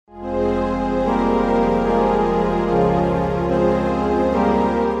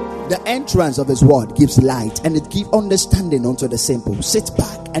The entrance of His word gives light and it gives understanding unto the simple. Sit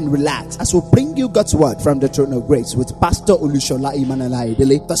back and relax as we bring you God's word from the throne of grace with Pastor Olushola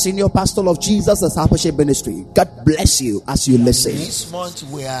Imanalaidele, the senior pastor of Jesus Discipleship Ministry. God bless you as you listen. This month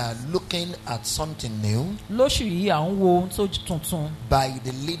we are looking at something new lóṣù yìí à ń wo ohun tó tuntun by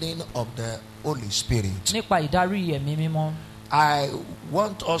the leading of the Holy Spirit. nípa ìdarí ẹ̀mí mímọ́. I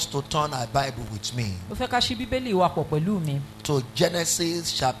want us to turn our Bible with me mo fẹ́ ká ṣí bíbélì wa pọ̀ pẹ̀lú mi to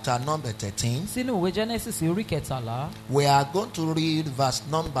Genesis chapter number 13. sínú ìwé Genesis orí 13. We are going to read verse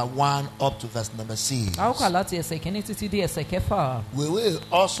number 1 up to verse number 6. a ó kà láti ẹsẹ̀ kìíní títí dé ẹsẹ̀ kẹfà. We will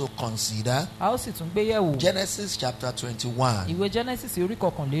also consider a ó sì tún gbé yẹ̀wò Genesis chapter 21. ìwé Genesis orí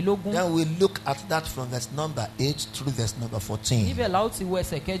 21. Then we look at that from verse number 8 through verse number 14. níbẹ̀ la ó ti wo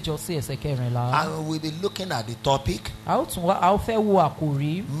ẹsẹ̀ kẹjọ sí ẹsẹ̀ 14. And we'll be looking at the topic a ó fẹ́ wo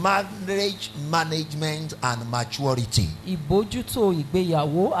àkòrí marriage management and maturity. ìbójútó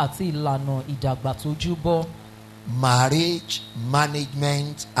ìgbéyàwó àti ìlànà ìdàgbàtójúbọ́. Marriage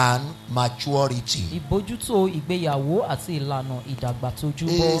management and maturity ìbójútó ìgbéyàwó àti ìlànà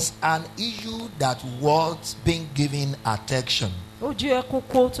ìdàgbàtójúbọ́. is an issue that worth being given attention. ó jẹ́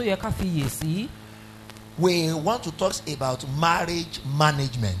kókó tó yẹ ká fi yè sí. We want to talk about marriage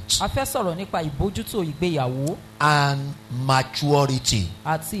management a fẹ́ sọ̀rọ̀ nípa ìbójútó ìgbéyàwó and maturity.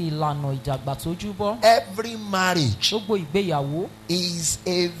 àti ìlànà ìdàgbàtójúbọ́. Every marriage gbogbo ìgbéyàwó is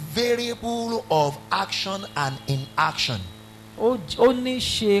a variable of action and inaction. ó ní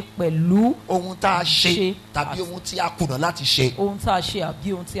ṣe pẹ̀lú Ohun tá a ṣe ṣe tàbí àti- ohun tí a kùnà láti ṣe ohun tá a ṣe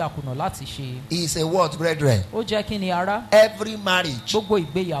àbí ohun tí a kùnà láti ṣe. is a word, brethren. ó jẹ́ kí ni ará. Every marriage, gbogbo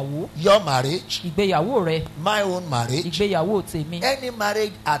ìgbéyàwó, your marriage, ìgbéyàwó rẹ, my own marriage, ìgbéyàwó tèmi, any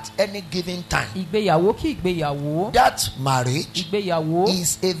marriage at any given time, ìgbéyàwó kí ìgbéyàwó, that marriage ìgbéyàwó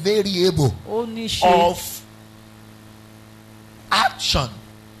is a variable ó ní ṣe of action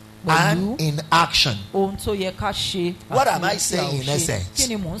pẹ̀lú and inaction. ohun tó yẹ ká ṣe. What àti am I ohun tí a ò saying in ṣe. essence? kí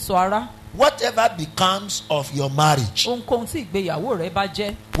ni mò ń sọ ará. Whatever becomes of your marriage, ohunkóhun tí ìgbéyàwó rẹ bá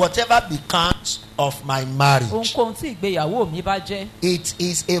jẹ́, whatever becomes of my marriage, ohunkóhun tí ìgbéyàwó mi bá jẹ́, it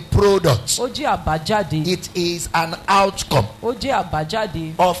is a product, ó jẹ́ àbájáde, it is an outcome ó jẹ́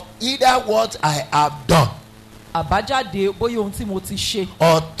àbájáde, of either what I have done àbájáde bóyá ohun tí mo ti ṣe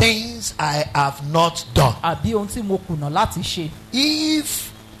or things I have not done. àbí ohun tí mo kùnà láti ṣe.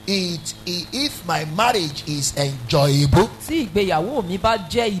 If my marriage is enjoyable, tí ìgbéyàwó mi bá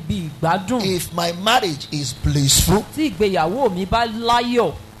jẹ́ ibi ìgbádùn, if my marriage is blissful, tí ìgbéyàwó mi bá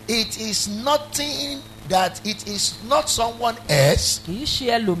láyọ̀, it is nothing that it is not someone else kì í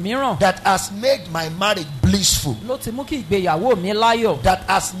ṣe ẹlòmíràn that has made my marriage blissful, ló ti mú kí ìgbéyàwó mi láyọ̀, that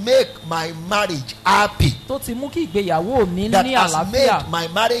has made my marriage happy, tó ti mú kí ìgbéyàwó mi that ní has àlàáfíà, made my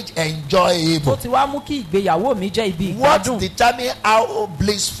marriage tó enjoyable. ti wá mú kí ìgbéyàwó mi jẹ́ ibi What ìgbádùn. determines how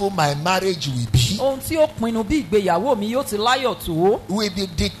blissful my marriage will be ohun tí ó pinnu bí ìgbéyàwó mi yóò ti láyọ̀ tó will be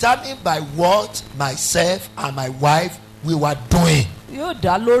determined by what myself and my wife we were doing. yóò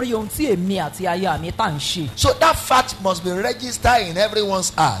dá lórí ohun tí èmi àti aya mi tá à ń ṣe. So that fact must be registered in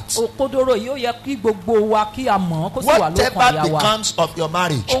everyone's heart. òkodoro yìí ó yẹ kí gbogbo wa kí a mọ̀ ọ́ kó sì wà lókàn Whatever àyà wa. becomes of your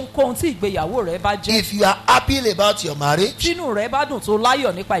marriage, ohunkóhun tí ìgbéyàwó rẹ bá jẹ́, if you are happy about your marriage, tínú rẹ bá dùn tó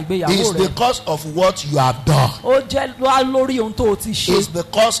láyọ̀ nípa ìgbéyàwó it's rẹ, because of what you have done. ó jẹ́ wá lórí ohun tó o ti ṣe, It's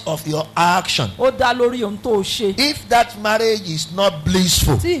because of your action. ó dá lórí ohun tó o ṣe. If that marriage is not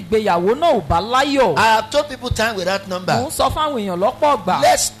blissful, tí ìgbéyàwó náà ò bá láyọ̀, I have told people time with that mò number. ń sọ fáwọn èèyàn lọ́pọ̀ ọ̀gbà.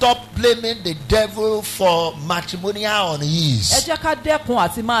 Let's stop blaming the devil for matrimonial ẹ unease. jẹ́ ká dẹ́kun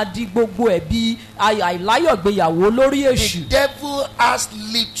àti máa di gbogbo ẹ̀bi àìláyọ̀ gbéyàwó lórí The èṣù. devil has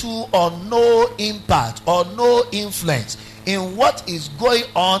little or no impact or no influence in what is going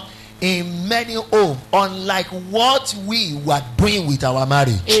on in many homes, unlike what we were doing with our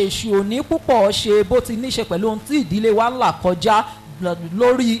marriage. èṣù ò ní púpọ̀ ṣe bó ti níṣe pẹ̀lú ohun tí ìdílé wa ń là kọjá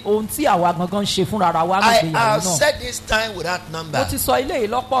lórí ohun tí àwa gangan ṣe fúnra ara wa I nígbéyàwó have náà. said this time with that mo number ti sọ ilé yìí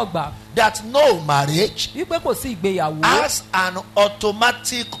lọ́pọ̀ ọ̀gbà that no marriage wípé kò sí ìgbéyàwó has an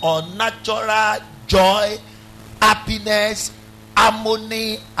automatic or natural joy, happiness,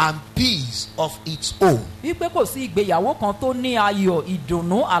 harmony, and peace of its own. wípé kò sí ìgbéyàwó kan tó ní ayọ̀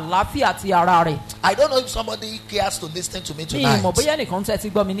ìdùnnú àlàáfíà ti ara rẹ̀. I don't know if somebody cares to listen to me mi tonight. ìmọ̀ bóyá nìkan tẹ́ ti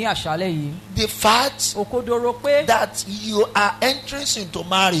gbọ́ mi ní àṣálẹ́ yìí. The fact òkodoro pé that you are entering into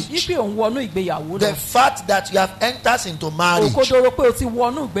marriage, wípé òun wọnú ìgbéyàwó the lọ. fact that you have entered into marriage, òkodoro pé o ti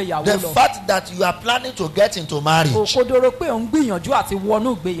wọnú ìgbéyàwó the lọ. fact that you are planning to get into marriage òkodoro pé òun gbìyànjú àti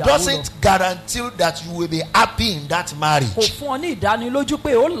wọnú ìgbéyàwó lọ. doesn't guarantee that you will be happy in that kò marriage. fún ọ ní ìdánilójú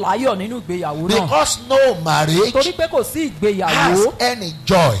pé ó láyọ̀ nínú ìgbéyàwó náà. Because no marriage torí pé kò sí has ìgbéyàwó any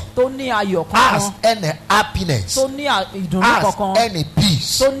joy, tó ní ayọ̀ has kankan, any happiness, tó ní ìdùnnú has kankan, any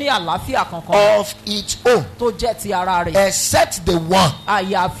peace tó ní àlàáfíà kankan of its own, tó jẹ́ ti ara rẹ̀, except the one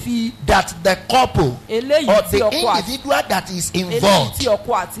àyàfi that the couple eléyìí or tí the ọkọ àti individual that is eléyìí involved tí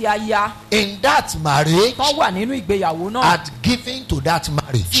ọkọ àti aya in that marriage tán wà nínú ìgbéyàwó náà had given to that tí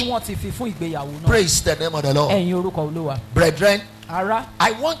marriage. wọ́n ti fi fún ìgbéyàwó náà. Praise the name of the Lord. Ẹ̀yin orúkọ Olúwa. Brethren, Ará,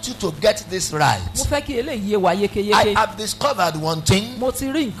 I want you to get this right. mo fẹ́ kí eléyìí yé wa I yékéyéké. have discovered one thing Mo ti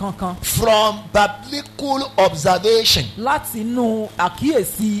rí nǹkan kan from biblical observation láti inú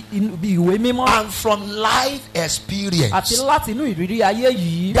àkíyèsí ibi ìwé mímọ́ and from life experience àti láti inú ìrírí ayé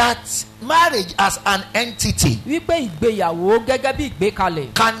yìí that marriage as an entity wípé ìgbéyàwó gẹ́gẹ́ bí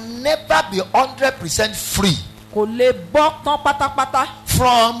ìgbékalẹ̀ can never be 100% free kò lè bọ́ tán pátápátá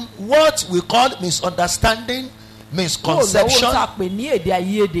from what we call misunderstanding, kúrò lọ́wọ́ misconception, tá a pè ní èdè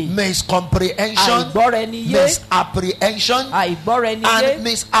àìyedè, miscomprehension, àìgbọ́ra-ẹni-yé, misapprehension, àìgbọ́ra-ẹni-yé and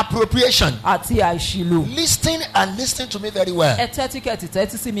misappropriation. àti àìṣìlò. Listen and listen to me very well. Ẹ tẹ́tí kẹ́tì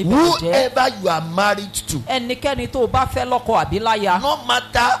tẹ́tí sí mi bẹ̀rẹ̀ jẹ́. Whoever you are married to, Ẹnikẹ́ni tó o bá fẹ́ lọ́kọ àbí láya, no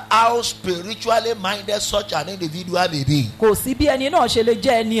matter how spiritually minded such an individual may be, kò sí bí ẹni náà ṣe lè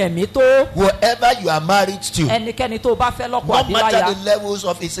jẹ́ ẹni ẹ̀mí tó. whoever you are married to, Ẹnikẹ́ni tó o bá fẹ́ lọ́kọ no àbí láya, matter the levels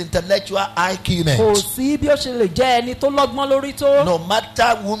of his intellectual kò IQ, sí bí ó ṣe lè jẹ́ ẹni tó lọ́gbọ́n lórí tó. no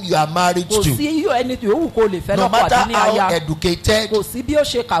matter whom you are married Kò to, sí ẹni yòówù kó lè fẹ́ no lọ́kọ matter àbí ní how aya. educated, Kò sí bí ó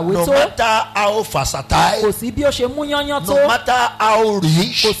ṣe kàwé no tó. matter how versatile, Kò sí bí ó ṣe múyányán tó. no matter how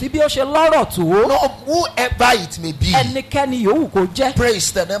rich, Kò sí bí ó ṣe lọ́rọ̀ tó. no whoever it may be, Ẹnikẹ́ni yòówù kó jẹ́.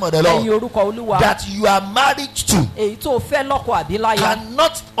 praise the name of the Ẹ̀yin Lord, orúkọ Olúwa. that you are married to Èyí tó fẹ́ lọ́kọ àbí láya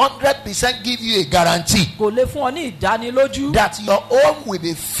cannot 100% give you a guarantee kò lè fún ọ ní ìdánilójú that your home will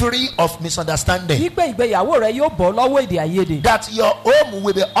be free of misunderstanding, wípé ìgbéyàwó rẹ yóò bọ́ lọ́wọ́ èdè àìyedè. that your home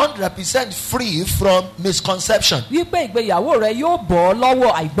will be 100% free from misconception, Wípé ìgbéyàwó rẹ yóò bọ́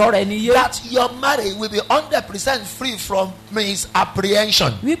lọ́wọ́ àìgbọ́ra-ẹni-yé. that your marriage will be 100% free from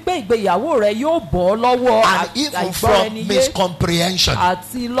misapprehension Wípé ìgbéyàwó rẹ yóò bọ́ lọ́wọ́ and even from àìgbọ́ra-ẹni-yé miscomprehension.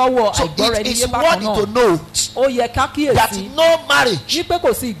 àti lọ́wọ́ So it àìgbọ́ra-ẹni-yé is bákan worthy náà. to know Ó yẹ ká that kíyèsí no marriage wípé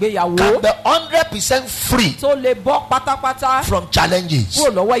kò sí ìgbéyàwó can be 100% free tó lè bọ́ pátápátá from challenges.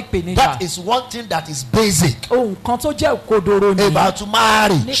 kúrò lọ́wọ́ ìpèníjà. That is one thing that is basic Ohun kan tó jẹ́ òkodoro ni about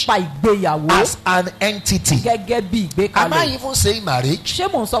marriage nípa ìgbéyàwó as an entity. gẹ́gẹ́ bí Am I ìgbékalẹ̀. even saying marriage? Ṣé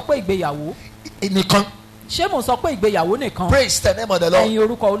mò ń sọ pé ìgbéyàwó? Nìkan. Ṣé mò ń sọ pé ìgbéyàwó nìkan? Praise the name of the Ẹ̀yin Lord.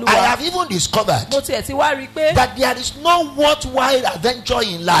 orúkọ Olúwa. I have even discovered Mo tiẹ̀ ti wá rí i pé that there is no worthwhile adventure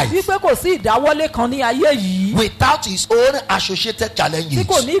in life wípé kò sí ìdáwọ́lé kan ní ayé yìí without its own associated tí challenges.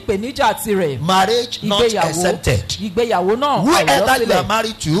 kò ní ìpèníjà tirẹ̀. Marriage not Ìgbéyàwó exempted. ìgbéyàwó náà Whoever you are àìlọ́sílẹ̀.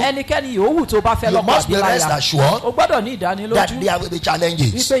 married to, Ẹnikẹ́ni yòówù tó bá fẹ́ you lọ́kọ must àbí be rest láya. assured O gbọ́dọ̀ ní that ìdánilójú there will be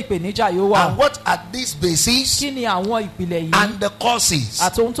challenges. wípé ìpèníjà yóò wà. And what are these bases Kí ni àwọn ìpìlẹ̀ yìí and the causes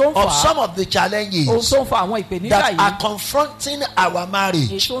àti ohun tó ń fà of á? some of the Ohun challenges tó ń fa àwọn ìpèníjà that yìí are confronting our èyí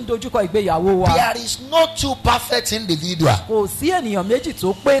marriage? tó ń dojúkọ ìgbéyàwó wa. There is no two perfect individual Kò sí ènìyàn méjì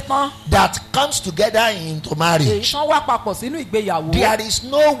tó pé tán that comes together into èyí marriage. tán wá papọ̀ sínú ìgbéyàwó. There is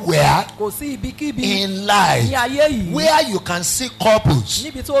nowhere Kò sí ibikíbi in life ní ayé yìí where you can see couples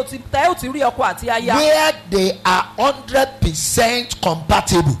níbi tó ti tẹ́ ò ti rí ọkọ àti aya where they are 100%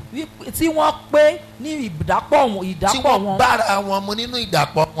 compatible. tí wọ́n pé ní Tí ìdápọ̀ wọ́n wọn bára wọn mu nínú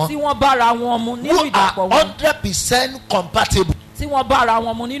ìdàpọ̀ wọn. tí wọ́n bára wọn mu nínú Who ìdàpọ̀ are wọn 100% compatible. tí wọ́n bára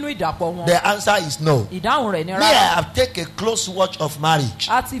wọn mu nínú ìdàpọ̀ wọn. The answer is no. Ìdáhùn rẹ̀ ni Me, I rárá. have taken a close watch of marriage.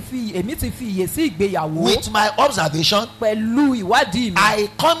 Èmi ti fi iyè sí ìgbéyàwó With my observation, pẹ̀lú ìwádìí mi. I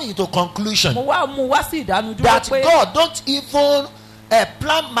come into conclusion Mo wá mú wá sí ìdánudúró that pé God don't even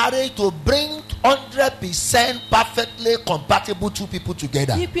plan marriage to bring 100% perfectly compatible two people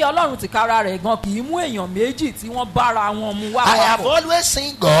together. wípé Ọlọ́run tìkára rẹ̀ gan kì í mú èèyàn méjì tí wọ́n bára wọn mu wá I have papọ̀. always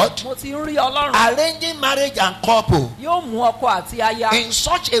seen God Mo ti ń rí Ọlọ́run arranging marriage and couple yóò mú ọkọ àti aya in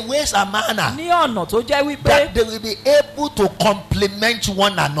such a way and manner ní ọ̀nà tó jẹ́ wípé that they will be able to complement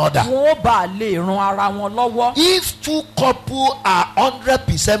one another. wọn ó bá lè ran ara wọn lọ́wọ́. If two couples are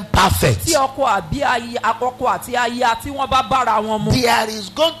 100% perfect, Tí ọkọ àti aya tí wọ́n bá bára wọn mu. there is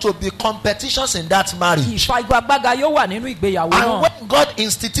going to be competitions in that marriage. Ìfagagbága yóò wà nínú ìgbéyàwó And náà. when God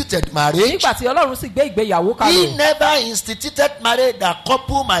instituted marriage, Nígbà tí Ọlọ́run sì gbé ìgbéyàwó He kalẹ̀. never instituted marriage that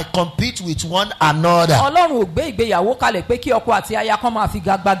couple might compete with one another. Ọlọ́run ò gbé ìgbéyàwó kalẹ̀ pé kí ọkọ àti aya kan máa fi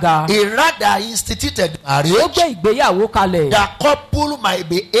gagbága. He rather instituted Ó marriage gbé ìgbéyàwó kalẹ̀ that couple might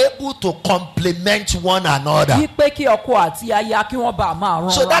be able to complement one another. wípé kí ọkọ àti aya kí wọ́n bá máa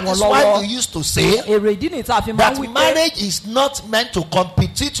ran So ara that wọn is why we lọ́wọ́. used to say Èrè ìdí nìyí tá a fi máa that ń wí pé marriage is not meant to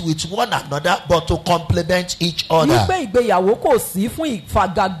compete with one another, but to complement each other. wípé ìgbéyàwó kò sí fún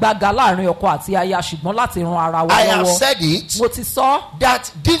ìfagagbága láàrin ọkọ àti aya ṣùgbọ́n láti ran ara wa I have lọ́wọ́. said it mo ti sọ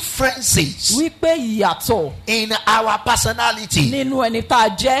that differences wípé ìyàtọ̀ in our personality nínú ẹni tá a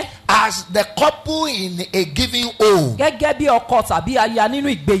jẹ́ as the couple in a given home gẹ́gẹ́ bí ọkọ tàbí aya nínú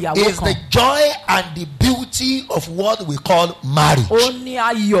ìgbéyàwó is the kan. joy and the beauty of what we call marriage. ó ní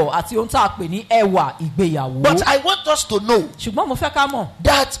ayọ̀ àti ohun tá a pè ní ẹwà ìgbéyàwó. But I want us to know ṣùgbọ́n mo fẹ́ ká mọ̀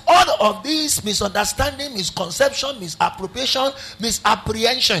that all of these misunderstanding, misconception, misappropriation,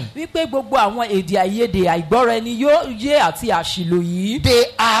 misapprehension, wípé gbogbo àwọn èdè àìyedè àìgbọ́ra ẹni yóò yé àti àṣìlò yìí they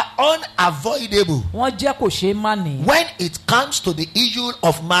are unavoidable wọ́n jẹ́ kò ṣeé má ní. when it comes to the issue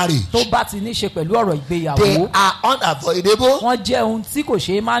of marriage. tó bá ti ní ṣe pẹ̀lú ọ̀rọ̀ They ìgbéyàwó are unavoidable wọ́n jẹ́ ohun tí kò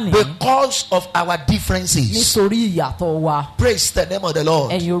ṣeé má ní because of our differences. nítorí ìyàtọ̀ wa. Praise the name of the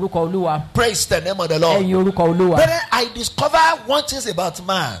Lord. ẹ̀yin orúkọ olúwa Praise the name of the Lord. ẹ̀yin orúkọ olúwa. But I discover one thing about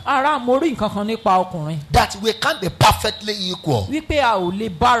man, ara mo rí nǹkan kan nípa ọkùnrin that we can't be perfectly equal. wípé a ò lè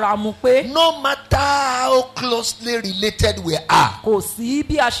bára mu pé No matter how closely related we are, kò sí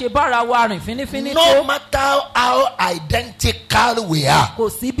bí a ṣe bára wa rìn fínífíní no tó matter how identical we are, kò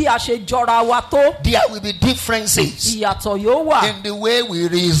sí bí a ṣe jọra wa tó there will be differences ìyàtọ̀ yóò wà in the way we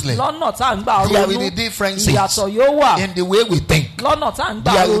reason. lọ́nà tá à ń gbà There will ronú be differences ìyàtọ̀ yóò wà in the way we think. lọ́nà tá à ń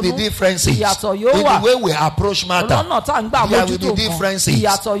gbà There will ronú be differences ìyàtọ̀ in yóò wà the way we approach matter. lọ́nà tá à ń gbà There will mójútó be nǹkan differences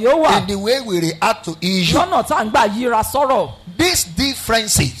ìyàtọ̀ yóò wà in the way we react to issues. lọ́nà tá à ń gbà yíra sọ́rọ̀ These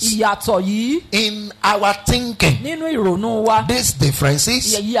differences ìyàtọ̀ yìí in our thinking, nínú ìrònú wa these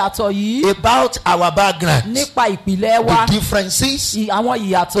differences ìyàtọ̀ yìí about our background, nípa ìpìlẹ̀ wa the differences àwọn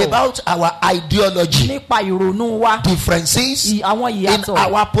ìyàtọ̀ about our ideology, nípa ìrònú wa differences àwọn in ìyàtọ̀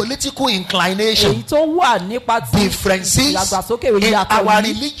our political èyí inclination, tó wà nípa ti differences ìdàgbàsókè in ìyàtọ̀ our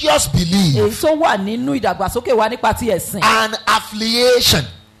yìí religious belief èyí tó wà nínú ìdàgbàsókè wa nípa ti ẹ̀sìn and affiliation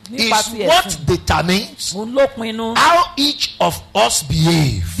Nípa is ti what ẹ̀sìn. determines òun ló pinnu how each of us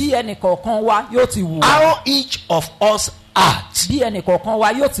behave, bí ẹnìkọ̀ọ̀kan wa yóò ti wù wá how each of us act, bí ẹnìkọ̀ọ̀kan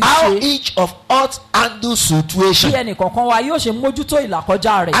wa yóò ti how ṣe each of us handle bí situation. ẹnìkọ̀ọ̀kan wa yóò ṣe mójútó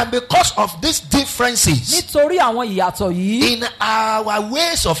ìlàkọjá rẹ̀ And because of these differences nítorí àwọn ìyàtọ̀ yìí in our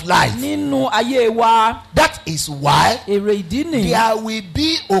ways of life, nínú ayé wa that is why èrè ìdí nìyí there will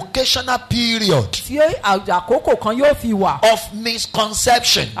be occasional period tí àkókò kan yóò fi wà of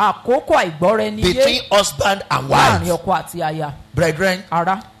misconception àkókò àìgbọ́ra ẹni yé between husband and láàrin wife. ọkọ àti aya Brethren,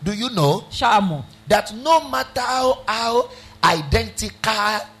 ara do you know ṣáàmù that no matter how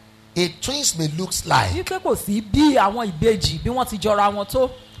identical a twins may look like, wípé kò sí bí àwọn ìbejì bí wọ́n ti jọra wọn tó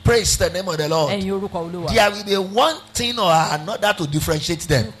praise the name of the Lord, ẹ̀yin orúkọ olúwa there will be one thing or another to differentiate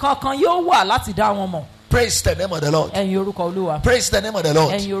them. kankan yóò wà láti dá wọn mọ̀ Praise the name of the Lord. ẹ̀yin orúkọ olúwa Praise the name of the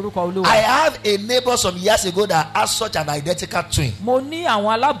Lord. ẹ̀yin orúkọ olúwa. I have a neighbor some years ago that has such an identical twin. mo ní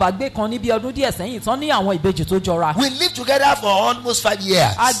àwọn alábàágbé kan níbi ọdún díẹ̀ sẹ́yìn tán ní àwọn ìbejì tó jọra. We lived together for almost 5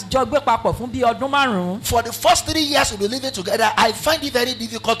 years. a jọ gbé papọ̀ fún bí ọdún márùn-ún. For the first 3 years we were living together, I find it very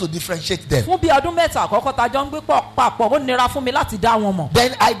difficult to differentiate them. fún bí ọdún mẹ́ta àkọ́kọ́ tá a jọ ń gbé pọ̀ papọ̀ ó nira fún mi láti dá wọn mọ̀.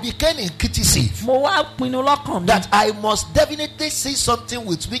 Then I became inquisitive mo wá pinnu lọ́kàn mi. that I must definitely see something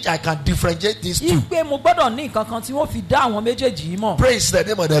with which I can differentiate these two. ipe mo gbọ́dọ̀ ní nǹkan kan tí wọ́n fi dá àwọn méjèèjì yìí mọ̀. Praise the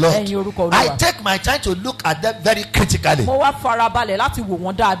name of the Lord. ẹ̀yin orúkọ I olúwa. take my time to look at them very critically, mo wá farabalẹ̀ láti wò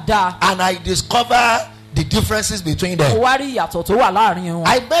wọ́n dáadáa. and I discover the differences between mo them. wá rí ìyàtọ̀ tó wà láàrin wọn.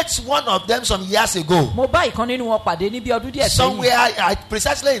 I met one of them some years ago, mo bá ìkan nínú wọn pàdé níbi ọdún díẹ̀ sẹ́yìn somewhere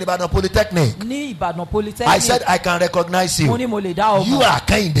precisely in Ibadan Polytechnic. ní ìbàdàn I polytechnic. said, I can recognize mo you. ní mo lè dá You ọmọ. are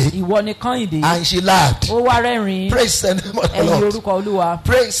Kehinde. ìwọ ni kánìdé. And she laughed. ó wá rẹ́rìn-ín. Praise the name of the ẹ̀yin Lord. orúkọ olúwa.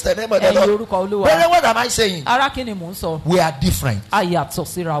 Praise the name of the ẹ̀yin Lord. orúkọ olúwa. Brethren, what am I saying? ara kí ni mò ń sọ. We are different. a yàtọ̀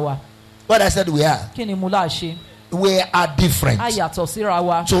síra wa. What I said we are. kí ni mo láà ṣe. We are different a yàtọ̀ síra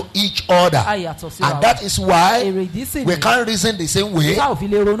wa. to each other. a yàtọ̀ síra And wa. that is why èrè ìdí sì we ni. can't reason the same way. tá ò fi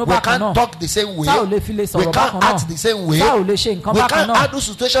lè ronú We bákan can't náà. talk the same way. tá ò lè fi lè We sọ̀rọ̀ can't bákan act náà. the same way. tá ò lè ṣe nǹkan We bákan can't náà. handle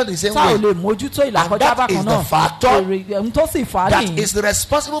situation the same tá ò way. lè mójútó ìlàkọjá that bákan is the náà. factor ohun tó sì fà á That nìyí. is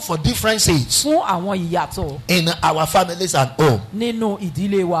responsible for differences fún àwọn ìyàtọ̀ in our families and home. nínú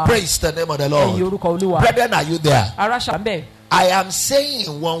ìdílé wa. Praise the name of the ẹ̀yin Lord. orúkọ olúwa. Brethren, are you there? ara ṣàmbẹ̀. I am saying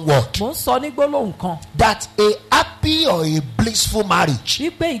in one word mò ń sọ ní gbólóhùn kan. that a happy or a blissful marriage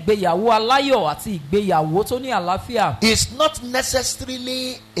wípé ìgbéyàwó aláyọ̀ àti ìgbéyàwó tó ní àlàáfíà is not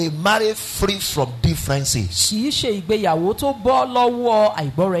necessarily a marriage free from differences. kì í ṣe ìgbéyàwó tó bọ́ lọ́wọ́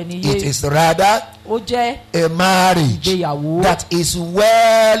àìgbọ́ra ẹni It yé. is rather ó jẹ́ a marriage ìgbéyàwó that is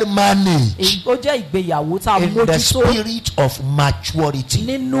well managed ó jẹ́ ìgbéyàwó tá a in the mójútó spirit of maturity.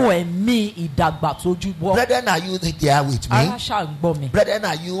 nínú ẹ̀mí ìdàgbà tójú bọ́. Brethren, are you there with me? ara ṣáà ń gbọ́ mi. Brethren,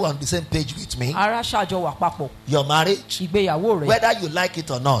 are you on the same page with me? Ará ṣáàjọ wà papọ̀. Your marriage, Ìgbéyàwó rẹ̀. whether you like it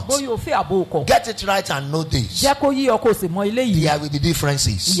or not, Bóyá o fẹ́ àbò kọ̀. get it right and know this. Jẹ́ kó yí ọ kó sì mọ ilé yìí. There will be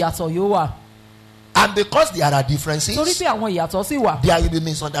differences. Ìyàtọ̀ yóò wà. And because there are Torí differences, pé àwọn ìyàtọ̀ sì wà. there will be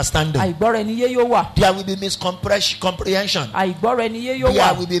misunderstanding. Àìgbọ́ra-ẹni-yé yóò wà. There will be miscomprehension. Àìgbọ́ra-ẹni-yé yóò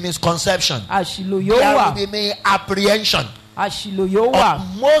There wà. will be misconception. Àṣìlò yóò There wà. will be misapprehension. Àṣìlò yóò wà.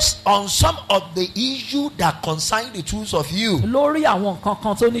 On some of the issue that concern the truth of you. Lórí àwọn nǹkan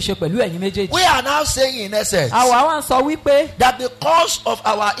kan tó ní ṣe pẹ̀lú ẹ̀yin méjèèjì. We are now saying in essence Àwa wá ń sọ wípé that because of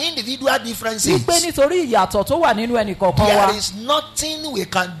our individual differences, wípé nítorí ìyàtọ̀ tó wà nínú ẹnì kọ̀ọ̀kan wa. there is nothing we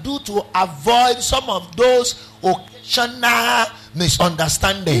can do to avoid some of those occasional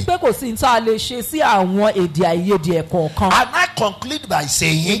misunderstandings. Wípé kò sí ní tá a lè ṣe sí àwọn èdè àìyedè ẹ̀kọ̀ọ̀kan. And I conclude by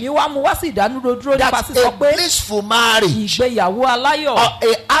saying Èmi wá mú wá sí ìdánudúró nípa that sísọ a pé blissful marriage ìgbéyàwó aláyọ̀, or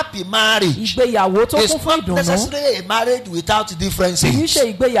a happy marriage ìgbéyàwó tó is kún fún not ìdùnnú, necessarily a marriage without kì í differences.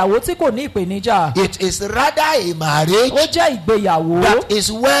 ṣe ìgbéyàwó tí kò ní ìpèníjà. It is rather a marriage Ó jẹ́ ìgbéyàwó that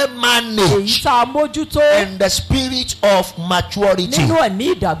is well èyí managed tá a mójútó in the spirit of maturity. nínú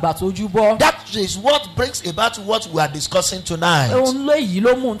ẹ̀mí ìdàgbà tójú bọ́. That is what brings about what we are discussing tonight. Ohun léyìí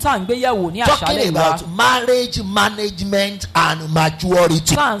ló mú un tá à ń gbéyàwó ní Talking àṣálẹ̀ wa. about marriage management and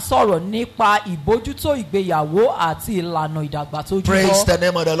maturity. Tá à ń sọ̀rọ̀ nípa ìbójútó ìgbéyàwó àti ìlànà ìdàgbà tójú Praise bọ́. the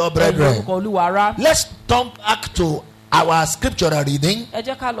name of the Lord, Ẹ̀yin brethren. orúkọ Olúwa rá. Let's turn back to our scriptural reading. Ẹ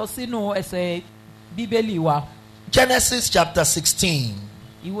jẹ́ ká lọ sínú ẹsẹ̀ Bíbélì wa. Genesis chapter 16.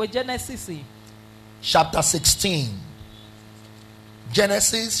 Ìwé Genesis Chapter 16.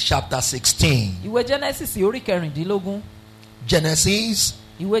 Genesis chapter 16. ìwé Genesis orí kẹrìndínlógún. Genesis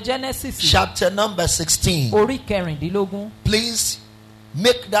Ìwé Genesis chapter number 16. orí kẹrìndínlógún. Please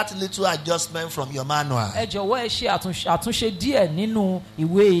make that little adjustment from your manual. Ẹ jọ̀wọ́ ẹ ṣe àtúnṣe díẹ̀ nínú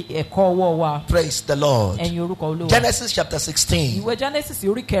ìwé ẹ̀kọ́ ọwọ́ wa. Praise the Lord. Ẹ̀yin orúkọ Olúwa. Genesis chapter 16. Ìwé Genesis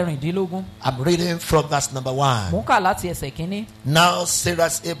orí kẹrìndínlógún. I'm reading from verse number 1. Mò ń kà láti ẹsẹ̀ kínní. Now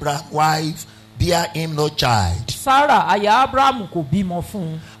Sarah's Abraham's wife bare him no child, Sarah aya Abrahamu kò bímọ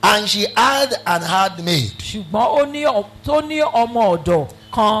fún un. and she had an handmaid, Ṣùgbọ́n tó ní ọmọ ọ̀dọ̀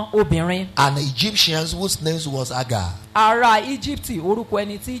kan obìnrin. an Egyptian whose name was Hagar. Ará Íjíbítì orúkọ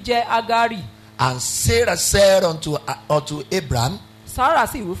ẹni tí jẹ́ Ágárì. And Sarah said unto Abraham, Sarah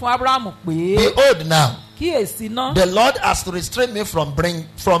sì wí fún Abrahamu pé behold now, kíyèsí ná. the Lord has restrained me from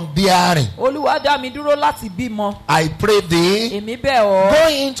bearing. Olúwa dá mi dúró láti bímọ. I pray thee, Èmi bẹ̀ ọ́. go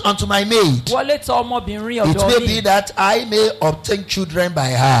in unto my maid. Wọlé tọ̀ ọmọbìnrin It ọ̀dọ̀ may mi. be that I may obtain children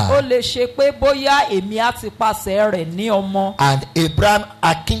by Ó her. lè ṣe pé bóyá èmi á ti pasẹ̀ rẹ̀ ní ọmọ. And Abraham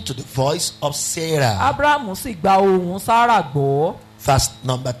hearkened to the voice of Sarah. Abrahamu sì gba ohùn Sarah gbọ́. Verse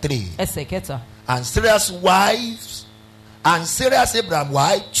number 3. Ẹsẹ̀ kẹta. And Sarah's Abraham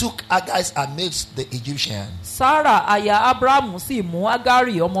wife took Hagar and made the Egyptian. Sarah aya Abrahamu sì mú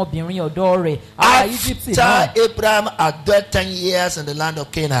Ágárì ọmọbìnrin ọ̀dọ̀ rẹ̀ ará Íjíbítì náà. After Abraham had dwelt 10 years in the land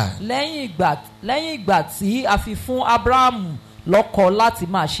of Canaan. Lẹ́yìn ìgbà tí a fi fún Abrahamu lọ́kọ láti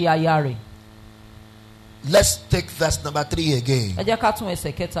máa ṣe aya rẹ̀. Let's take verse number 3 again. Ẹ jẹ́ ká tún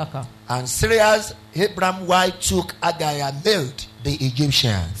ẹsẹ̀ kẹta kà. And Sarah's Abraham wife took Hagar and made the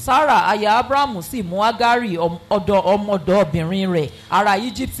Egyptian. Sarah aya Abrahamu sì mú Ágárì ọmọdọ̀bìnrin rẹ̀ ará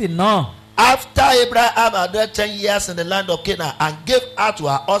Íjíbítì náà. After Abraham had dwelt 10 years in the land of Canaan and gave her to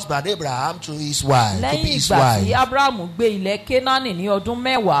her husband Abraham to his wife. Lẹ́yìn ìgbà tí Abrahamu gbé ilẹ̀ Kénáánì ní ọdún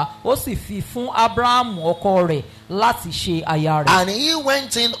 10, ó sì fi fún Abrahamu ọkọ rẹ̀ láti ṣe aya rẹ̀. And he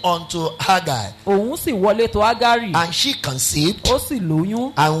went in unto Hagar, Òun sì wọlé tọ̀ Ágárì, and she conceived. ó sì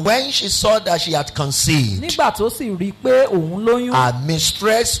lóyún. And when she saw that she had conceived, Nígbà tó sì rí i pé òun lóyún, her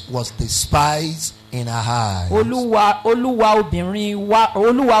mistress was despised in her eyes. olúwa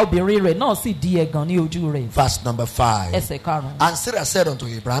obìnrin rẹ̀ náà sì di ẹ̀gàn ní ojú rẹ̀. Verse number 5. Ẹsẹ̀ 5. And Sarah said unto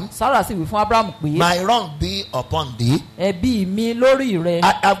Abraham, Sarah sì wí fún Abrahamu pé my wrong be upon thee. ẹ̀bi mi lórí rẹ̀.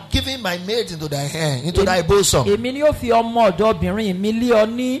 I have given my maid into thy hand, into thy bosom. Èmi ni ó fi ọmọ ọ̀dọ́bìnrin mi lé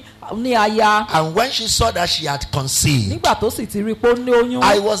ọ ní aya. And when she saw that she had conceived, Nígbà tó sì ti rí i pé ó ní oyún,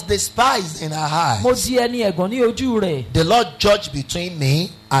 I was despised in her mo eyes. di ẹni ẹ̀gàn ní ojú rẹ̀. The Lord judged between me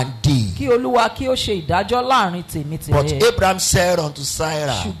and thee. Kí Olúwa kí ó ṣe ìdájọ́ láàrin tèmi But tìrẹ. Abraham said unto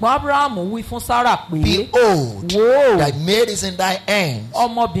Sarah, Ṣùgbọ́n Abrahamu wí fún Sarah pé behold, wò ó, thy maid is in thy hands.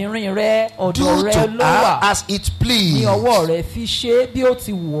 ọmọbìnrin rẹ ọ̀dọ̀ Do rẹ to ló wà. her as it Ní pleased, ọwọ́ rẹ̀ fi ṣe bí ó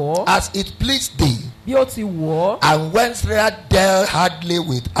ti wọ̀ ọ́. as it pleased thee. Bí ó ti wọ̀ ọ́. And when Sarah dealt hardly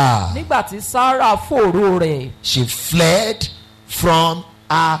with her, Nígbà tí Sarah fòòró rẹ̀, she fled from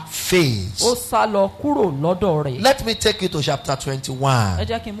her face. ó sá lọ kúrò lọ́dọ̀ rẹ̀. Let me take you to chapter ẹ 21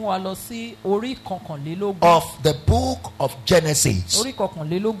 jẹ́ kí n mú wa lọ sí orí kọkànlélógún. of the book of Genesis. orí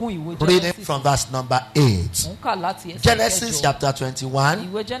kọkànlélógún ìwé Reading Genesis. from verse number 8. mò ń kà láti ẹsẹ̀ Genesis kẹjọ. chapter 21.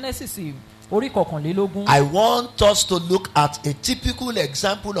 ìwé Genesis orí kọkànlélógún. I want us to look at a typical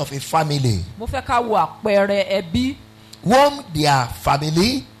example of a family mo fẹ́ ká wo àpẹẹrẹ ẹbí whom their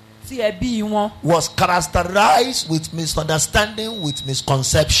family tí ẹbí wọn was characterized with misunderstanding, with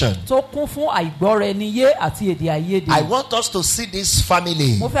misconception. tó kún fún àìgbọ́ra-ẹni-yé àti èdè àìyedè. I want us to see this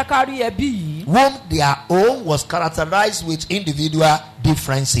family mo fẹ́ ká rí ẹbí yìí whom their own was characterized with individual tí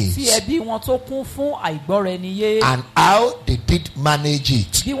differences ẹbí wọn tó kún fún àìgbọ́ra-ẹni-yé and how they did manage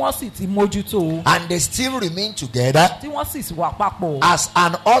it. bí wọ́n sì ti mójútó And they still remain together tí wọ́n sì wà papọ̀ as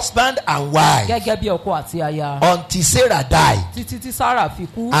an husband and wife gẹ́gẹ́ bí ọkọ àti aya until Sarah died. títí tí Sarah fi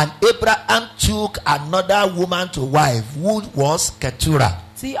kú And Abraham took another woman to wife, who was Keturah.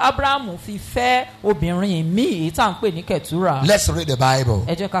 tí Abrahamu fi fẹ́ obìnrin míì èyí tá à ń pè ní Kẹ̀túrà. Let's read the Bible.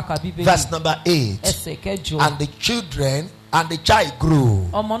 ẹ jẹ́ ká ka Bíbélì Verse number 8. ẹsẹ̀ kẹjọ. And the children and the child grew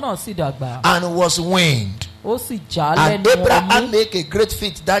ọmọ náà sì dàgbà and was weaned. ó sì já And lẹ́nu Abraham ọmú. made a great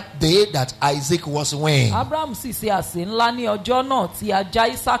feat that day that Isaac was weaned. Abraham sì ṣe àsè ńlá ní ọjọ́ náà tí a já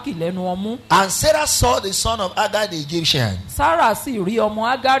Ísákì lẹ́nu ọmú. And Sarah saw the son of Hagar the Egyptian, Sarah sì rí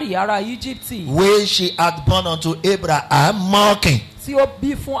ọmọ Ágárì ará Íjíbítì which she had born unto Abraham, mocking. tí ó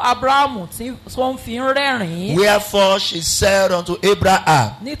bí fún Abrahamu tí ó ń fi ń rẹ́rìn-ín. Wherefore she said unto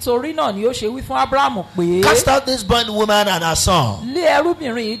Abraham, Nítorí náà ni ó ṣe wí fún Abrahamu pé Cast out this bondwoman and her son, lé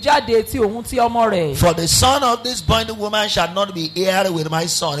ẹrúbìnrin yìí jáde tí òun tí ọmọ rẹ̀. for the son of this bondwoman shall not be heir with my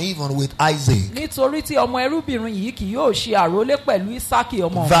son, even with Isaac. Nítorí tí ọmọ ẹrúbìnrin yìí kì yóò ṣe àrólé pẹ̀lú Ísákì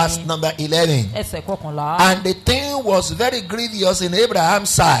ọmọ Verse mi. number 11. Ẹsẹ̀ kọkànlá. And the thing was very grievous in Abraham's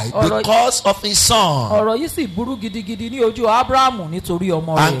sight Ọ̀rọ̀- because of his son. ọ̀rọ̀ yìí sì burú gidigidi ní ojú Abrahamu nítorí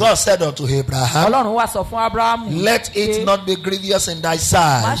ọmọ And rẹ̀. God said unto Abraham, Ọlọ́run wá sọ fún Abrahamu Let it pé not be grievous in thy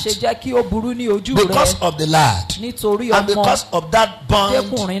má ṣe sight jẹ́ kí ó burú ní ojú because rẹ̀ of the lad nítorí and ọmọ because of that bond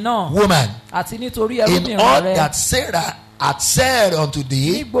dékùnrin náà woman, àti nítorí in ẹrúbìnrin all rẹ̀. that Sarah had said unto Ní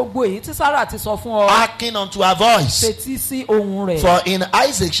thee, gbogbo èyí tí Sarah ti sọ fún ọ hearken unto her voice. fetí sí ohùn rẹ̀. For in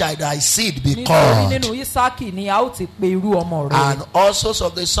Isaac shall thy seed be Nítorí called. nínú Ísákì ni a ó ti pe irú ọmọ rẹ̀. And also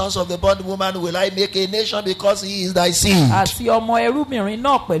of the sons of the bondwoman will I make a nation, because he is thy seed. Àti ọmọ ẹrúbìnrin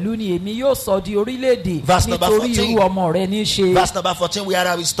náà pẹ̀lú ni èmi yóò sọ di orílẹ̀-èdè Verse number nítorí 14. irú ọmọ rẹ̀ ní í ṣe. Verse number 14, where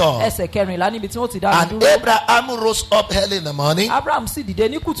are we stop? Ẹsẹ̀ kẹrìnlá níbi tí wọ́n ti dá mi And dúró. Abraham rose up early in the morning Abraham sì dìde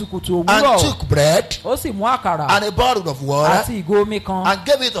ní kùtùkùtù and òwúrọ̀. took bread Ó sì mú àkàrà and a bottle of water àti ìgò omi kan. and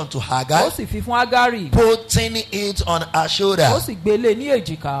gave it unto Ó Hagar, sì fi fún Ágárì. putting it on her shoulder, Ó sì gbélé ní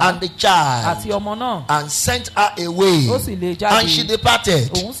èjìká. and the Àti child, ọmọ náà. and sent her away. Ó sì lé e jáde. And she departed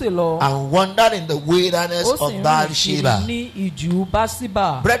Òun sì lọ. and wandered in the wilderness Ó sì of ń rìn kiri Bathsheba. ní ìjù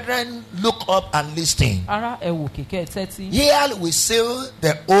Báṣíbà. Brethren, look up and listen. Ará ẹ wò kẹ̀kẹ́ tẹ́tí. Here we see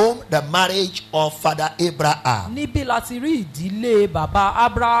the home, the marriage of Father Abraham. Níbí láti rí ìdílé bàbá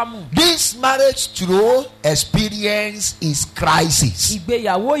Ábúráhámù. This marriage through experience is crisis.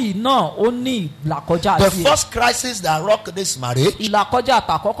 Ìgbéyàwó yìí náà ó ní ìlàkọjá The tiẹ̀. first crisis that rocked this marriage Ìlàkọjá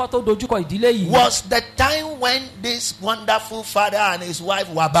àtàkọ́kọ́ tó dojúkọ ìdílé yìí. was the time when this wonderful father and his wife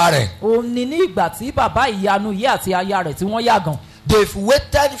were barren. Òun ni ní ìgbà tí bàbá ìyanu yìí àti aya rẹ̀ tí wọ́n yàgàn. They've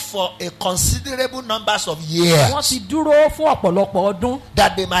waited for a considerable numbers of years Wọ́n ti dúró fún ọ̀pọ̀lọpọ̀ ọdún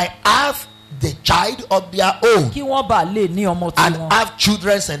that they might have the child of their own kí wọ́n bá lè ní ọmọ and tiwọn. have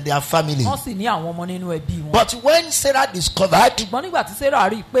children in their family. Wọ́n sì ní àwọn ọmọ nínú ẹbí wọn. But when Sarah discovered Ṣùgbọ́n nígbà tí Sarah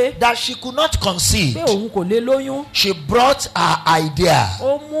rí i pé that she could not conceive, òun kò lè lóyún, she brought her idea.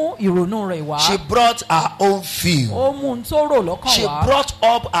 ó mú ìrònú rẹ̀ wá. She brought her own feel. Ó mú un tó rò lọ́kàn She wá. brought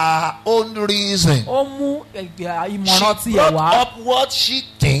up her own reason. Ó mú She ìmọ̀ràn tiẹ̀ brought wá. up what she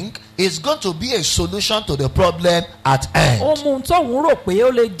think is going to be a solution to the problem at Ó hand. mú un tóun rò pé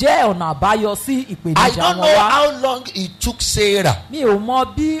ó lè jẹ́ ọ̀nà àbáyọ sí I ìpèníjà don't wọn know wá. how long it took Sarah Mi ò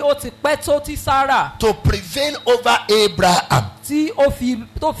mọ bí ó ti pẹ́ tó tí Sarah to prevail over Abraham, tí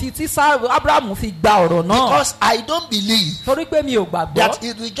tó fi tí Abrahamu fi gba ọ̀rọ̀ náà. because I don't believe Torí pé mi ò gbàgbọ́ that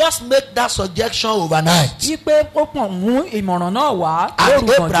it will just make that suggestion overnight. wípé ó pọ̀ mú ìmọ̀ràn náà wá And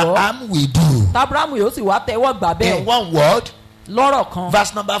lórúkọjọ́. Abraham will do. Tábrámù yóò sì wá tẹ́wọ́ gbà In bẹ́ẹ̀ one word, lọ́rọ̀ kan.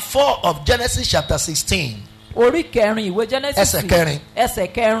 verse number 4 of Genesis chapter 16. Orí kẹrin ìwé Genesis. Ẹsẹ̀ kẹrin. Ẹsẹ̀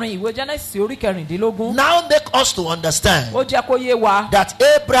kẹrin ìwé Genesis orí kẹrìndínlógún. Now make us to understand Ó jẹ́ kó yé wa that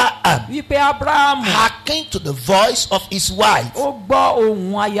Abraham wípé Abrahamu hearkened to the voice of his wife. ó gbọ́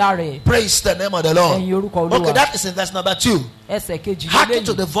ohùn aya rẹ̀. Praise the name of the Lord. Ẹ̀yin orúkọ Olúwa. Okay, that is in verse number 2. ẹsẹ̀ kejì hearkened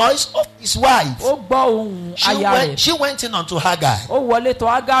to the voice of his wife. ó gbọ́ ohùn aya rẹ̀ She went in unto Hagar, ó wọlé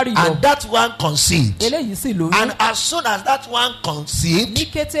tọ̀ Ágárì lọ and that one conceived. eléyìí sì lóyún And as soon as that one conceived, ní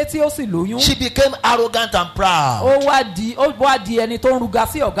kété tí ó sì lóyún she became arrogant and proud. ó wá di ẹni tó ń ruga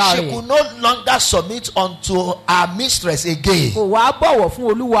sí ọ̀gá She rẹ̀ could no longer submit unto her mistress again. kò wá bọ̀wọ̀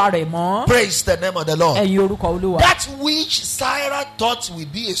fún olúwa rẹ̀ mọ́ Praise the name of the Lord. ẹ̀yin orúkọ olúwa. That which Sarah thought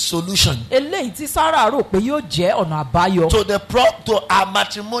would be a solution eléyìí tí Sárà rò pé yóò jẹ́ ọ̀nà àbáyọ to her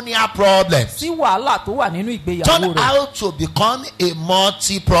matrimonial problems sí wàhálà tó wà nínú ìgbéyàwó turned rẹ̀ out to become a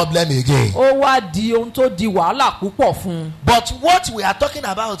multi-problem again. ó wá di ohun tó di wàhálà púpọ̀ fún un. But what we are talking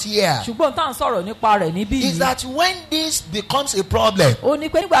about here ṣùgbọ́n tá à ń sọ̀rọ̀ nípa rẹ̀ níbí is yìí that when this becomes a problem, ó ní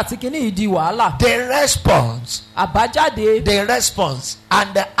pé nígbà tí kinní yìí di wàhálà the response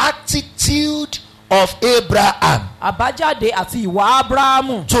and the attitude of Abraham àbájáde àti ìwà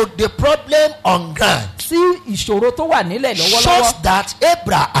Ábúráhámù to the problem on ground sí ìṣòro tó wà nílẹ̀ shows lọ́wọ́lọ́wọ́ that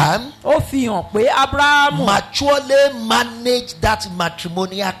Abraham ó fi hàn pé Ábúráhámù maturely managed that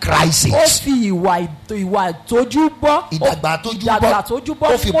matrimonial ó crisis. fi ìwà tójúbọ́ Ìdàgbà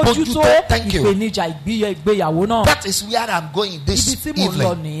tójúbọ́, ó fi mójútó bójútó. Thank you. ìpèníjà ìgbéyàwó náà. That is where I'm going ibi this tí mò ń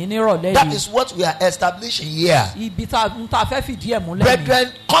lọ evening. nìyí nírọ̀lẹ́ That yìí is what we are establishing here. ibi tá a fẹ́ fìdí ẹ̀ múlẹ̀ nìyí.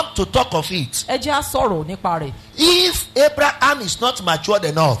 Brethren, come to talk of it. ẹ jẹ́ á sọ̀rọ̀ nípa rẹ̀. If Abraham is not matured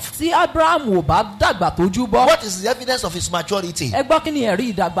enough, tí Ábúráhámù ò bá dàgbà tójúbọ́ what is the evidence of his maturity? ẹ gbọ́ kí ni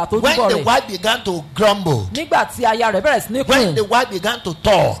ẹ̀rí ìdàgbà When tójúbọ́ the rẹ̀. wife began to grumble, nígbà tí aya rẹ̀ bẹ̀rẹ̀ sí ní when the kùn wife began to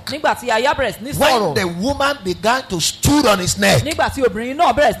talk, nígbà tí aya bẹ̀rẹ̀ sí ní when sọ̀rọ̀ the woman began to stood on his neck, nígbà tí obìnrin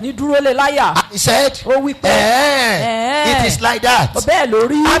náà bẹ̀rẹ̀ sí ní dúró lé láyà he said, ó wí pé it is like that. bẹ́ẹ̀ ló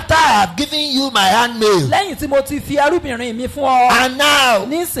rí After I have given you my handmaid, lẹ́yìn tí mo ti fi ẹrúbìnrin mi fún ọ and now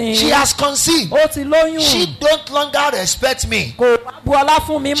nísìnyí she has conceived, ó ti lóyún she don't longer respect me. kò bu ọlá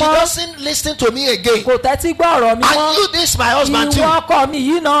fún mi She mọ́ doesn't listen to me again. kò tẹ́tí gbọ́ ọ̀rọ̀ mi And mọ́ you, this my husband ìwọ too. ọkọ mi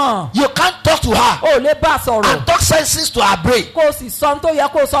yìí náà You can't talk to her ó lè bá a sọ̀rọ̀ and talk senses to her brain. kó o sì sọ ohun tó yẹ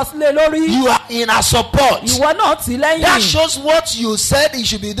kó o sọ sílé lórí You are in her support. ìwọ náà tì í That lẹ́yìn shows what you said he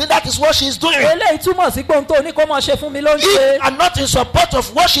should be doing. That is what she's doing. eléyìí túmọ̀ sí pé ohun tó ní kó mọ̀ ṣe fún mi ló ń If ṣe you are not in support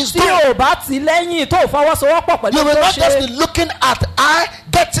of what she's tí doing, o bá tì í lẹ́yìn tó fọwọ́sowọ́pọ̀ pẹ̀lú you will tó not just ṣe be looking at her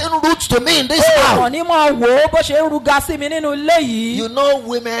getting roots to me in this ó house. kàn ní mọ̀ wò ó bó ṣe ń ruga sí mi nínú ilé yìí You know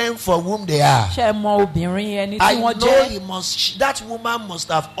women for whom they are. ṣe mọ obìnrin ẹni I tí wọ́n know jẹ́ that woman must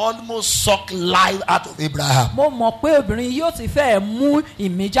have almost sucked life out of Abraham. mo mọ̀ pé obìnrin yóò ti fẹ́ mú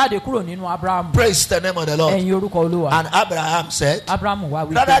ìmí jáde kúrò nínú Ábúráhámù Praise the name of the Lord. ẹ̀yin orúkọ Olúwa And Abraham said, Ábúráhámù wá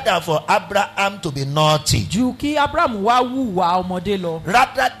wí rather pé than for Abraham to be naughty, ju kí Ábúráhámù wá hùwà ọmọdé lọ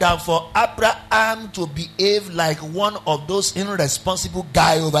rather than for Abraham to behave like one of those irresponsible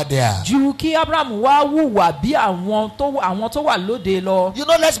guy over there. ju kí Ábúráhámù wá hùwà bí àwọn tó wà lóde lọ You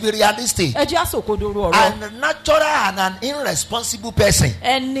know, let's be realistic. ẹ jẹ́ àsòkodoro ọ̀rọ̀ An natural and an irresponsible person,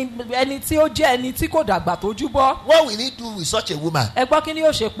 ẹni tí ó jẹ́ ẹni tí kò dàgbà tójú bọ́ what will he do with such a woman? ẹ gbọ́ kí ni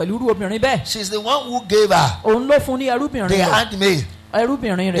yóò ṣe pẹ̀lú irú obìnrin bẹ́ẹ̀ She's the one who gave her òun ló fún ní ẹrúbìnrin the rẹ̀ handmaid.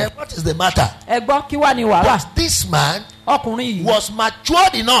 ẹrúbìnrin rẹ̀ Then what is the matter? ẹ gbọ́ kí wá ní wàhálà But this man ọkùnrin yìí was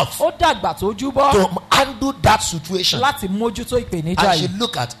matured enough ó dàgbà tójú bọ́ to handle that situation. láti mójútó ìpèníjà And she yìí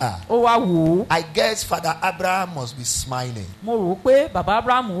look at her. ó wá wò ó I guess Father Abraham must be smiling. mo rò ó pé bàbá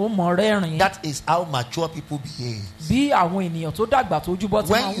Ábúráhámù ó mọ rẹ́rìn That is how mature people behave. bí àwọn ènìyàn tó dàgbà tójú bọ́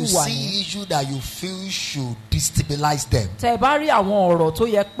ti máa When ń you hùwà see ní. issue that you feel should destabilize them, tẹ́ ẹ bá rí àwọn ọ̀rọ̀ tó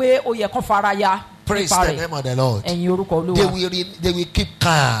yẹ pé ó yẹ kán fara ya praise nípa the rẹ̀ name of the Lord. ẹ̀yin orúkọ They Olúwa will keep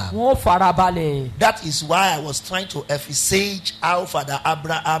calm. wọn ó fara balẹ̀. That is why I was trying to emphasize how Father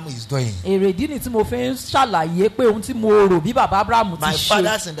Abraham is doing. èrèdí ni tí mo fi ń ṣàlàyé pé ohun tí mo rò bí bàbá Ábúráhámù ti My ṣe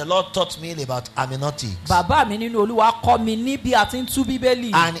fathers in the Lord taught me about hermeneutics. bàbá mi nínú Olúwa kọ́ mi ní bí a ti ń tú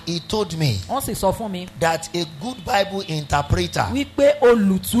bíbélì And he told me wọ́n sì sọ fún mi that a good Bible interpreter wípé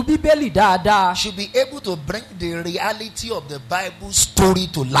olùtú bíbélì dáadáa should be able to bring the reality of the Bible story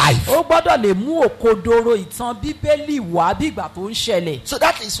to life. ó gbọ́dọ̀ lè mú òkodoro ìtàn bíbélì wá bí ìgbà tó ń ṣẹlẹ̀. So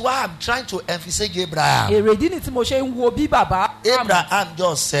that is why I'm trying to emphasize Abraham. èrèdí ni tí mo ṣe ń wo bí bàbá Abraham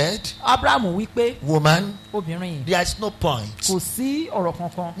just said, Ábúráhámù wípé woman, obìnrin yìí there is no point. kò sí ọ̀rọ̀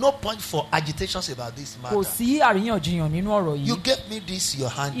kankan No point for agitations about this kò matter. sí àríyànjiyàn nínú ọ̀rọ̀ You yìí gave me this, your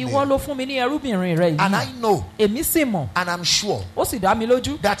handmaid. ìwọ ló fún mi ní ẹrúbìnrin rẹ And I yìí know èmi sì mọ̀ and I'm sure ó sì dá mi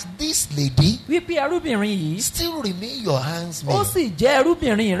lójú that this lady wípé ẹrúbìnrin yìí still remain your handsmaid. ó sì jẹ́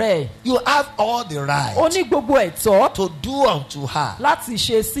ẹrúbìnrin rẹ You have all the ó right ní gbogbo ẹ̀tọ́ to do unto her láti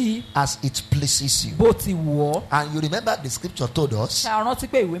ṣe sí i as it pleases you. bó ti wù ọ́. And you remember the scripture told us ṣe àrántí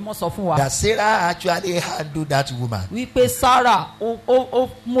pé ìwé mọ́ sọ fún wa that Sarah actually handled that woman. wípé Sárà ó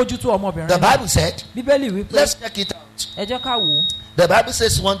mójútó ọmọbìnrin The náà. Bible said, bíbélì wípé let's check it out. ẹ jẹ́ ká wò ó The Bible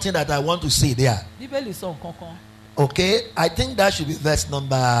says one thing that I want to say there. bíbélì sọ nǹkan kan Okay, I think that should be verse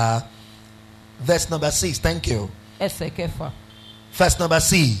number 6. Thank you. ẹsẹ̀ kẹfà. Verse number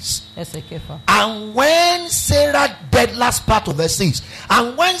 6. ẹsẹ̀ kẹfà. And when Sarah died, last part of verse 6.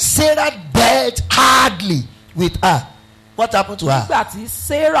 And when Sarah died hardly with her, what happened to her? nígbà tí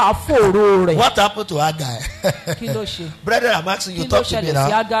Sarah fòró rẹ̀. What happened to her, guy? kí ló ṣe? Brethren, I'm asking you, kí ló talk to me ṣẹlẹ̀ sí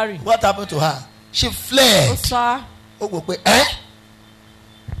now. Ágárì? What happened to her? She ó fled. sá. Ó wò pé,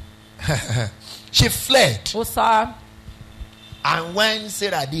 She fled. ó sá. And when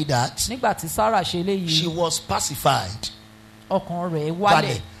Sarah did that, nígbà tí Sarah ṣe she léyìí was pacified. ọkàn rẹ̀ Valley.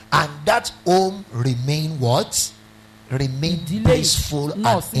 wálẹ̀. And that home remained what? Remained ìdílé peaceful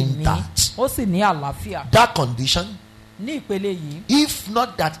náà and sì ní intact. ó sì ní àlàáfíà. That condition, ní ìpele yìí if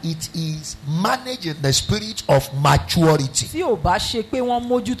not that it is managed in the spirit of maturity, tí ò bá ṣe pé wọ́n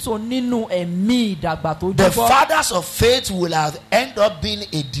mójútó nínú ẹ̀mí ìdàgbà tó the júbọ́, fathers of faith will have end up being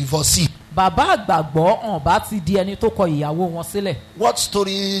a divorcee. bàbá àgbàgbọ́ hàn bá ti di ẹni tó kọ ìyàwó wọn sílẹ̀. What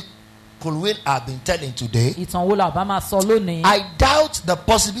story could we have been telling today? ìtàn wo la bá máa sọ lónìí? I doubt the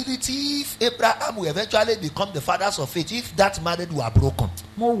possibility if Abraham will eventually become the fathers of faith if that marriage were broken.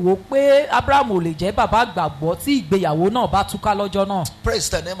 mo wò pé Abraham ò lè jẹ́ bàbá àgbàgbọ́ tí ìgbéyàwó náà bá túká lọ́jọ́ náà. Praise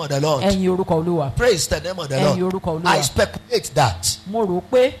the name of the Lord. ẹ̀yin orúkọ Olúwa. Praise the name of the Ẹ̀yin Lord. orúkọ Olúwa. I speculate that. mo rò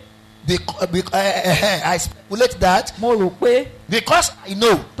pé I speculate that mo rò pé because I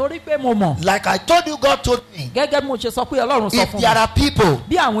know, torí pé mo mọ̀ like I told you, God told me, gẹ́gẹ́ bí mo ṣe sọ pé Ọlọ́run sọ if fún there mi are people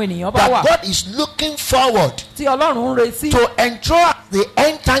bí àwọn ènìyàn bá wà that God is looking forward tí Ọlọ́run ń retí to enthron the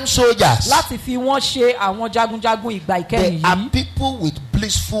end time soldiers, láti fi wọ́n ṣe àwọn jagunjagun ìgbà they ìkẹyìn are yìí, people with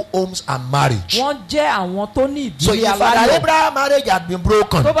blissful homes and marriage. wọ́n jẹ́ àwọn tó ní So if ìdílé Father aláyọ̀. Abraham marriage had been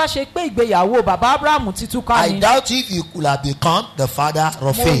broken, tó bá ṣe pé ìgbéyàwó bàbá Abraham ti túká I ni, doubt if he could have become the father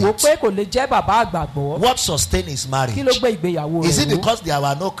of mo wò faith. pé kò lè jẹ́ bàbá àgbàgbọ́. What sustained his marriage? kí ló gbé ìgbéyàwó Is rẹ̀ it wò? because there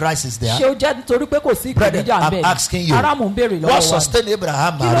were no crises there? ṣé ó jẹ́ nítorí pé kò sí Brethren, ìpèníjà ń I'm bẹ̀ asking you, ara mò ń béèrè what lọ́wọ́ wa sustained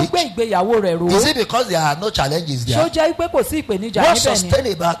Abraham kí ló marriage? gbé ìgbéyàwó rẹ̀ rò? Is it because there are no challenges ṣé ó there? jẹ́ pé kò sí ìpèníjà What níbẹ̀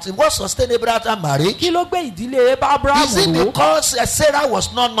ni? sustained Abraham marriage? kí ló gbé ìdílé Abraham Is it rò? because Sarah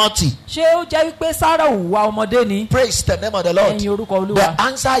was not naughty? ṣé ó jẹ́ pé Sarah hùwà ọmọdé ni? Praise the name of the Lord. ẹ̀yin orúkọ Olúwa. The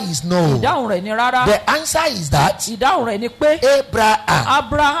answer is no. ìdáhùn rẹ̀ ni rárá. The answer is that ìdáhùn rẹ̀ ni pé Abraham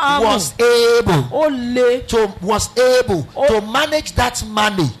Abraham was able ó to manage that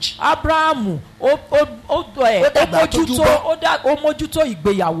marriage. Abraham ó dàgbà tójú bọ́. ó mójútó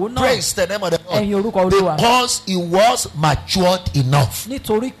ìgbéyàwó náà. Praise the name of the ẹ̀yin Lord. orúkọ Olúwa. Because he was matured enough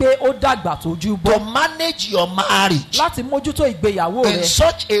nítorí pé ó dàgbà tójú to bọ́ manage your marriage láti mójútó ìgbéyàwó in rẹ̀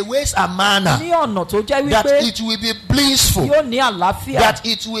such a way and manner ní ọ̀nà tó jẹ́ that wípé it will be blissful, yóò ní àlàáfíà, that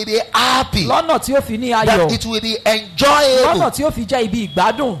it will be happy, lọ́nà tí ó fi ní that ayọ̀, it will be lọ́nà enjoyable. tí ó fi jẹ́ ibi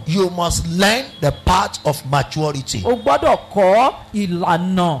ìgbádùn. You must learn the path of maturity. o gbọ́dọ̀ kọ́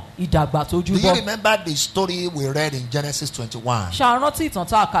ìlànà ìdàgbà tójú Do you bọ́. remember the story we read in Genesis 21? ṣàrántí ìtàn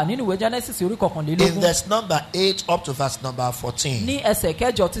tá a kà nínú ìwé Genesis orí In kọkànlélógún verse number 8 up to verse number 14. ní ẹsẹ̀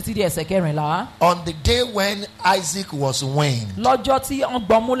kẹjọ títí di ẹsẹ̀ kẹrìnlá. On the day when Isaac was weaned, lọ́jọ́ tí wọ́n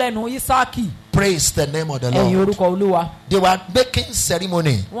gbọ́mú lẹ́nu Ísáàkì, praise the name of the ẹ̀yin Lord. orúkọ Olúwa, They were making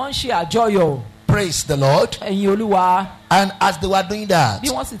ceremony, wọ́n ń ṣe àjọyọ̀, praise the Lord. ẹ̀yin Olúwa. And as they were doing that, bí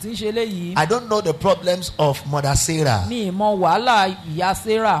wọ́n sì ti ń ṣe eléyìí, I don't know the problems of Mother Sarah. mi ì mọ wàhálà ìyá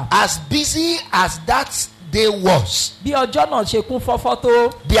Sarah. As busy as that day was, bí ọjọ́ náà ṣe kún fọ́fọ́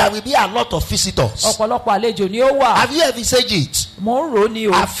tó, there will be a lot of visitors. ọ̀pọ̀lọpọ̀ àlejò ni ó wà. Have you envisaged it? mo ń rò ó ni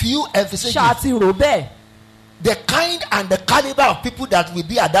o. Have you envisaged ṣáà it? ti rò bẹ́ẹ̀. The kind and the caliber of people that will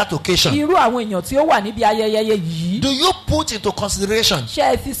be at that occasion. irú àwọn èèyàn tí ó wà níbi ayẹyẹ yìí. Do you put into consideration ṣe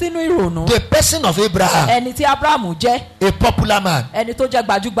é fi sínú ìrònú. the person of Abraham, ẹni tí Abrahamu jẹ́, a popular man, ẹni tó jẹ́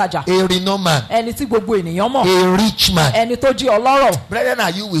gbajúgbajà, a renowned man, ẹni tí gbogbo ènìyàn mọ̀, a rich man? ẹni tó jí ọlọ́rọ̀. Brethren, are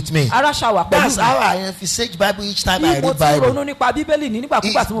you with me? ara ṣàwà That's pẹ̀lú how I emphasize Bible each time I bí mo read ti Bible. ronú nípa bíbélì ní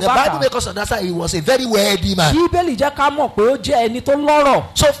nígbàkúgbà tí mo The bá Bible kà á. makes us understand he was a very wealthy man. bíbélì jẹ́ ká mọ̀ pé ó jẹ́ ẹni tó lọ́rọ̀.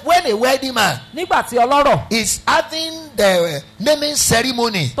 So when a wealthy man nígbà tí ọlọ́rọ̀ is having the naming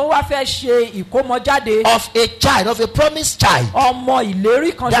ceremony tó wá fẹ́ ṣe ìkómọjáde of a child, of a promised child, ọmọ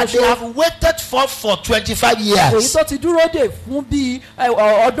ìlérí kan that they ṣoṣo, have waited for 25 èyí years. tó ti dúró dè fún bíi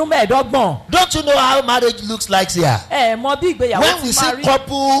ọdún mẹ́ẹ̀ẹ́dọ́gbọ̀n. Don't you know how marriage looks like here? ẹ mọ bí ìgbéyàwó When ti we máa see rí.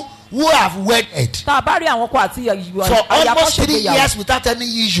 couple who have wedded tá a bá rí àwọn kan àti for àyàkọ́ almost ṣe 3 ìgbéyàwó years without any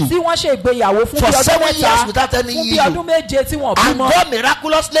issue, tí wọ́n ṣe ìgbéyàwó fún for bí ọdún 7 mẹ́ta years without any fún bí issue, ọdún méje tí wọ́n and bímọ. God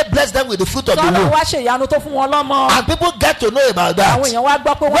miraculously blessed them with the fruit of the tọ́lá womb, wá ṣe ìyanu tó fún wọn lọ́mọ. and people get to know about àwọn that, èèyàn wá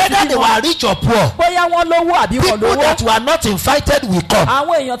gbọ́ pé wọ́n whether ti they bímọ. were rich or poor. bóyá wọ́n lówó àbí wọ́n People lówó. that were not invited will come.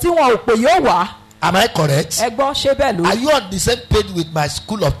 àwọn èèyàn tí wọn ò pè yóò wá. Am I correct? ẹ gbọ́ ṣé bẹ́ẹ̀ ló Are you on the same page with my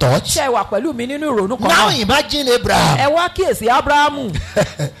school of thought? ṣe wà pẹ̀lú mi nínú ìrònú kan Now náà. imagine ẹ Abraham. wá kíyèsí Ábúráhámù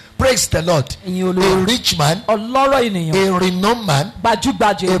Praise the Lord. ẹ̀yin A olórí rich man, ọlọ́rọ̀ ènìyàn a renowned man,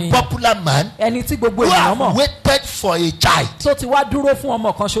 gbajúgbajà a ènìyàn popular man ẹni tí gbogbo who ènìyàn have mọ̀ waited for a child tó ti wá dúró fún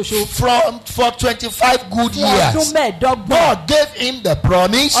ọmọ kan ṣoṣo for 25 good fún ọdún years. mẹ́ẹ̀ẹ́dọ́gbọ̀n. God gave him the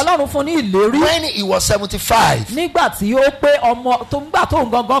promise Ọlọ́run fún ní ìlérí when he was 75. nígbà tí ó pé ọmọ tó ń gbà tó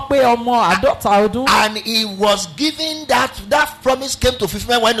ń gangan pé ọmọ 50 ọdún. And he was given that promise came to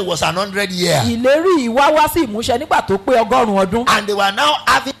fulfillment when he was 100 years. ìlérí ìwá wá sí ìmúṣẹ nígbà tó pé 100 ọdún. And they were now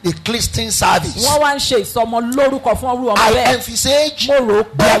having the Christian service. wọ́n wá ń ṣe ìsọmọ lórúkọ fún ọrú ọmọ I bẹ́ẹ̀. emphasize mo rò ó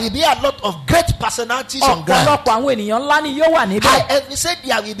there pé will be a lot of great personalities on ground. ọ̀pọ̀lọpọ̀ àwọn ènìyàn ńlá ni yóò wà I níbẹ̀. emphasize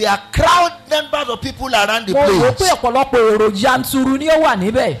there will be a crowd numbers of people around the mo rò ó pé place. ọ̀pọ̀lọpọ̀ èrò yanturu ni ó wà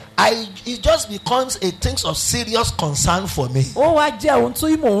níbẹ̀. It just becomes a thing of serious concern for me. ó wá jẹ́ ohun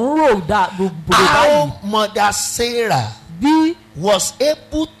tí mò ń rò gbogbo báyìí. How Mother Sarah bí was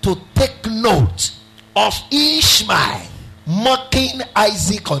able to take note of Ishmael mocking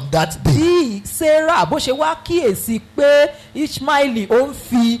Isaac on that day. bí Sarah bó ṣe wá kíyèsí pé Ishmaeli ó ń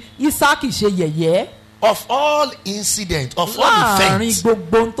fi Isaki ṣe yẹ̀yẹ́. Of all incidents, of all láàrin events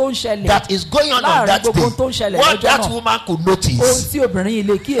gbogbo ohun tó ń ṣẹlẹ̀. that is going on láàrin that gbogbo ohun tó ń day, ṣẹlẹ̀ what lọ́jọ́ that náà. woman could ohun notice. tí obìnrin yìí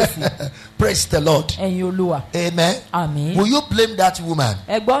lè kíyèsí. Praise the Lord. ẹ̀yin olúwa. Amen. àmín. Will you blame that woman?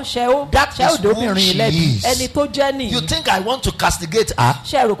 ẹ gbọ́ ṣé That ó is dé who obìnrin she yìí lẹ́bi. is. ẹni tó jẹ́ nìyí. You think I want to castigate her?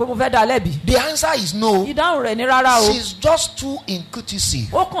 ṣé ẹ rò pé mo fẹ́ dá a lẹ́bi. The answer is no. ìdáhùn rẹ̀ ní rárá o. She's just too inquisitive.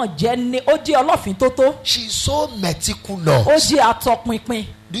 ó kàn jẹ́ ní ó jẹ́ ọlọ́fin tó tó. She's so ó meticulous. jẹ́ atọpinpin.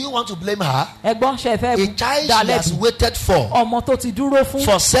 Do you want to blame her? ẹ gbọ́ ṣé ẹ fẹ́ A child dá a she has lẹ́bi. waited for ọmọ tó ti dúró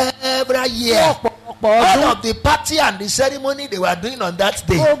fún several fún years. ọ̀pọ̀lọpọ̀ All ọdún. of the party and the ceremony they were doing on that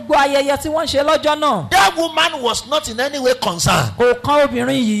day. gbogbo ayẹyẹ tí wọ́n ṣe lọ́jọ́ náà. That woman was not in any way concerned. kò kan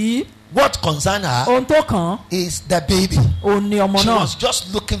obìnrin yìí. What concerned her ohun tó kàn án is the baby. òun ni ọmọ She náà. was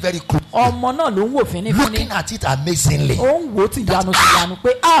just looking very close, ọmọ náà ló ń wò fínífíní. looking at it amazingly. ó ń wò ó tìyanu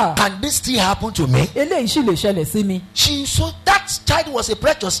pé Can this still happen to me? eléyìí sì lè ṣẹlẹ̀ sí mi. That child was a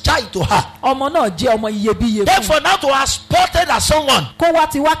precious child to her. ọmọ náà jẹ́ ọmọ iyebíye fún un. Therefore, now to have spotted as someone kó wá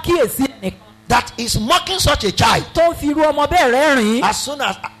ti wá kíyèsí ẹnìkan that is mocking such a child, tó ń fi irú ọmọ bẹ́ẹ̀ rẹ́rìn-ín. as soon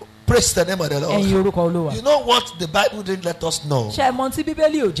as praise the name of the ẹ̀yin Lord. orúkọ olúwa. You know what the Bible didn't let us know? ṣé ẹ mọ tí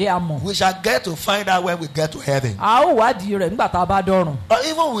bíbélì ò jẹ́ a mọ̀. We shall get to find out when we get to heaven. a ó wádìí rẹ̀ nígbà tá a bá dọ̀run. Or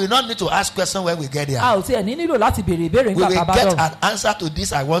even we will not need to ask questions when we get there. a ò tiẹ̀ ní nílò láti béèrè ìbéèrè We nígbà tá will a bá get dọ̀run. an answer to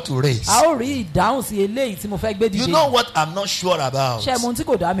this I want to raise. a ó rí ìdáhùn sí eléyìí tí mo fẹ́ gbé You dìde. know what I'm not sure about? ṣé ẹ mọ tí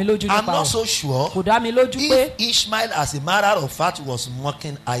kò dá mi lójú I'm nípa not rẹ̀. so sure kò dá mi lójú pé if Ishmael, as a matter of fact, was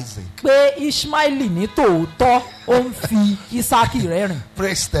mocking Isaac. Ishmaeli ní tòótọ́ ó ń fi Isaki rẹ́rìn.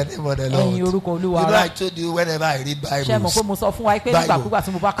 Praise the name of the ẹ̀yin Lord. orúkọ olúwa You know, ara. I told you whenever I read ṣé ẹ mọ̀ pé Bibles, mo sọ fún wa pé nígbàkúgbà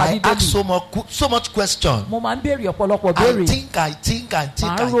tí mo bá ka I ask bíbélì so much question. mo máa ń béèrè ọ̀pọ̀lọpọ̀ I béèrè. think.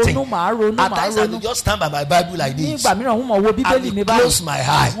 màá ronú màá ronú At màá times I will ronú. just stand by my Bible like this. nígbà mìíràn ń mọ̀ wo I bíbélì mi will báyìí. close my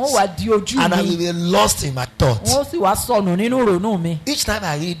eyes. wọ́n wá di ojú And I will mi. be lost in my thoughts. wọ́n sì wá sọnù nínú ìrònú mi. Each time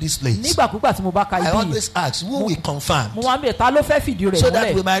I read this place, nígbàkúgbà tí mo bá ka I ibi yìí always ask, who will confirm? mo wá ń bèèrè ta ló fẹ́ fìdí rẹ̀ So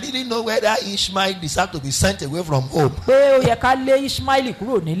that we múlẹ̀. might really know whether Ishmael deserved to be sent away from home. pé ó yẹ ká lé Ishmaeli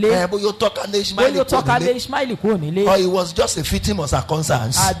kúrò nílé. Bóyá ó tọ́ka lé pé Ishmael ó tọ́ka kúrò lé nílé. Ishmaeli kúrò nílé. Or he was just a victim of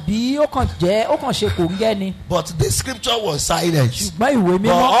circumstance. àbí ó kàn ṣe kò ń gẹ́ni. But the scripture was silent. ṣùgbọ́n ìwé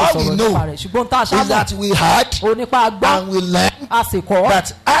mímọ́ But kò all we sọ̀rọ̀ know nípa rẹ̀ ṣùgbọ́n tá a Is ṣáà that mọ̀ we heard ó nípa gbọ́ and we learned a sì kọ́.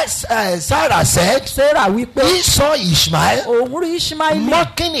 that as Sarah said, Sarah wípé he saw Ishmael òun rí Ishmaeli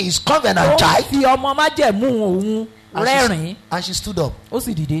mocking his ó covenant ń child. fi ọmọ májẹ̀mú òun rẹ́rìn-ín And she stood up. ó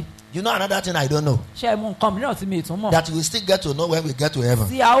sì dìde. You know another thing I don't know ṣé ẹ mú nǹkan mìíràn tí mi ì tún mọ̀ that we still get to know when we get to heaven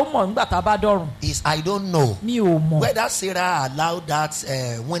tí a ó mọ̀ nígbà tá a bá dọ̀run is I don't know mi ò mọ̀ whether Sarah allowed that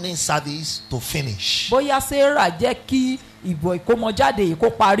winning service to finish bóyá Sarah jẹ́ kí ìbò ìkómọjáde yìí kó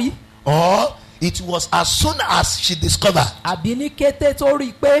parí or it was as soon as she discovered àbí ní kété tó rí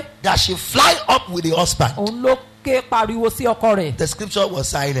i pé that she fly up with the husband. òun ló ké pariwo sí ọkọ rẹ̀. The scripture was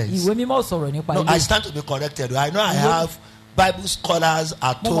silent. ìwé mímọ́ ò sọ̀rọ̀ nípa No, ilé. I stand to be corrected. I know I have Bible scholars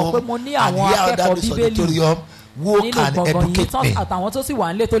at Mo mọ̀ pé home mo ní and àwọn here under akẹ́kọ̀ọ́ this Bíbélì auditorium who nínú can gbọ̀ngàn yìí educate tán me. àtàwọn tó sì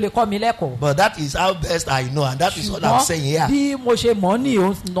wà nílé tó lè kọ́ mi lẹ́kọ̀ọ́. But that is how best I know and that is what I'm saying here. bí mo ṣe mọ̀ ní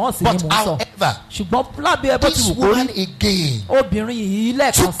òun náà sì ni But mò ń sọ. however, ṣùgbọ́n lábẹ́ bó ti this wù kó woman rí again obìnrin yìí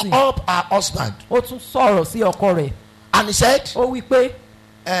lẹ́ẹ̀kan sí took up her husband ó tún sọ̀rọ̀ sí ọkọ rẹ̀. and he said, ó wí pé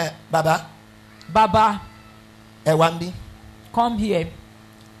Baba, bàbá ẹ wá ń bí. come here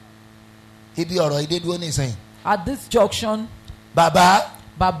Ibi ọ̀rọ̀ ìdé dúró nísìnyí. at this junction Baba,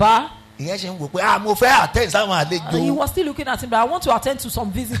 bàbá ìyẹn ṣe ń wò pé mo fẹ́ attend sáwọn He àlejò. was still looking at him, but I want to attend to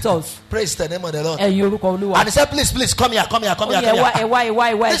some visitors. Praise the name of the Lord. Ẹ̀yin orúkọ Olúwa. And he said, please come here. Ó ní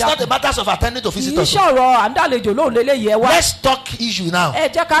ẹwà It's not a matter of attending to Kì í visitors. ṣọ̀rọ̀ àndàlejò lóhùn lélẹ́yìí ẹwà. Let's talk issue now. Ẹ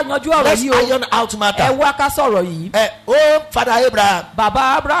jẹ́ ká yanjú ọ̀rọ̀ Let's yìí o. iron out matter. Ẹwà ká sọ̀rọ̀ yìí. Father Abraham,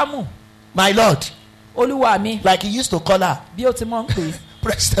 Bàbá Abrahamu, my Lord, Olúwa mi, like he used to call her. bí ó ti mọ̀ ń pè é.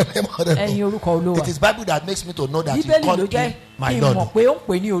 Praise the name of the Ẹ̀yin Lord. orúkọ Olúwa. It is Bible that makes me to know that he Bíbélì ló called jẹ́ him my kí n mọ̀ Lord. pé ó ń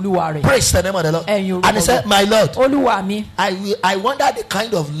pè ní Olúwa rẹ̀. Praise the name of the Lord. Ẹ̀yin orúkọ And he said, Olúwa. my Lord, Olúwa mi, I wonder the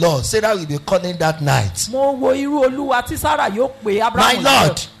kind of Lord Sarah will be calling that night. mo wo irú Olúwa tí Sárà yóò pe Abrahamu. My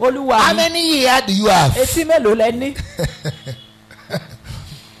Lord, Olúwa how mi, many years do you have? etí mélòó lẹ ní?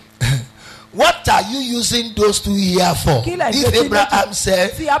 What are you using those 2 years for? Kí lẹ̀ ń ṣe If tí Abraham méjì?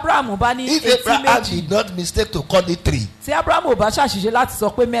 said, Tí Abrahamu bá ní if etí Abraham méjì. did not mistake to call it 3, Tí Abrahamu ò bá ṣàṣìṣe láti sọ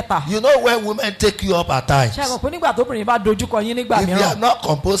pé mẹ́ta. you know when women take you up at times, Ṣé ẹ mọ̀ pé nígbà tóbìnrin bá dojúkọ yín nígbà if you are mìíràn not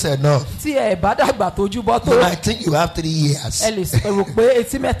composed enough, tí ẹ bá dàgbà tójú bọ́ tó you might think you have 3 years ẹ lè rò pé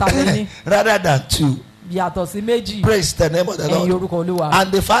etí mẹ́ta ló ní rather than 2. yàtọ̀ sí méjì. Praise the name of the Ẹ̀yin Lord. orúkọ Olúwa.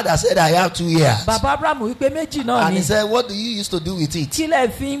 And the father said, I have 2 years. Bàbá Abrahamu wípé méjì náà And ni. he said, what do you used to do with it? Kí lẹ̀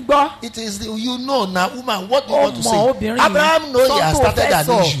fi ń gbọ́? It is you know now, woman, what do you Ó want to mọ say? obìnrin Abraham knows he has Sọ́n tó started fẹ́ an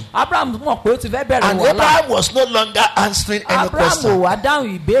sọ. issue. Abrahamu mọ̀ pé ó ti fẹ́ bẹ̀rẹ̀ And wàhálà. Abraham was no longer answering any Abrahamu ò question. wá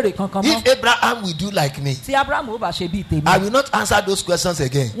dáhùn ìbéèrè kankan mọ́. If Abraham will do like me, Tí Abrahamu ó bá ṣe bíi tèmi, I will not answer those questions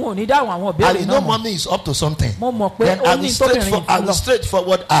again. wọn ò ní dáhùn àwọn I ìbéèrè will know náà mọ́. mommy is up to something. Mo mọ̀ pé Then ó ní tóbìnrin I fún will lọ.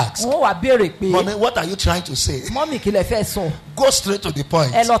 straightforward ask, Wọ́n wá béèrè pé mommy, what are you trying to say? mọ́mì kí lẹ fẹ́ sọ? Go straight to the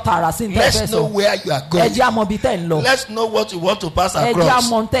point. Ẹ lọ tààrà sí ní tẹ́ ẹ Let's fẹ́ know sọ. where you are Ẹ going. jẹ́ àmọ́ bíi tẹ́ ẹ ń lọ. Let's know what you want to pass Ẹ jẹ́ across.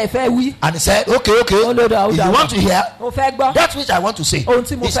 àmọ́ tẹ́ ẹ fẹ́ wí. And he said, okay. Ó ló dà, ó If dà, you ó want dà. to hear, Ó fẹ́ gbọ́. that which I want to say Ohun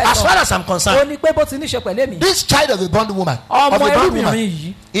tí mo is, fẹ́ as sọ. far as I'm Ó concerned, ní pé bó ti níṣe pẹ̀lú èmi. this child of a bondwoman, Ọmọ of a ẹrúbìnrin bondwoman,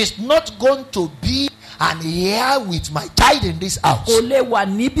 yìí is not going to be an heir with my child in this house. kò lè wà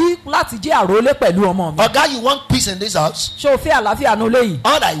níbí láti jẹ́ àrólé pẹ̀lú ọmọ mi. Oga, you want peace in this house? Ṣé o fẹ́ àlàáfíà nu léyìí?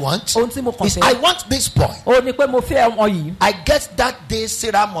 All I want Ohun tí mo kàn is I fẹ́. want this boy. Ó ní pé mo fẹ́ ọmọ yìí. I guess that day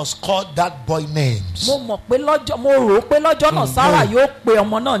Sarah must call that boy names. Mo mọ̀ pé mo rò ó pé lọ́jọ́ náà Sárà yóò pe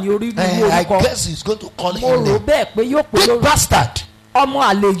ọmọ náà ní orí I orúkọ. guess he's going to call Mo him rò name. bẹ́ẹ̀ pé yóò pe Big lórí. bastard. Ọmọ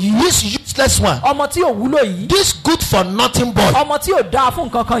àlè yìí. This useless one. Ọmọ tí ò wúlò yìí. This good for nothing boy Ọmọ tí ò dáa fún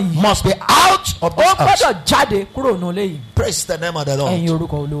nǹkan kan yìí. must be out of Ó this house. gbọ́dọ̀ jáde kúrò nù léyìí. Praise the name of the Ẹ̀yin Lord.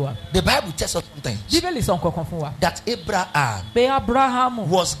 orúkọ Olúwa. The Bible tells us something. Bíbélì sọ nǹkan kan fún wa. That Abraham Pé Abrahamu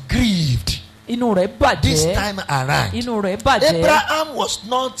was grieved inú rẹ̀ this bàjẹ́. time around. Inú rẹ̀ bàjẹ́. Abraham was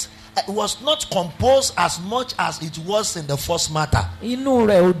not composed as much as it was in the first matter. Inú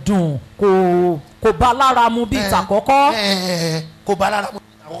rẹ̀ ò dùn kò bá lára mu bíi tàkọ́kọ́. Kò bá lára mu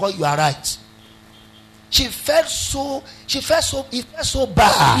bíi tàkọ́kọ́, you are right. It felt so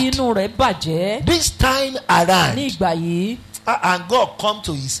bad. Inú rẹ̀ bàjẹ́. This time around, Ní ìgbà yìí and God come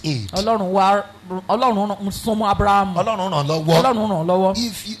to his aid. Ọlọ́run súnmọ́ Abrahamu. Ọlọ́run ràn lọ́wọ́. Ọlọ́run ràn lọ́wọ́.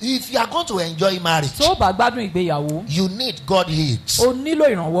 If you are going to enjoy marriage, Tó o bá gbádùn ìgbéyàwó, you need God aid. o nílò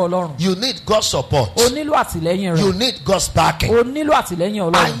ìrànwọ́ Ọlọ́run. You need God's support. O nílò àtìlẹ́yìn You rẹ̀. need God's backing. O nílò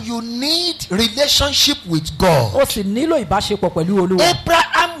àtìlẹ́yìn Ọlọ́run. And you need relationship with God. O sì nílò ìbáṣepọ̀ pẹ̀lú Olúwa.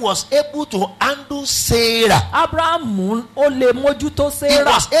 Abraham was able to handle Sarah. Abrahamu ó lè mójútó He Sárà.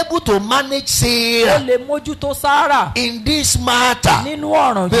 was able to manage Ó Sarah lè mójútó Sárà in this matter nínú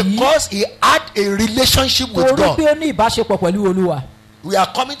ọ̀ràn yìí. because he had a relationship with Torí God. pé ó ní ìbáṣepọ̀ pẹ̀lú Olúwa. We are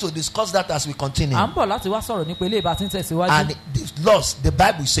coming to discuss that as we continue. À ń bọ̀ láti wá sọ̀rọ̀ nípa ilé ìbá tí ń tẹ̀síwájú. And the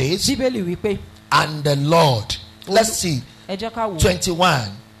Bible says, Bíbélì wípé and the Lord. Let's see, ẹ jẹ́ ká wò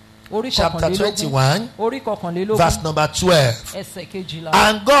 21, orí chapter kọkànlélógún 21, orí kọkànlélógún verse number 12. ẹsẹ̀ kejìlá.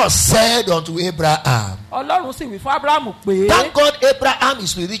 And God said unto Abraham, Ọlọ́run sì wí fún Abrahamu pé thank God Abraham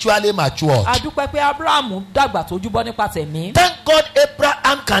is spiritually matured. a dúpẹ́ pé Abrahamu dàgbà tójú bọ́ nípa tẹ̀mí. Thank God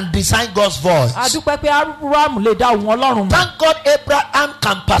Abraham can discern God's voice. A dúpẹ́ pé Abrahamu lè dá ohùn Ọlọ́run mọ̀. Thank God Abraham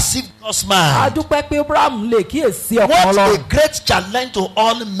can perceive God's A mind. dúpẹ́ pé Abrahamu lè kíyèsí ọkàn What a Ọlọ́run. great challenge to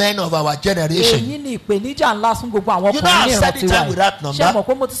all men of our generation. Èyí ni ìpèníjà ńlá fún gbogbo àwọn You know, ọkùnrin ní I've said ìrántí it wa time with that number. ṣe mọ̀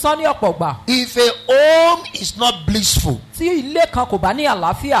pé mo ti sọ ní ọ̀pọ̀ gbà. If a home is not blissful, Tí ilé kan kò bá ní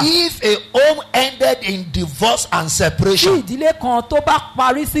àlàáfíà, if a home ended in divorce and tí separation, ìdílé kan tó bá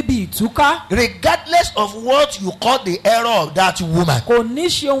parí síbi ìtúká, regardless of what you call the error of that woman, kò ní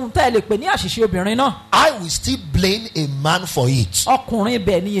ṣe ohun tẹ́ ẹ lè pè ní àṣìṣe obìnrin náà. I will still blame a man for it. Ọkùnrin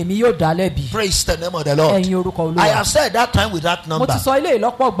ibẹ̀ ni èmi yóò dá lẹ́bi. Praise the name of the Lord. Ẹ̀yin orúkọ I Olúwa. have said that time with that Mo number. ti sọ ilé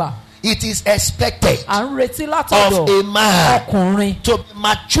ìlọ́pọ̀ gbà. It is expected À ń retí of látọ̀dọ̀ a man ọkùnrin to be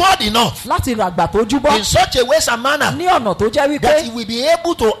matured enough láti ràgbà tójú bọ́ in such a way and manner ní ọ̀nà tó jẹ́ that he wípé will be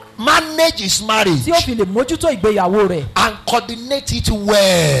able to manage his marriage tí ó fi lè mójútó ìgbéyàwó rẹ̀ and coordinate it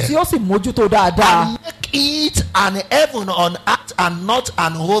well tí ó sì mójútó dáadáa and make it an heaven on earth and not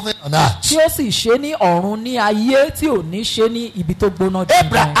an oven on earth. tí ó sì ṣe ní ọ̀run ní ayé tí ò ní ṣe ní ibi tó gbóná jù.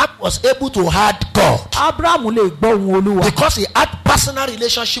 Abraham was able to hear God Abrahamu lè gbọ́ ohùn Olúwa because he had personal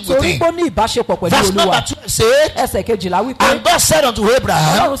relationship with torí him. pé ó ní ìbáṣepọ̀ pẹ̀lú Verse Olúwa. number 12 said, ẹsẹ̀ 12 wípé and God said unto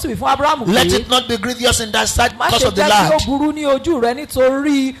Abraham, Ọlọ́run sì wí fún Abrahamu pé let it not be grievous in thy sight má because ṣe of the jẹ́ kí ó lad, burú ní ojú rẹ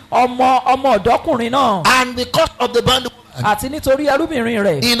nítorí ọmọ ọ̀dọ́kùnrin náà and because of the bondwoman, àti nítorí ẹrúbìnrin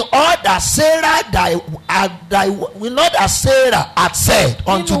rẹ̀. in all that Sarah not as Sarah had said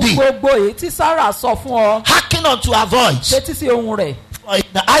unto nínú thee, gbogbo èyí tí Sarah sọ fún ọ hearken unto her voice, fetí sí ohùn rẹ̀ for in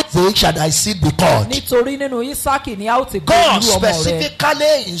Isaac shall thy seed be called. nítorí nínú Ísákì ni a ó ti gbé God irú ọmọ rẹ̀.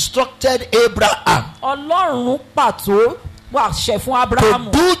 specifically instructed Abraham Ọlọ́run pàtó pàṣẹ fún to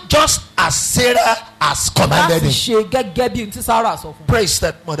Abrahamu do just as Sarah has commanded láti him. ṣe gẹ́gẹ́ bí ohun tí Sarah sọ fún. Praise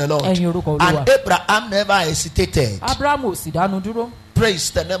the name of the Lord. Ẹ̀yin orúkọ Olúwa. And Abraham never hesitated. Abrahamu ò sì dánu dúró.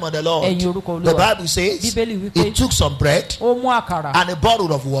 Praise the name of the Lord. Ẹ̀yin orúkọ The Olúwa. Bible says Bíbélì wípé he took some bread ó mú àkàrà and a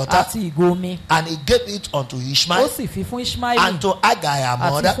bottle of water àti ìgò omi and he gave it unto ó Ishmael sì fi fún Ishmaeli and to Agai her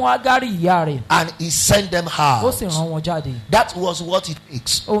àti mother, fún Agari ìyá rẹ̀ and he sent them ó out. sì rán wọn jáde. That was what it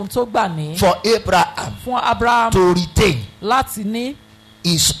takes Ohun tó gbà ní for Abraham fún Abraham to retain láti ní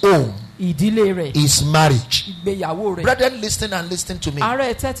his home, ìdílé rẹ̀ his marriage. ìgbéyàwó rẹ̀. Brethren, listen and listen to me.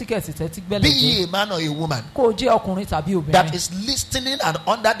 Ààrẹ tẹ́tíkẹ̀tì tẹ́tí Be gbẹ́lẹ̀ ye jẹ́ a man or a woman kó o jẹ́ ọkùnrin tàbí that obìnrin is listening and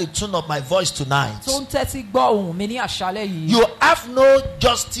under the tune of my voice tonight. tó ń tẹ́tí gbọ́ ohùn mi ní àṣálẹ́ yìí. You have no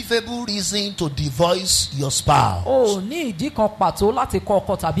justifiable reason to divorce your spouse. O ò ní ìdí kan pàtó láti kọ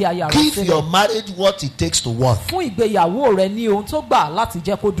ọkọ tàbí aya rẹ Give your sílẹ̀. marriage what it takes to work, Fún ìgbéyàwó rẹ ní ohun tó gbà láti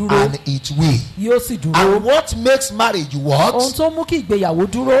jẹ́ kó dúró and it will. yóò sì And dúró. what makes marriage work Ohun tó mú kí ìgbéyàwó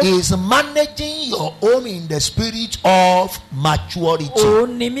dúró is managing your home in the spirit of maturity.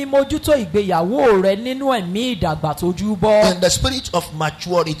 òun ni mímójútó ìgbéyàwó rẹ nínú ẹ̀mí ìdàgbà tójú bọ́. In the spirit of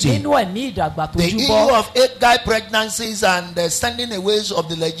maturity. Nínú ẹ̀mí ìdàgbà The tójú issue bọ́. of 8 guy pregnancies and the sending away of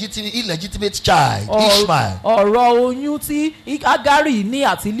the illegitimate child, Ishmael, Ọ̀rọ̀ oyún tí Agari ní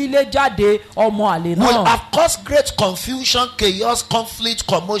àti lílé jáde ọmọ àlè will náà. have caused great confusion, chaos, conflict,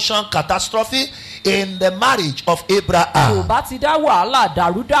 commotion, catastrophe in the marriage of Kò Abraham. bá ti dá wàhálà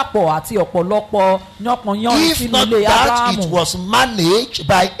dàrúdàpọ̀ àti ọ̀pọ̀lọpọ̀ yánpọnyánrin If sínú not ilé that Ábúráhámù. it was managed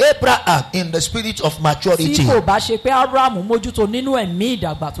by Abraham in the spirit of Tí maturity. kò bá ṣe pé Ábúráhámù mójútó nínú ẹ̀mí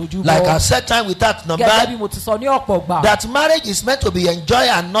ìdàgbà tójú Like I bọ́. said time without Gẹ́gẹ́ bí number, mo ti sọ ní ọ̀pọ̀ gbà. that marriage is meant to be enjoyed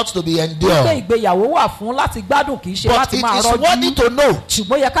and not to be Wípé endured. ìgbéyàwó wà fún láti gbádùn kì í ṣe But láti it máa is worthy rọ́jú. to know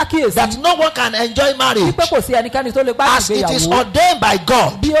Ṣùgbọ́n yẹ ká kíyèsí that no one can enjoy marriage wípé kò sí ẹnikẹ́ni tó lè gbádùn as it is ìgbéyàwó. ordained by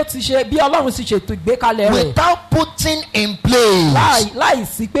God Bí Ọlọ́run sì ṣètò ìgbékalẹ̀ rẹ̀. without putting in place Láì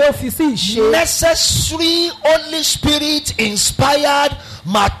sí pé ó fi sí ìṣe. necessary Holy Spirit inspired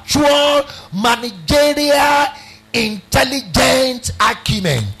mature managerial intelligent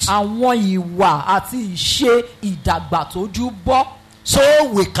acumen, Àwọn ìwà àti ìṣe ìdàgbà tójú bọ́. so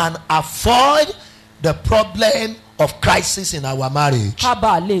we can avoid the problem of crisis in our marriage.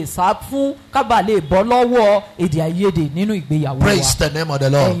 Kábà lè sá fún kábà lè bọ́ lọ́wọ́ èdè àìyedè nínú ìgbéyàwó wa. Praise the name of the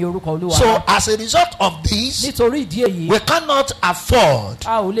Ẹ̀yin Lord. orúkọ Olúwa. So as a result of this, Nítorí ìdí èyí, we cannot afford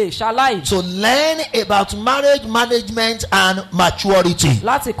a ò lè ṣaláì to learn about marriage management and maturity.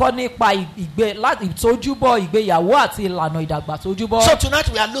 láti kọ́ nípa ìtójúbọ̀ ìgbéyàwó àti ìlànà ìdàgbà tójúbọ̀. So tonight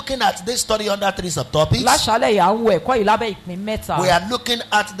we are looking at this study under 3 subtopics. Láṣálẹ̀ yà ń wo ẹ̀kọ́ yìí lábẹ́ ìpín mẹ́ta. We are looking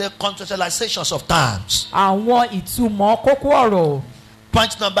at the contextualizations of terms. Àwọn ìtumọ̀ kókó ọ̀rọ̀.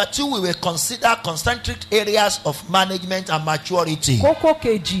 Point number 2, we will consider concentric areas of management and maturity. Kókó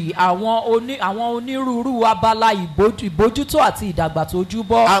kejì àwọn onírúurú abala ìbójútó àti ìdàgbà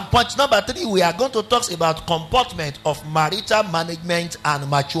tójúbọ̀. And point number 3, we are going to talk about comportment of marital management and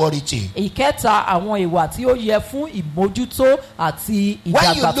maturity. Ìkẹta àwọn ìwà tí ó yẹ fún ìmójútó àti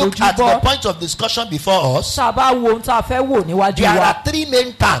When you ìdàgbà look at the tójúbọ̀. point of discussion before us, Tá a bá wo ohun tá a fẹ́ wò níwájú there wa, are 3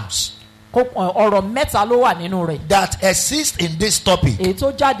 main terms ọ̀rọ̀ mẹ́ta ló wà nínú rẹ̀. that exist in this topic. Èyí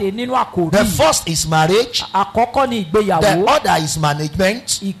tó jáde nínú àkòrí. The first is marriage, Àkọ́kọ́ ni the ìgbéyàwó. other is management,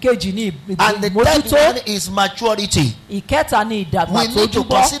 Ìkejì ni and the third ìmójútó. one is maturity. Ìkẹta ni ìdàgbà We need to tójúbọ̀.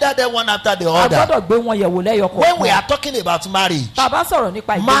 consider them one after the A other. gbọ́dọ̀ gbé wọn yẹ̀wò lẹ́yọ When we kọ̀ọ̀kan. are talking about marriage, Tá a bá sọ̀rọ̀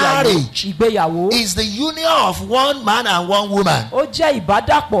nípa Marriage ìgbéyàwó. is the union of one man and one woman Ó jẹ́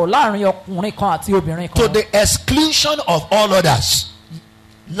ìbádàpọ̀ láàrin ọkùnrin kan àti obìnrin to kan. the exclusion of all others.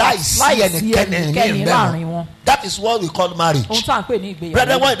 Láìsí ẹnikẹ́ni láàrin nínú. wọn. That is what we call marriage. Ohun tá à ń pè ní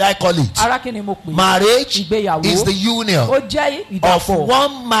Brother, ìgbéyàwó. what did I call it? Ará kí ni mo pè é? Marriage Ìgbéyàwó. is the union Ó jẹ́ of ìdàpọ̀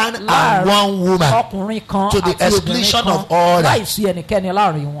one man and láàrin one woman. ọkùnrin kan to the àti obìnrin exclusion kan of all that. láìsí ẹnikẹ́ni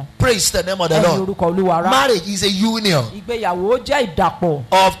láàrin wọn. Praise the name of the Ẹni Lord. orúkọ Olúwa rá. Marriage is a union Ìgbéyàwó jẹ́ ìdàpọ̀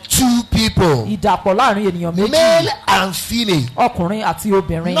of two people, ìdàpọ̀ láàrin ènìyàn méjì. male and female, Ọkùnrin àti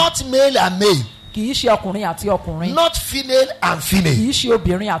obìnrin. not male and male. kì í ṣe ọkùnrin àti ọkùnrin. not female and female. kì í ṣe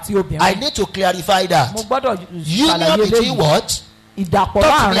obìnrin àti I obìnrin. need to clarify that. mo gbọ́dọ̀ Union ṣàlàyé between lẹ́yìn. what? ìdàpọ̀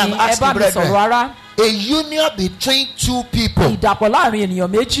Talk to me, láàrin I'm asking ẹ bá mi brethren. sọ̀rọ̀ ara. A union between two people, ìdàpọ̀ láàrin ènìyàn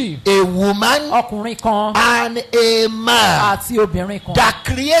méjì. a woman ọkùnrin kan and a man, àti obìnrin kan. that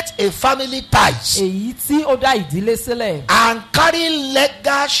create a family ties èyí tí ó dá ìdílé sílẹ̀. and carry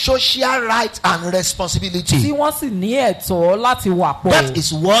legal social rights and tí responsibility. wọ́n sì ní ẹ̀tọ́ láti wà pọ̀. That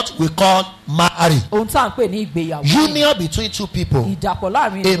is what we call marriage. ohun tá à ń pè ní ìgbéyàwó. Union between two people, ìdàpọ̀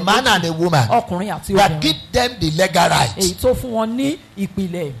láàrin a ènìyàn man and a woman, ọkùnrin àti that obìnrin. give them the legal èyí rights tó fún wọn ní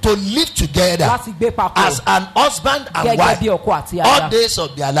ìpìlẹ̀ to live together láti gbé papọ̀ as an husband and gẹ́gẹ́ bí wife ọkọ àti all aya days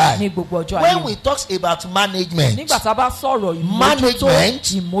of their ní life. gbogbo ọjọ́ ayé. When we talk about management, nígbà tá a bá sọ̀rọ̀ Management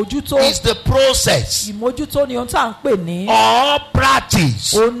ìmójútó is the process ìmójútó ni ohun tá à ń pè ní or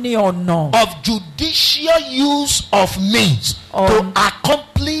practice ó ní ọ̀nà of judicial use of means to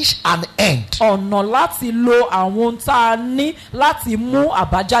accomplish an end. ọ̀nà láti lo àwọn ohun tá a ní láti mú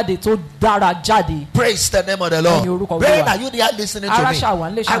àbájáde tó dára jáde. Praise the name of the Ẹni orúkọ Lord. Olúwa. Brethren, are you there listening to Ara me?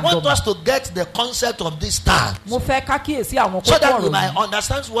 ṣàwà ń lè I want ṣàgbọ́n. us to get the concept of this time mo fẹ́ ká kíyèsí àwọn so kókó that we ọ̀rọ̀ might yìí.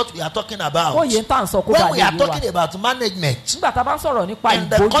 understand what we are talking about. ó yẹ ń tà ń sọ kó When bá we lè are yé wa. talking about management, nígbà tá a bá ń sọ̀rọ̀ nípa in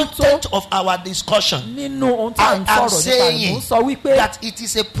the ìbójútó content of our discussion, nínú ohun tá à ń I am sọ̀rọ̀ nípa ìbò saying ń sọ wípé that it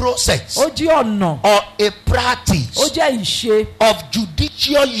is a process ó jẹ́ ọ̀nà or a practice ó jẹ́ ìṣe of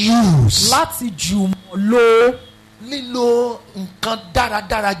judicial use. láti jùmọ̀ lo Lílo nǹkan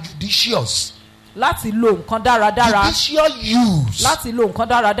dáradára judicious. láti lo nǹkan dáradára Judicial use láti lo nǹkan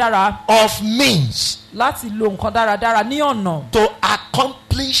dáradára of means láti lo nǹkan dáradára ní ọ̀nà to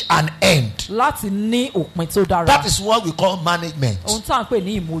accomplish an end. láti ní òpin tó dára. That is what we call management. ohun tá à ń pè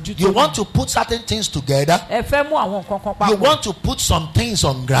ní ìmójútó. You want to put certain things together. ẹ fẹ́ mú àwọn nǹkan kan You papọ̀. want to put some things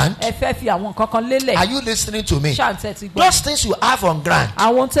on ground. ẹ fẹ́ fi àwọn nǹkan kan lélẹ̀. Are you listening to me? ṣáǹtẹ̀ ti gbọ́. Those things you have on ground,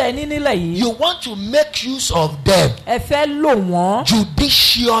 àwọn tẹ́ ẹ ní nílẹ̀ yìí. you want to make use of them ẹ fẹ́ lò wọ́n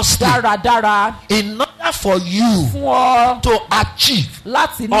judiciously dáradára in order for you fún ọ to achieve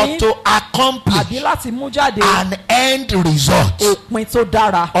láti or ní to àbí accomplish láti mú jáde an end result òpin tó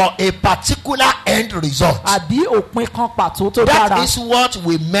dára or a particular end result. àbí òpin kan pàtó tó That dára. is what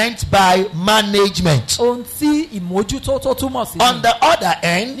we meant by management. ohun tí ìmójútó tó túmọ̀ sí On ni. the other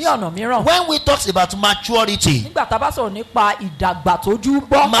end, ní ọ̀nà mìíràn when we talk about maturity, nígbà tá a bá sọ̀rọ̀ nípa ìdàgbà tójú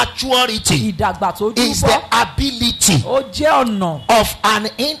bọ́ maturity ìdàgbà tójú is bọ́ the ability ó jẹ́ ọ̀nà of an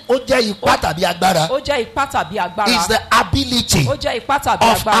in ó jẹ́ ipá tàbí agbára ó jẹ́ ipá tàbí agbára is the ability ó jẹ́ ipá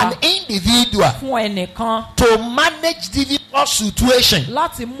tàbí of agbára an individual fún ẹnìkan to manage difficult situation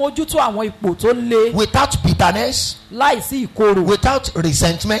láti mójútó àwọn ipò tó le without bitterness, láìsí ìkorò without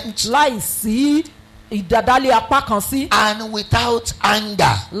resentment, láìsí ìdàdálẹ̀ apá kan sí and without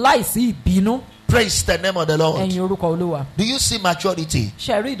anger. láìsí ìbínú. Praise the name of the Lord. ẹ̀yin orúkọ olúwa. Do you see maturity?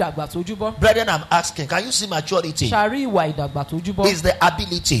 ṣe rí ìdàgbà tójú bọ́. Brethren, I'm asking, can you see maturity? ṣe rí ìwà ìdàgbà tójú bọ́. Is the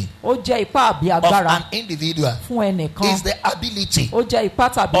ability ó jẹ́ ipá àbí of agbára an individual, fún ẹnìkan. is the ability ó jẹ́ ipá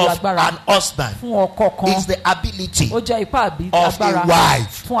tàbí of agbára an husband, fún ọkọ kan. is the ability ó jẹ́ ipá àbí of agbára a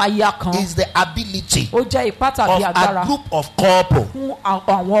wife, fún aya kan. is the ability ó jẹ́ ipá tàbí of agbára a group of couple fún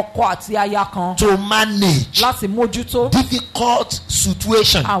àwọn ọkọ àti aya kan to manage láti mójútó difficult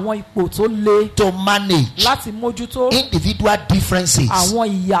situation, àwọn ipò tó le to manage láti mójútó individual differences,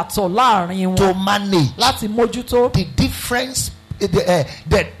 àwọn ìyàtọ̀ láàrin to wọn manage láti mójútó the difference,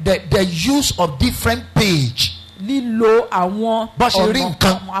 the use of different page, lílo àwọn Bó ṣe rí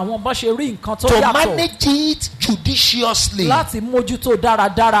nǹkan. àwọn bó ṣe rí nǹkan tó to yàtọ̀ manage it judiciously láti mójútó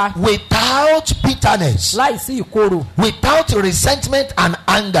dáradára without bitterness, láìsí ìkorò without resentment and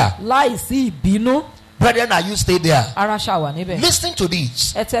anger. láìsí ìbínú. Brethren, are you stay there? ara ṣàwà níbẹ̀. Listen to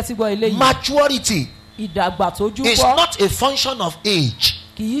this. ẹ tẹ́tí gbọ́ eléyìí. Maturity ìdàgbà tójú is bọ́ not a function of age.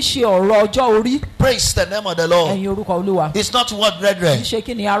 kì í ṣe ọ̀rọ̀ ọjọ́ orí. Praise the name of the Lord. ẹ̀yin orúkọ olúwa. It's not what, kì brethren? í ṣe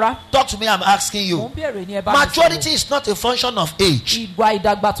kí ni ara. Talk to me, I'm asking mò you. ń béèrè ní ẹ bá mi Maturity sọ̀rọ̀. is not a function of age. ìgbà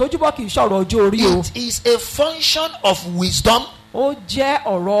ìdàgbà tójú bọ́ kì í ṣọ̀rọ̀ ọjọ́ orí o. It is a function of wisdom, ó jẹ́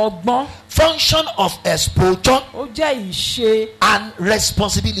ọ̀rọ̀ ọgbọ́n. function of exposure, ó jẹ́ ìṣe and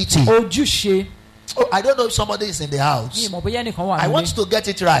responsibility. ojúṣe. Oh, I don't know if somebody is in the ní house. ìmọ̀ bóyá ẹnìkan wà I want nílé. you to get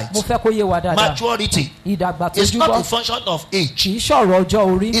it right. mo fẹ́ kó yé wa dáadáa. Maturity ìdàgbà is tójú not a bọ́ function of age. kì í ṣọ̀rọ̀ ọjọ́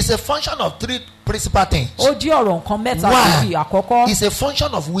orí. It's a function of three principal things. ó jẹ́ ọ̀rọ̀ nǹkan mẹ́ta One, kìkì àkọ́kọ́. it's a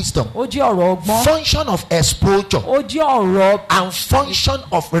function of wisdom, ó jẹ́ ọ̀rọ̀ ọgbọ́n. function of exposure, ó jẹ́ ọ̀rọ̀ and function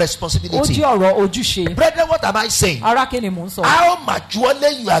of ó responsibility. jẹ́ ọ̀rọ̀ ojúṣe. Brethren, what am I saying? ara kí ni mò ń sọ. How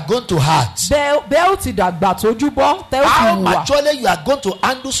maturely you are going to act, bẹ́ẹ̀ ó ti dàgbà tójú bọ́ tẹ́ ó ti how hùwà. maturely you are going to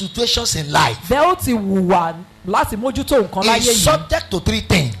handle situations in life, bẹ́ẹ̀ ó ti hùwà láti mójútó nǹkan láyé is yìí subject to three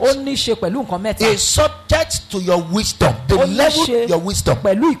things. ó ní í ṣe pẹ̀lú nǹkan mẹ́ta. Is subject to your wisdom, the Ó ní í level ṣe of your wisdom.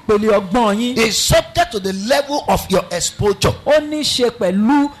 pẹ̀lú ìpele ọgbọ́n yín. Is subject to the level of your exposure. ó ní í ṣe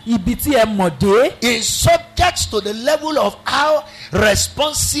pẹ̀lú ibi tí ẹ mọ̀ dé. Is subject to the level of how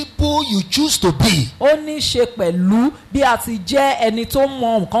responsible you choose to be. ó ní í ṣe pẹ̀lú bí a ti jẹ́ ẹni tó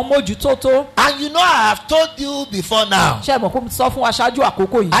mọ nǹkan mójútó tó. And you know, I have told you before now. ṣé ẹ mọ̀ pé mo ti sọ fún wa ṣáájú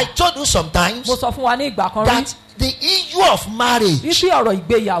àkókò yìí. I told you sometimes mo sọ fún wa ní ìgbà kan rí. that the issue of marriage, wípé ọ̀rọ̀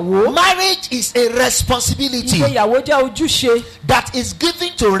ìgbéyàwó. marriage is a responsibility ìgbéyàwó jẹ́ ojúṣe that is given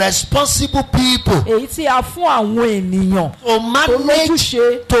to responsible people èyí tí a fún àwọn ènìyàn to manage,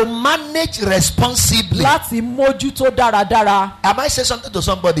 lójúṣe to manage responsibly. láti mójútó dáradára. Am I saying something to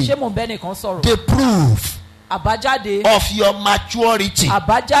somebody? ṣé mo ń bẹ́ nìkan sọ̀rọ̀. The proof àbájáde of your maturity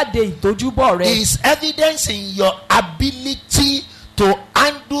àbájáde ìtójúbọ̀ rẹ. is evidence in your ability to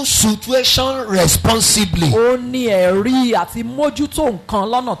handle situation responsibly. ó ní ẹ̀rí àti mójútó nǹkan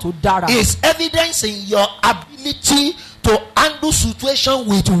lọ́nà tó dára. Is evidence in your ability to handle situation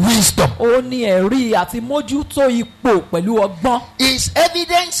with wisdom. ó ní ẹ̀rí àti mójútó ipò pẹ̀lú ọgbọ́n. Is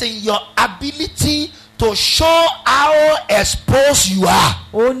evidence in your ability to show how exposed you are.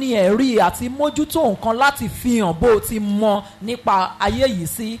 ó ní ẹ̀rí àti mójútó nǹkan láti fi hàn bó o ti mọ nípa ayé yìí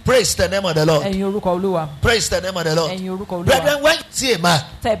sí. Praise the name of the Lord. ẹ̀yin orúkọ olúwa. Praise the name of the Lord. ẹ̀yin orúkọ olúwa. Brethren, when you see a man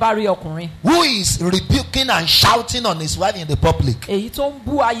tẹ́ ẹ bá rí ọkùnrin. who is rebuking and shouting on his wife in the public, èyí tó ń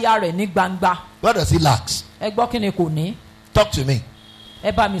bú aya rẹ̀ ní gbangba. what does he lack? ẹ gbọ́ kí ni kò ní. Talk to me.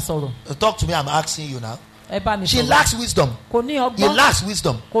 ẹ bá mi sọ̀rọ̀. Talk to me. I'm asking you now. ẹ bá mi She sọ̀rọ̀. lacks wisdom. kò ní He ọgbọ́n. lacks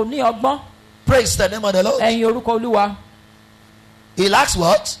wisdom. kò ní ọgbọ́n. Praise the name of the Lord. ẹ̀yin orúkọ olúwa. He lacks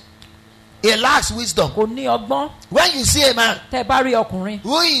what? He lacks wisdom. kò ní ọgbọ́n. When you see a man tẹ́ ẹ bá rí ọkùnrin.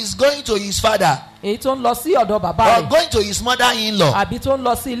 who is going to his father èyí tó ń lọ sí ọ̀dọ̀ bàbá or rẹ̀. going to his mother-in-law àbí tó ń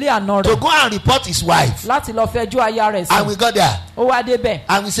lọ sí ilé àna to rẹ̀. go and report his wife, láti lọ fẹjọ́ aya rẹ̀ and we sùn. got there ó wá débẹ̀.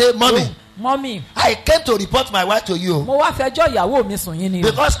 and we say, Mommy, mọ́mì I came to report my wife to you mo wá fẹjọ́ ìyàwó mi sùn yín ni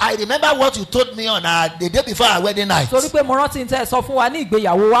o. because I remember what you told me on the day before our wedding night, torí pé mo rántí tẹ́ ẹ sọ fún wa ní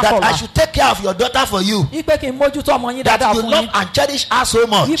ìgbéyàwó wa that I kọ̀ọ̀la. should take care of your daughter for you, ipe kí n mójútó ọmọ yín that dáadáa you fún love yín. and cherish her so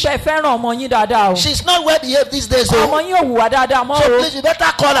much. ipe fẹ́ràn ọmọ yín dáadáa o. She's not well behaved these days, ọmọ so yín ò hùwà dáadáa mọ́ o. please you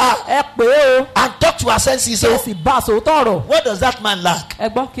better call her ẹ pè é o. and talk to her senses. ṣe So sì bá a sòótọ́ ọ̀rọ̀. what does that man lack? ẹ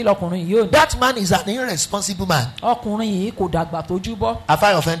gbọ́ kí lọkùnrin yìí ò ní. That man is an irresponsible man. ọkùnrin yìí kò dàgbà tójú bọ́. Have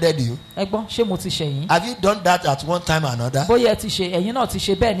I offended you? ẹ gbọ́ ṣé mo ti ṣẹ̀yìn. Have you done that at one time or another? bóyá ẹ ti ṣe ẹ̀yin náà ti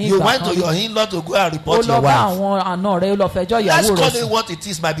ṣe bẹ́ẹ̀ ní You ìgbà went kan to your in-law to go and ó report lọ your bá wife. àwọn àna rẹ̀ ó lọ fẹjọ́ Let's ìyàwó call rẹ̀ it sùn. what it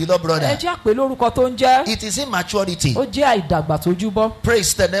is, my beloved ẹ brother. jẹ́ àpè lórúkọ tó ń jẹ́. It is immaturity. ó jẹ́ àìdàgbà tójú bọ́.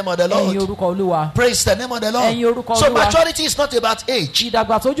 Praise the name of the ẹ̀yin Lord. orúkọ olúwa. Praise the name of the Ẹ̀yin Lord. orúkọ So Olúwa. maturity is not about age.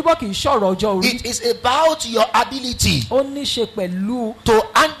 ìdàgbà tójú bọ́ kì í ṣọ̀rọ̀ ọjọ́ orí. It is about your ability ó ní ṣe pẹ̀lú to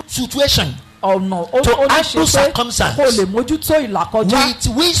handle situation ọ̀nà ó To ní handle ṣe pé circumstance. kó lè mójútó ìlàkọjá with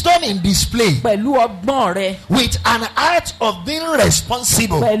wisdom in display, pẹ̀lú ọgbọ́n rẹ with an heart of being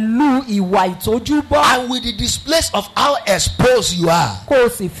responsible, pẹ̀lú ìwà ìtójúbọ́ and with the displays of how exposed you are. kó o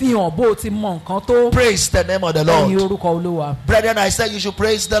sì fi hàn bó o ti mọ nǹkan tó. Praise the name of the ẹ̀yin Lord. orúkọ olúwa. Brethren, I said you should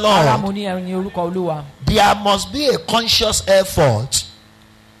praise the ara mo Lord. ní ẹ̀yin orúkọ olúwa. There must be a conscious effort.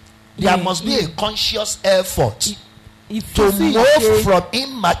 There Yeah, must be yeah. a conscious effort to ìfisí move ìṣe from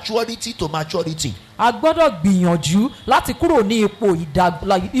immaturity to maturity. a gbọ́dọ̀ gbìyànjú láti kúrò ní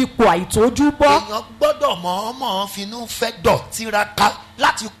ipò àìtójúbọ́. Èèyàn gbọ́dọ̀ mọ̀ọ́mọ̀ finú fẹ́ dọ̀ tiraka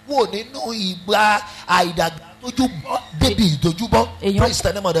láti kúrò nínú ìgbà àìdàgbà tójúbọ́ débi ìtójúbọ́. Èèyàn- Praise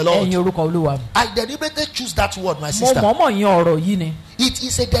the name of the Lord. ẹ̀yin orúkọ olúwa. I deliberately choose that word, my mo sister. mọ̀ọ́mọ̀ yan ọ̀rọ̀ yìí ni. It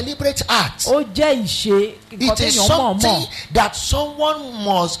is a deliberate act. ó jẹ́ ìṣe nǹkan It is téèyàn mọ̀ọ́mọ̀. something that someone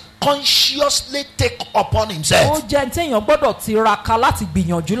must consciously take upon ó himself. jẹ́ téèyàn gbọ́dọ̀ tiraka láti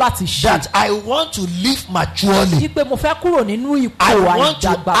gbìyànjú láti ṣe. That I want to live maturely. wípé mo fẹ́ kúrò nínú ipò I want to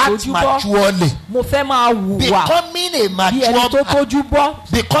àìdàgbà act tójúbọ́. maturely. mo fẹ́ máa hùwà Becoming a bí ẹni tó mature,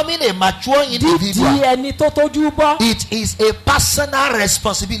 tójúbọ́. becoming a mature dídí individual. ẹni tó tójúbọ́. It is a personal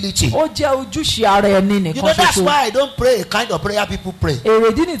responsibility. ó jẹ́ ojúṣe ara ẹni You nìkan know, that's ṣoṣo. why I don't pray a kind of prayer people pray.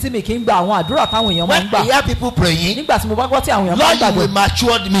 èrèdí ni tí mi kì í gba àwọn àdúrà táwọn èèyàn máa ń When I gbà. hear people praying, nígbà tí mo bá gbọ́ tí àwọn èèyàn máa ń Lord, you will gbàgbọ́.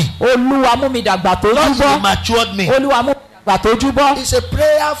 mature me. olúwa mú mi dàgbà Lord, you will tójúbọ́. mature me. olúwa mú mi dàgbà tójúbọ́. It's a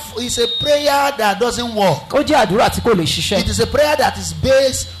prayer. It's a prayer that doesn't work. ó jẹ́ àdúrà tí kò lè ṣiṣẹ́. It is a prayer that is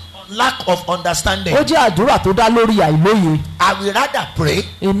based on lack of understanding. ó jẹ́ àdúrà tó dá lórí àìlóye. I will rather pray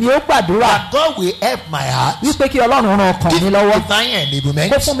èmi ó gbàdúrà that God will help my heart, wípé kí ọlọ́run ran ọkàn give mi me lọ́wọ́. divine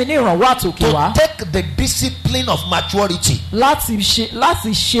enablement kó fún mi ní ìrànwọ́ àtòkè wá. to take the discipline of maturity, láti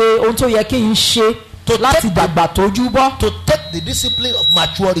ṣe ohun tó yẹ kí n ṣe. láti dàgbà tójú bọ́, to take the discipline of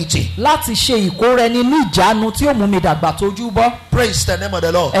maturity. láti ṣe ìkóraẹni ní ìjánu tí ó mú mi dàgbà tójú bọ́. Praise the name of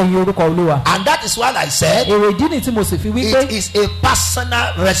the Lord. Ẹ̀yin orúkọ Olúwa. And that is why I said Èrè ìdí ni tí mo sì fi wí pé it is a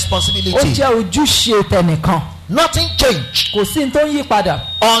personal ó responsibility. jẹ́ ojúṣe tẹnìkan. Nothing change Kò sí ní tó ń yí padà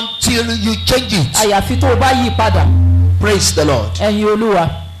until you change it. àyàfi tó o bá yí padà. Praise the Lord. Ẹ̀yin Olúwa.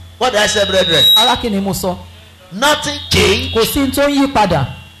 What did I say, brethren? Ará kí ni mo sọ? Nothing change Kò sí ní tó ń yí padà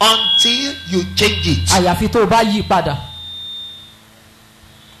until you change it. àyàfi tó o bá yí padà.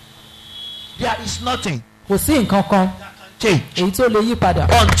 There is nothing Kò sí nǹkan kan change èyí tó lè yí padà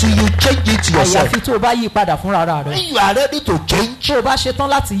until you change it yourself. àyàfi tó o bá yí padà fúnra rẹ. When you are ready to change Tó o bá ṣetán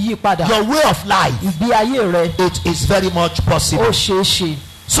láti yí padà your way of life, ìgbé ayé rẹ, it is very much ó possible. ṣeé ṣe.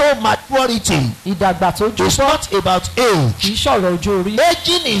 So maturity Ìdàgbà tójú is bọ́ not about age. kì í ṣọ̀rọ̀ ọjọ́ orí.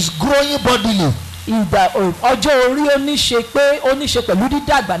 Aging is growing bodily. Ọjọ́ orí ó ní ṣe pẹ̀lú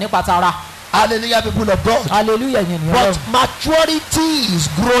dídàgbà nípa tara. Hallelujah, people of God. Hallelujah yẹn nìyẹn But lọ. maturity is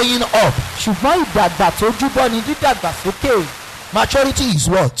growing up. Ṣùgbọ́n ìdàgbà tójú bọ́ ni dídàgbà sókè. Maturity is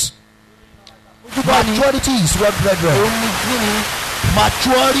what? Ojúbọ ni Maturity is what, brethren? òun ni kíni.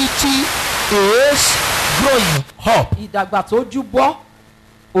 Maturity is growing up. Ìdàgbà tójú bọ́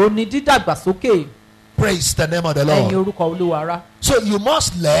òun ni dídàgbà sókè. Praise the name of the Ẹ̀yin Lord. orúkọ Olúwa rá. So you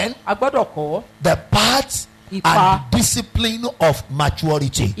must learn A gbọ́dọ̀ kọ́ the parts Ipa. and discipline of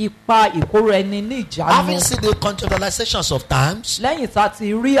maturity. ipa ìkóra ẹni ní ìjánu. Having seen the contextualizations of times, Lẹ́yìn tá a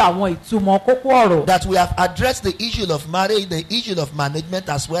ti rí àwọn ìtumọ̀ kókó ọ̀rọ̀. that we have addressed the issue of marriage, the issue of management,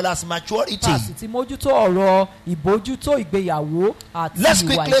 as well as maturity. Tá a sì ti mójútó ọ̀rọ̀ ìbójútó ìgbéyàwó àti Let's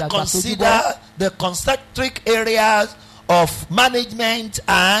ìwà quickly ìdàgbàsókè. consider the concentric areas of management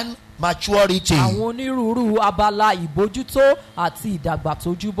and maturity. Àwọn onírúurú abala ìbójútó àti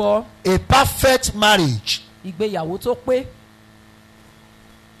ìdàgbàsójúbọ́. A perfect marriage Ìgbéyàwó tó pé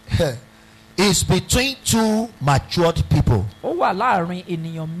is between two matured people. ó wà láàrin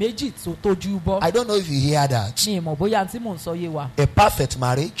ènìyàn méjì tó tójú bọ́. I don't know if you hear that. Ní ìmọ̀ bóyá tí mò ń sọ yé wa. A perfect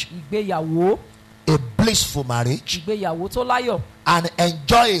marriage, Ìgbéyàwó, a blissful marriage, ìgbéyàwó tó láyọ̀, an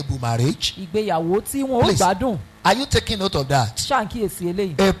enjoyable marriage. ìgbéyàwó tí wọn ó Please. gbádùn. Are you taking note of that? Ṣàǹkíyèsí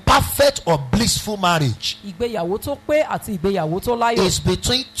eléyìí. A perfect or blissful marriage Ìgbéyàwó tó pé àti ìgbéyàwó tó láyọ̀. is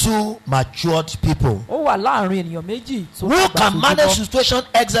between two matured people Ó wà láàrin ènìyàn méjì tó who can manage dàgbàsójúbọ́. situation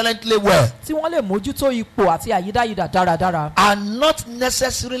excellently well, Tí wọ́n lè mójútó ipò àti àyídáyidà dáradára. and not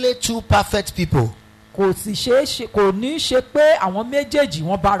necessarily two perfect people. Kò sì kò ní ṣe pé àwọn méjèèjì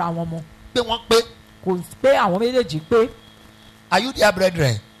wọ́n bára wọn mu. Pé wọ́n pé. Kò pé àwọn méjèèjì pé Are you there,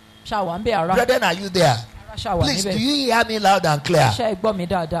 brethren? ṣàwà ń bẹ ara. Brethren, are you there? Ara ṣàwà Please, do níbẹ̀. you hear me loud and clear? Ṣé ẹ gbọ́ mi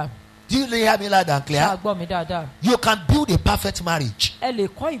dáadáa? Do you hear me loud and Ṣé ẹ clear? gbọ́ mi dáadáa? You can build a perfect marriage Ẹ lè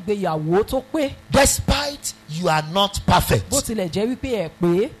kọ́ ìgbéyàwó tó pé despite you are not perfect. bó tilẹ̀ jẹ́ wípé ẹ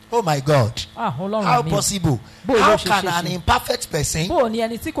pé Oh my God. Ọlọ́run How mi. possible? Bó ló How ṣe can ṣe an ṣe? imperfect person Bó o ní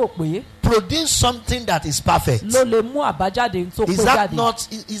ẹni tí kò pé produce something that is perfect? ló lè mú àbájáde tó pé Is that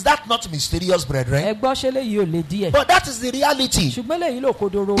jáde. is that not mysterious, brethren? Ẹ gbọ́ ṣé léyìí ò lè díẹ̀. But that is the reality. Ṣùgbọ́n léyìí ló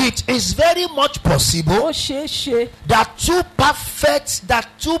kodoro. It is very much Ó possible ṣeé ṣe that two perfect,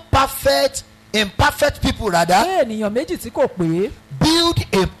 imperfect people rather pé ènìyàn méjì tí kò pé build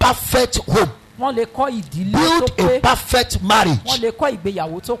a perfect home, wọ́n lè kọ́ ìdílé tó build a pé perfect wọ́n marriage. lè kọ́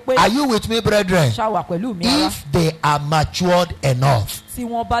ìgbéyàwó tó pé. Are you with me, brethren? Ṣàwà pẹ̀lú mi ara. If they are matured enough. Tí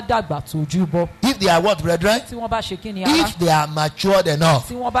wọ́n bá dàgbà tójú bọ́. If they are what, brethren? Tí wọ́n bá ṣe kí ni ara. If they are matured enough.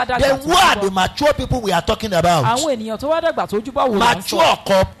 Tí wọ́n bá dàgbà Then who are tójú the bọ́. mature people we are talking about? Àwọn ènìyàn tó wá dàgbà tójú bọ́ wò ló ń Mature sọ.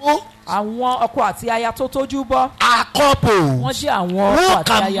 couple Àwọn ọkọ àti aya tó tójú bọ́. are Wọ́n couples jẹ́ àwọn ọkọ who àti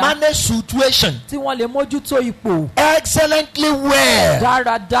can aya manage situation tí wọ́n lè mójútó ipò excellently well.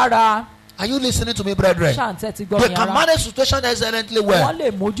 dáradára. Are you listening to me, brethren? Ṣáǹtẹ̀ ti gbọ́ They mi can ara. manage situation excellently Wọ́n well.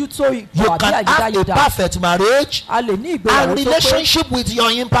 lè mójútó ipò You àbí can have a àyídáyidà. perfect marriage A lè ní and ìgbéyàwó tó pé relationship with your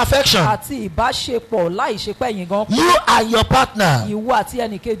imperfection. àti ìbáṣepọ̀ láì ṣe pé ẹ̀yin gan pé You and your partner ìwọ àti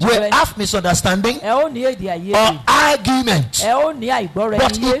ẹnìkejì will rẹ have misunderstanding ẹ ó ní èdè àìyedè or argument. ẹ ó ní àìgbọ́ra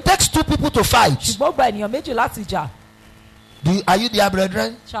But ẹni yé it takes two people to fight. ṣùgbọ́n gba ènìyàn méjì láti jà. Are you there,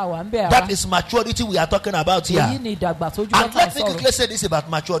 brethren? Ṣàwà ń bẹ̀ ara. That is maturity we are talking about Èyí here. ni ìdàgbà tójú bọ́ And tá à ń let me sọ̀rọ̀. quickly say this about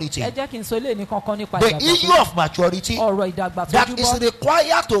maturity. Ẹ jẹ́ kí n sọ eléyìí ní kankan nípa The ìdàgbà issue tójú of maturity ọ̀rọ̀ ìdàgbà that tójú is bọ́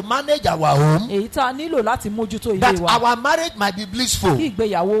required to manage our home, èyí tá a nílò láti mójútó ilé that wa our marriage might be blissful, kí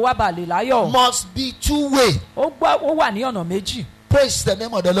ìgbéyàwó wa bà lè láyọ̀. must be two-way. Ó wà ní ọ̀nà méjì. Praise the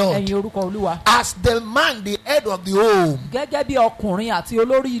name of the Lord. Ẹ̀yin orúkọ Olúwa. As the man, the head of the home, Gẹ́gẹ́ bí ọkùnrin àti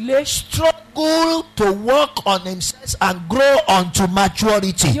olórí ilé struggle struggle to work on himself and grow unto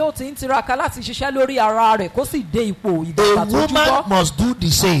maturity. yóò ti ń tiraka láti ṣiṣẹ́ lórí ara rẹ̀ kó sì dé ipò ìdàgbà A tó woman júbọ́. must do the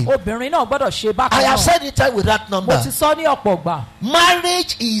same. obìnrin náà gbọ́dọ̀ ṣe I bákan have náà. said it time with that mo number. ti sọ ní ọ̀pọ̀ gbà.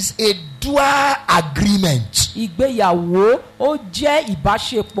 Marriage is a dual agreement. ìgbéyàwó ó jẹ́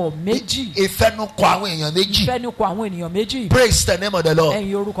ìbáṣepọ̀ méjì. Ìfẹnukò àwọn èèyàn méjì. ìfẹnukò àwọn ènìyàn méjì. Praise the name of the Lord.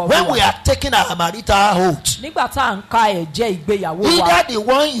 ẹ̀yin orúkọ When Olúwa. we are taking our marital oath, nígbà tá à ń ka ẹ̀jẹ̀ ìgbéyàwó wa. either the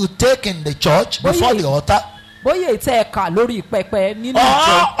one you take in the church before the altar, bóyá ètò ẹ̀ka lórí pẹpẹ nínú or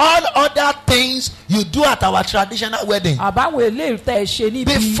ìjọ. all other things you do at our traditional wedding. àbáwọn eléyìí tẹ́ ẹ ṣe níbi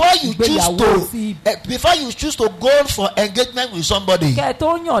Before you choose ìgbéyàwó sí. before you choose to go for engagement with somebody, kẹ́ ẹ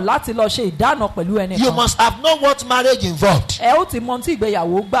tó yàn láti lọ ṣe ìdáná pẹ̀lú you ẹnìkan. must have known what marriage involved, ẹ ó ti mọ ohun tí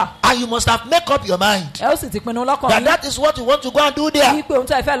ìgbéyàwó gbà. and you must have make up your mind ẹ ó sì ti pinnu lọ́kàn that yín. that is what you want to go and do there. wípé ohun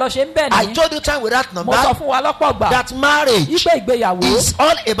tí ẹ fẹ́ lọ ṣe ń bẹ̀ I ní. told you time with that mo sọ number fún wa lọ́pọ̀ gbà. that marriage wípé ìgbéyàwó is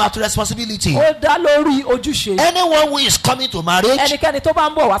all about responsibility. ó dá lórí ojúṣe. Anyone who is coming to marriage ẹnikẹ́ni tó bá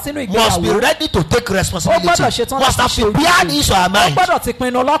ń bọ̀ wá sínú must be ìgbéyàwó. ready to take ó responsibility. gbọ́dọ̀ ṣetán Must láti have ṣe prepared ojúṣe. his or her ó mind gbọ́dọ̀ ti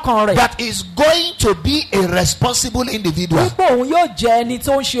pinnu lọ́kàn rẹ̀. that is going to be a responsible individual. wípé òun yóò jẹ́ ẹni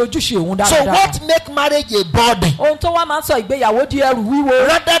tó ń ṣe ojúṣe òun So dáradára. what make marriage a burden ohun tó wá máa ń sọ ìgbéyàwó di ẹrù wíwo.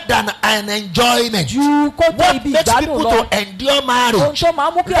 rather than an enjoyment? ju kó jẹ́ What ibi makes ìgbádùn people lọ. to endure ohun marriage tó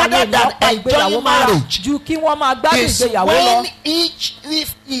máa ń mú kí àwọn rather ènìyàn than pa ìgbéyàwó enjoying mára marriage ju kí wọ́n máa gbádùn is ìgbéyàwó lọ.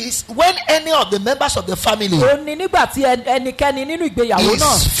 when any of the members of the family ó ní nígbà tí ẹnikẹ́ni nínú ìgbéyàwó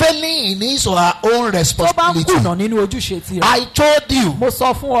náà is failing in his or her own tó bá ń responsibility. kùnà nínú ojúṣe tirẹ̀. I told you, mo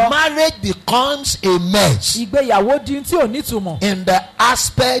sọ fún ọ marriage becomes a mess ìgbéyàwó di tí ò nítumọ̀. in the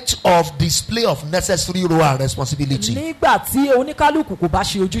aspect of display of necessary role and responsibility. nígbà tí oníkálukú kò bá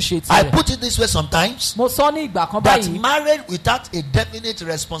ṣe ojúṣe I tirẹ̀. put it this way sometimes, mo sọ ní ìgbà kan that báyìí marriage without a definite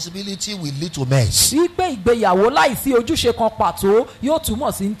responsibility will lead to mess. wípé ìgbéyàwó láìsí ojúṣe kan pàtó yóò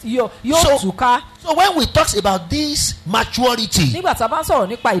túmọ̀ sí yóò So- túká. So when we talk about this maturity, nígbà tá a bá ń sọ̀rọ̀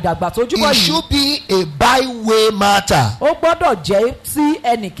nípa ìdàgbà tó jùbọ̀ it yìí should be a byway matter. ó gbọ́dọ̀ jẹ́ sí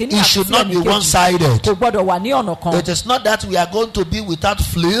ẹnìkíní It àti should sí not be ẹnìkejì. one-sided. kò gbọ́dọ̀ wà ní ọ̀nà kan. It is not that we are going to be without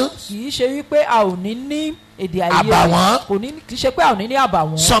flaws. kì í ṣe wípé a ò ní ní èdè àìyedè. Àbàwọ́n. kì í ṣe pé a ò ní ní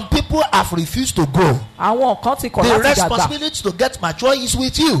àbàwọ́n. Some people have refused to grow. àwọn kan ti kọ̀ The láti dàgbà. responsibility to get mature is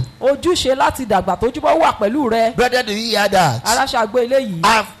with you. ojúṣe láti dàgbà tó jùbọ̀ wà pẹ̀lú rẹ. Brother, do you hear that? aráṣàgbé eléyìí.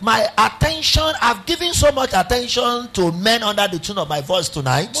 I've given so much attention to men under the tune of my voice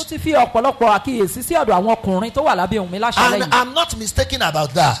tonight. mo ti fi ọ̀pọ̀lọpọ̀ àkíyèsí sí ọ̀dọ̀ àwọn ọkùnrin tó wà lábẹ́ ohùn mi láṣálẹ́ And yìí. I'm not mistaken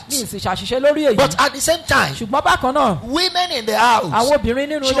about that. mi ì sì ṣàṣìṣe lórí èyí. But at the same time, ṣùgbọ́n bákan náà women in the house àwọn obìnrin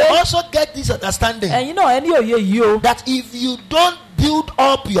nínú should ilé also get this understanding ẹ̀yin náà ẹ ní òye yìí o. that if you don't build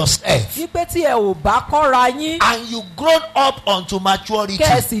up yourself wípé tí ẹ ò bá kọ́ra yín and you grown up unto maturity,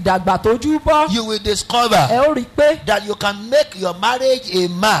 kẹ́ ẹ sì dàgbà tójú bọ́ you will ẹ discover ó rí i pé that you can make your marriage a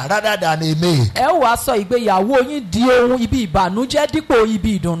man rather than a maid. ẹ ó wàá sọ ìgbéyàwó yín di ohun ibi ìbànújẹ́ dípò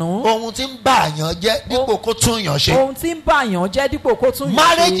ibi ìdùnnú. Ohun tí ń bá àyàn jẹ́ dípò kó tún yàn ṣe. ohun tí ń bàyàn jẹ́ dípò kó tún yàn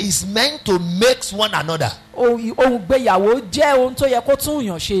Marriage ṣe. is meant to make one another. ohun ìgbéyàwó jẹ́ ohun tó yẹ kó tún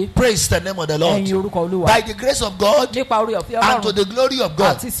yàn ṣe. Praise the name of the Lord. ẹ̀yin orúkọ olúwa. By the grace of God nípa orí ọ̀fẹ́ and to ọlọ́run the glory of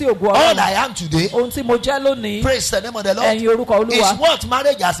God, àti sí ògo all ọlọ́run. I am today, ohun tí mo jẹ́ lónìí. praise the name of the Lord, ẹ̀yin orúkọ is olúwa. what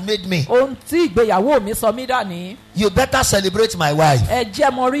marriage has made me. ohun tí ìgbéyàwó mi sọ mí dàní. You better celebrate my wife. ẹ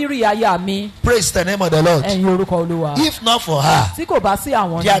jẹ́ mọ rírì aya mi. Praise the name of the Lord. ẹ̀yin orúkọ olúwa. If not for her, tí kò bá sí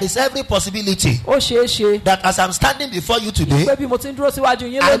àwọn there ni is every possibility ó ṣeé ṣe that as I'm standing before you today, pé bí mo ti ń dúró síwájú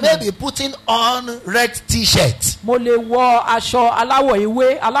yín I may lónìí be putting on red t-shirt. mo lè wọ aṣọ aláwọ̀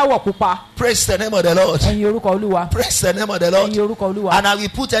ewé aláwọ̀ pupa. Praise the name of the Lord. ẹ̀yin orúkọ olúwa. Praise the name of the Lord. ẹ̀yin orúkọ olúwa. And I will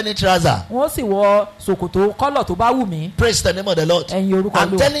put any trouser. wọ́n sì wọ ṣòkòtò kọ́lọ̀ tó bá wù mí. Praise the name of the Lord. ẹ̀yin orúkọ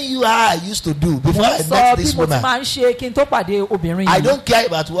I'm olúwa. telling you how I used to do before mo I ń met sọ bí this mo ti woman. máa ń ṣe kí n tó pàdé obìnrin I yìí. don't care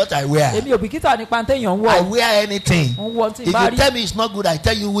about what I wear. èmi ò bìkítà nípa téèyàn ń I wọ̀. wear anything. ń wọ tí n If bá you rí. tell me it's not good, I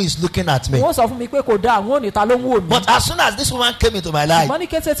tell you who is looking at me. wọ́n sọ fún mi pé kò dáa àwọn ò ní ta ló ń wò mí. But as soon as this woman came into my life, ṣùgbọ́n ní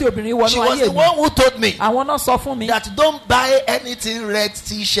kété tí obìnrin she wọnú was ayé the mi one who told me àwọn náà sọ fún mi that don't buy anything red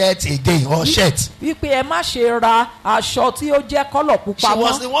t-shirt again or shirt. wípé ẹ má ṣe ra aṣọ tí ó jẹ́ kọ́lọ̀ pupa She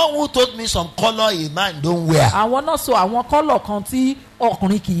was mọ́. the one who told me some color a man don't wear. àwọn náà sọ àwọn kọ́lọ̀ kan tí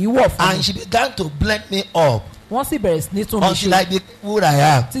ọkùnrin kì í wọ̀ fún And mi. she began to blend me up wọ́n sì bẹ̀rẹ̀ sí ní tún mi until ṣe I became who I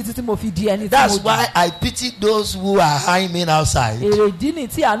am. títí tí mo fi di ẹni tí mo That's jù. why I pity those who are eyeing me outside. èrè ìdí ni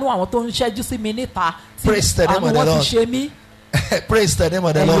tí àánú àwọn tó ń ṣẹ́jú sí mi níta tí Praise the name àánú of the wọn Lord. ti ṣe mí. Praise the name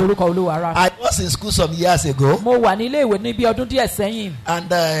of the ẹ̀yin Lord. orúkọ olúwa rà. I was in school some years ago, mo wà ní ilé ìwé ní bí ọdún díẹ̀ sẹ́yìn.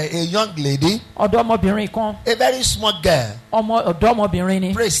 and a young lady, ọ̀dọ́mọbìnrin kan a very small girl, ọ̀dọ́mọbìnrin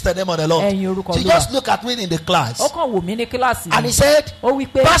ni. praise the name of the Lord. ẹ̀yin orúkọ She olúwa. just looked at me in the class, ó kàn wò mí ní kíláàsì and he yìí. said, ó wí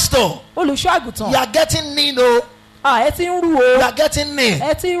pé Pastor, olùṣọ́ àgùntàn you are getting mean, oh, ẹ ti ń rù you o are getting mean.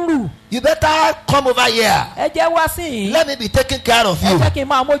 ẹ ti ń rù. You better come over here. ẹ jẹ́ wá sí yìí. Let me be taking care of ẹ you. jẹ́ kí n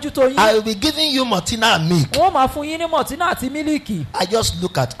máa mójútó yín. I will be giving you Martina and milk. wọ́n máa fún yín ní mọ̀tínà àti mílíìkì. I just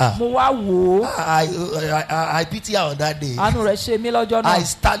look at her. mo wá wò ó. I pity her on that day. àánú rẹ̀ ṣe mí lọ́jọ́ I náà.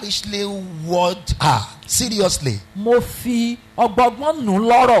 stylishly word her. Seriously. mo fi ọgbọgbọ́n nù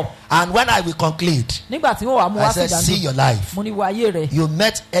lọ́rọ̀. And when I will conclude, nígbà tí wọ́n wà mú I wá sí said, see your ìdánwò. life. mo ní wo ayé rẹ̀. You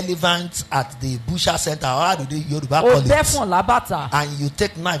met elephants at the Busha Center. How do they Yoruba o call bẹ́ it? fún lábàtà. And you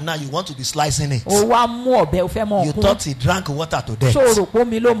take knife now. You want to be slicing it. o wá mú ọ̀bẹ o fẹ́ mọ You ọkùn. thought he drank water to death. ṣó o rò pé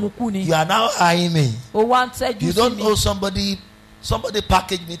omi ló mu kú ni. You are now eyeing me. o wá ń tẹ́jú You sí don't mi. know somebody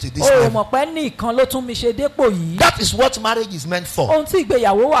packaged me to this o ò level. mọ̀ pé nìkan ló tún mi ṣe dépò yìí. That is what marriage is meant for. ohun tí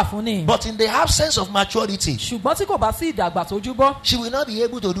ìgbéyàwó wà fún ni. But in the absence of maturity, ṣùgbọ́n tí kò bá sí ìdàgbà tójú bọ́ she will not be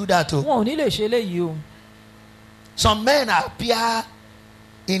able to do that. Oh. wọn ò ní lè ṣe léyìí o. Some men appear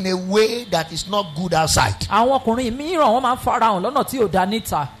in a way that is not good outside. àwọn ọkùnrin mìíràn wọn máa ń farahàn lọ́nà tí ò dá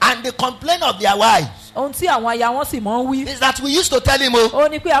níta. And they complain of their wives. ohun tí àwọn aya wọn sì máa ń wí. Is that we used to tell him, oh, ó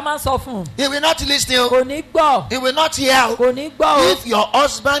ní pé a máa ń sọ fún un. he will not listen. Oh. kò ní gbọ́. He will not hear. Oh. kò ní gbọ́ o. If your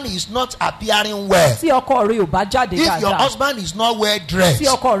husband is not appearing well, tí ọkọ rẹ ò bá jáde if your dáadáa. husband is not well dressed, tí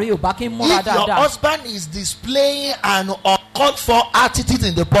ọkọ rẹ ò bá kí ń múra if your dáadáa. husband is displaying an uncalled for attitude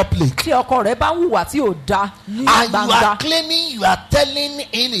in the public, tí ọkọ rẹ bá ń hùwà tí ò da ní and you gbangba. are claiming, you are telling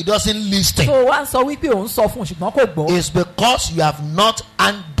him he doesn't listen, tó o wá ń sọ wípé òun sọ fún un ṣùgbọ́n kò gbọ́. it's because you have not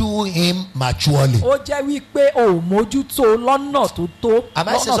handled him maturely. ó jẹ́ wípé o ò mójútó lọ́nà tó tó. Am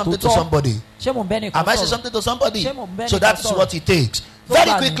I saying lọ́nà tó something to tọ́. somebody? ṣé mo ń bẹ́ nìkan Am I saying sọ̀rọ̀? something to somebody? Ṣé mo ń bẹ́ So nìkan that is sọ̀rọ̀? what it takes. Tó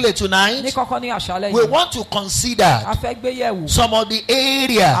Very bá quickly ní tonight, kọ́kọ́ ní àṣálẹ́ we yìí. want to consider a fẹ́ gbé yẹ̀wò some of the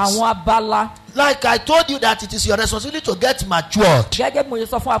areas. àwọn abala. Like I told you that it is your responsibility to get matured. gẹ́gẹ́ bí mo ṣe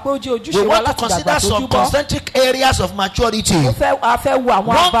sọ fún wa pé ó jẹ́ We ojúṣe wa want to láti consider dàgbà some tójú bọ́. concentric areas of maturity. a fẹ́ wo àwọn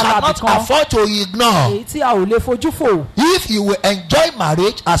One abala cannot bìkan afford to ignore èyí tí a ò lè fojú fò. if you will enjoy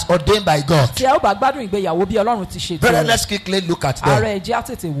marriage as ordained by God. tí ẹ ó bá gbádùn ìgbéyàwó bí Ọlọ́run ti ṣe Brother, tó. let's quickly look at ara them. ẹ̀ jẹ́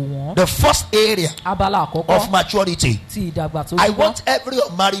àtètè wò wọ́n. The first area abala of àkọ́kọ́ maturity. ti ìdàgbà I tójú bọ́. want every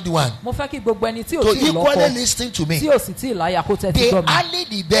unmarried one mo fẹ́ kí gbogbo ẹni tí ò to tí ì equally lọ́kọ listen to me. tí ò sì tí ì láya kó tẹ́tí The gbọ́ mi. early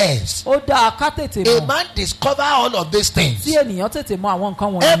the best. ó dáa ká tètè A mọ̀ man discover all of these things tí ènìyàn tètè mọ àwọn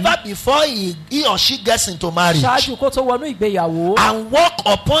nǹkan wọ̀nyí ever before he or she gets into marriage ṣáájú kó tó wọnú ìgbéyàwó and work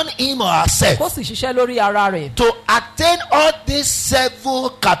upon him or kó herself sì ṣiṣẹ́ lórí ara rẹ̀ to attain all these seven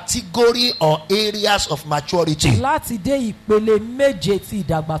category or areas of maturity. láti dé ìpele méje ti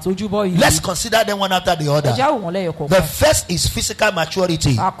ìdàgbà tójú bọ́ Let's yìí. consider them one after the ẹ other. já wò wọ́n lẹ́yọ̀ The kọ̀ọ̀kan. first is physical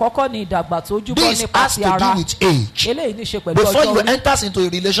maturity. àkọ́kọ́ ni ìdàgbà tójú bọ́ This nípa has ti to do ara. with age. eléyìí ní í ṣe pẹ̀lú Before ọjọ́ you orí. enter into a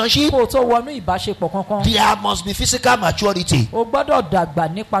relationship, kó o tó wọnú ìbáṣepọ̀ kankan. there must be physical maturity. o gbọ́dọ̀ dàgbà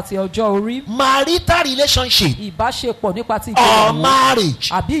nípa ti ọjọ́ orí. Marital relationship ìbáṣepọ̀ nípa ti or ìgbéyàwó marriage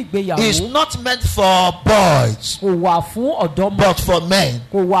àbí ìgbéyàwó is not meant for boys kò wà fún ọ̀dọ́mọ but for men.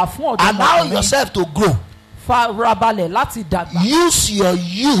 kò wà fún Allow ọ̀dọ́mọkùnrin. yourself to grow. farabalẹ̀ láti dàgbà. Use your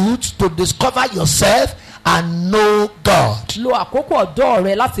youth to discover yourself and know God. lo àkókò ọ̀dọ́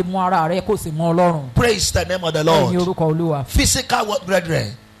rẹ láti mọ ara rẹ kó sì mọ Ọlọ́run. Praise the name of the ẹ̀yin Lord. orúkọ Olúwa. Physical what,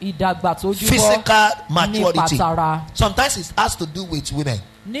 brethren? ìdàgbà tójú bọ́ Physical nípa maturity. tara. Sometimes it has to do with women.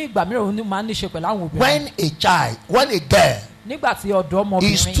 ní ìgbà mìíràn ó ní máa ń ní ṣe pẹ̀lú àwọn obìnrin. When a girl nígbà tí is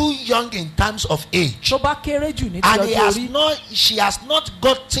ọ̀dọ́mọbìnrin too young in terms of age tó bá kéré jù ní ti and ọjọ́ orí she has not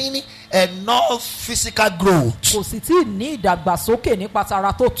gotten enough physical growth, kò sì tí ì ní ìdàgbàsókè nípa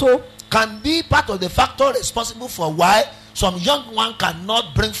tara tó tó. can be part of the factor responsible for why some young one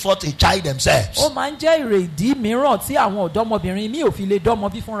cannot bring forth a child themselves. ó máa ń jẹ́ ìrèdí mìíràn tí àwọn ọ̀dọ́mọbìnrin mi ò fi lè dọ́mọ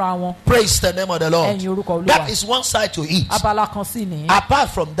bí fúnra wọn. Praise the name of the Lord. ẹ̀yin orúkọ Olúwa. That is one side to it. abala kan sí ni. Apart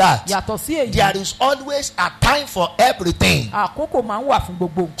from that, yàtọ̀ sí èyí there is always a time for everything. àkókò máa ń wà fún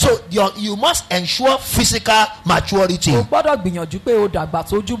gbogbo nǹkan. So you must ensure physical maturity. o gbọ́dọ̀ gbìyànjú pé o dàgbà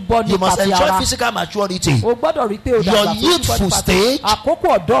tójú bọ́ You nípa must ti ensure ara. physical maturity. o gbọ́dọ̀ rí pé o Your dàgbà tójú bọ́ youthful nípa ti stage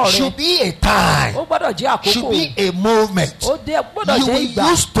àkókò ọ̀dọ́ rẹ. Should be a time. ó gbọ́dọ̀ jẹ́ Should àkókò. be a moment. ó gbọ́dọ̀ You jẹ́ will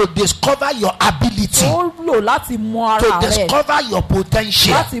ìgbà. use to discover your ability, ó lò láti mọ to ara rẹ. discover your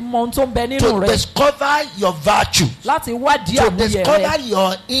potential, láti mọ ohun tó ń bẹ nínú to rẹ. discover your virtue, láti wádìí to àmúyẹ discover rẹ.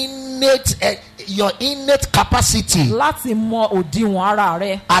 your innate capacity. láti mọ òdiwọ̀n ara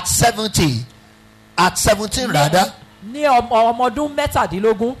rẹ. At 70, at 17 rather, ní ọmọ ọdún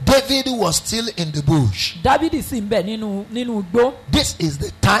mẹ́tàdínlógún. David was still in the bush. Dábìdì sì ń bẹ nínú igbó. This is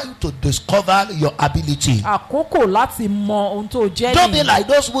the time to discover your ability. àkókò láti mọ ohun tó jẹ́ Don't be nìyí. like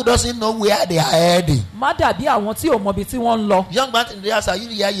those who doesn't know where they are heading. má dàbí àwọn tí ò mọ ibi tí wọ́n ń lọ. Young man in the house, are you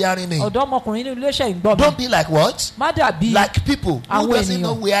hearing me? ọ̀dọ́mọkùnrin nínú iléeṣẹ́ ìgbọ́ mi. Don't be like what? má dàbí Like people who àwọn doesn't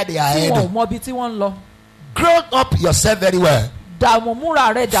know ènìyàn where they are tí wọn ò heading. mọ ibi tí wọ́n ń lọ. Grow up yourself very well. dààmú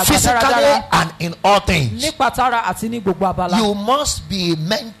múra rẹ dàgbà physically dáradára and in all things. nípa tara àti ní gbogbo abala. You must be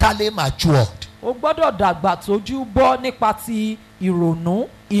mentally matured. o gbọ́dọ̀ dàgbà tójú bọ́ nípa ti ìrònú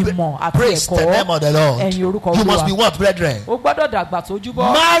ìmọ̀ àti Praise the name ẹ̀kọ́. of the Lord. ẹ̀yin orúkọ You must be Olúwa. what, brethren? o gbọ́dọ̀ dàgbà tójú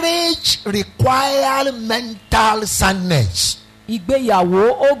bọ́. Marriage requires mental soundness. ìgbéyàwó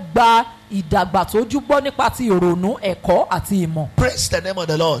ó gba ìdàgbà tójú bọ́ nípa ti ìrònú ẹ̀kọ́ àti ìmọ̀. Praise the name of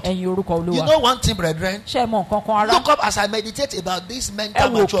the Lord. ẹ̀yin orúkọ You Olúwa. know one thing, brethren? ṣé ẹ mọ nǹkan kan ara. Look up as I meditate about this ẹ mental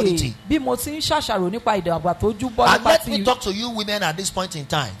wò ké maturity. bí mo ti ń ṣàṣàrò nípa ìdàgbà tójú bọ́ And nípa let ti me talk to you women at this point in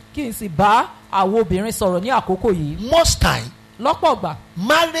time. kí n sì bá àwọn obìnrin sọ̀rọ̀ ní àkókò yìí. Most time, lọ́pọ̀ gbà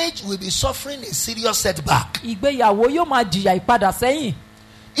marriage will be suffering a serious setback. ìgbéyàwó yóò máa jìyà ìpadà sẹ́yìn.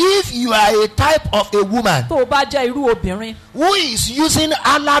 If you are a type of a woman tó o bá jẹ́ irú obìnrin who is using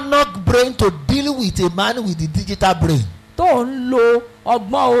analog brain to deal with a man with the digital brain, tó ń lo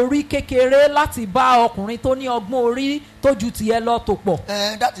ọgbọ́n orí kékeré láti bá ọkùnrin tó ní ọgbọ́n orí tó ju tiẹ̀ lọ tó pọ̀.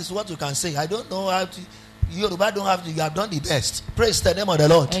 that is what you can say. I don't know how to. Yoruba don't have to. You have done the best. Praise the name of the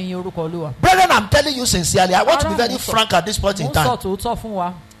Lord. ẹ̀yin orúkọ Olúwa. Brethren, I'm telling you sincerely. I want to be Ara very mo sọ- frank at this point mo in ń sọ time. tòótọ́ fún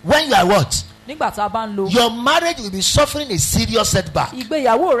wa When you are what? nígbà tá a bá ń lo Your marriage will be suffering a serious setback.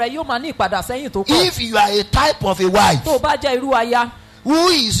 ìgbéyàwó rẹ yóò máa ní ìpadà sẹ́yìn tó pọ̀. If you are a type of a wife tó o bá jẹ́ irú aya who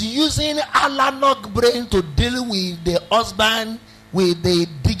is using analog brain to deal with the husband with the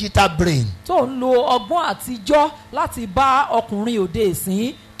digital brain, tó ń lo ọgbọ́n àtijọ́ láti bá ọkùnrin òde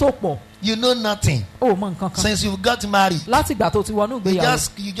ìsín tó pọ̀. you know nothing. ó mọ nǹkan kan Since you got married, láti ìgbà tó ti wọnú ìgbéyàwó.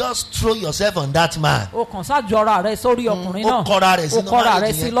 you just throw yourself on that man. o kàn ṣáàjọra rẹ sórí ọkùnrin náà Ó kọra rẹ̀ o sínú kọra rẹ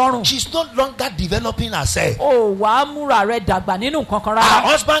marriage sí yẹn. lọ́rùn. She's no longer developing herself. o wàá múra rẹ dàgbà nínú nǹkan kan Her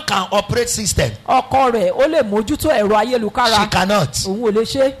rárá. husband can operate system. ọkọ rẹ̀ ó lè mójútó ẹ̀rọ She ayélukára cannot. òun ò lè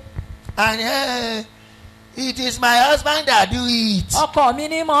ṣe. And it is my husband that do it. ọkọ mi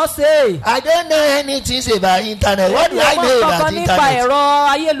ní mọ̀ ṣe. I don't know anything about internet. What do I know about kankan nípa internet? ẹ̀rọ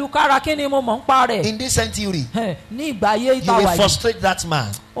ayélukára kí ni mo mọ̀ ń pa rẹ̀. In this century, ní ìgbà ayé you ìta will wà yìí frustrate that man.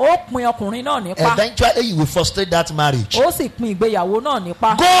 ó pin ọkùnrin náà nípa Eventually, you will frustrate that marriage. ó sì pin ìgbéyàwó náà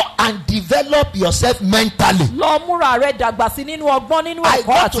nípa. Go and develop yourself mentally. lọ múra rẹ dàgbà sí nínú ọgbọ́n nínú I ẹ̀kọ́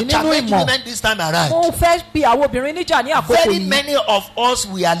got àti to nínú challenge ìmọ̀. women this time around. mo fẹ́ pe àwọn obìnrin níjà ní àkókò Very yìí. many of us,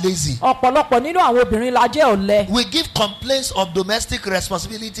 we are lazy. ọ̀pọ̀lọpọ̀ nínú àwọn obìnrin la jẹ́ ọ̀lẹ. We give complaints of domestic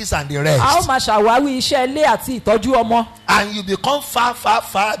responsibilities and the a ó rest. máa ṣàwáwí iṣẹ́ ilé àti ìtọ́jú ọmọ. And you become far, far,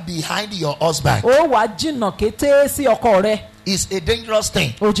 far behind your husband. ó wàá jìnnà kété sí ọkọ rẹ. It's a dangerous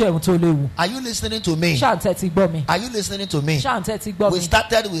thing. ó jẹ́ ohun tó léwu. Are you listening to me? ṣáǹtẹ̀ ti gbọ́ mi. Are you listening to me? ṣáǹtẹ̀ ti gbọ́ We mi.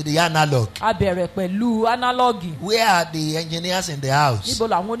 started with the analog. a bẹ̀rẹ̀ pẹ̀lú analogue. Where are the engineers in the house? níbo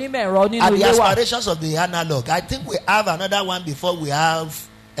làwọn onímọ̀ ẹ̀rọ nínú Are the ilé wa. aspirations of the analog? I think we have another one before we have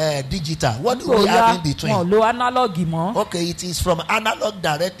digital. What do nígbò we ya have in wọn between? lo analogue mọ́. Okay, it is from analog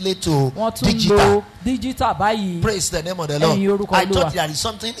directly to wọ́n tún digital. lo digital báyìí. Praise the name of the Ẹ̀yin Lord. orúkọ I Olúwa. thought there is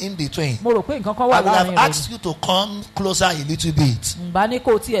something in between. mo rò pé nǹkan kan I wà would have láàrin asked rẹ̀. you to come closer a little bit. ǹbá ní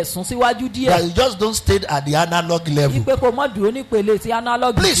kò tiẹ̀ sún síwájú That díẹ̀. you just don't stay at the analog level. ipe kò mọ̀ dúró nípele ti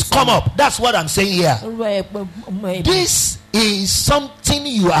analogue. Please come up. That's what I'm saying here. up. This is something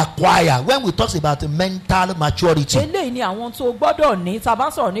you acquire when we talk about mental maturity. eléyìí ni àwọn tó gbọ́dọ̀ ní tá a bá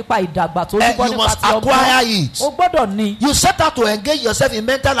ń sọ̀rọ̀ nípa ìdàgbà tó And dúpọ́ you nípa must ti acquire ọgbọ́n. it. o gbọ́dọ̀ ní. You set out to engage yourself in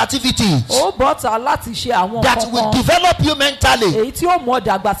mental activities ó bọ́ta láti ṣe àwọn that nǹkan will kan develop you mentally. èyí tí ó mú ọ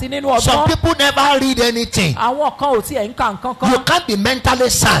dàgbà sí nínú Some ọgbọ́n. people never read anything. àwọn kan ò tiẹ̀ ń ka nǹkan You kan. can't be mentally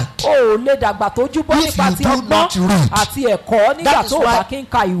sound. o ò lè dàgbà tó júbọ́ If nípa you ti do ọgbọ́n not read. àti ẹ̀kọ́ nígbà That is tó o why- bá kí ń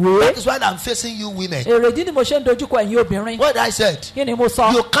ka ìwé. That is why I'm facing you women. èrèdí ni mo ṣe ń dojúkọ ẹ̀yin obìnrin. What I said, kí ni mo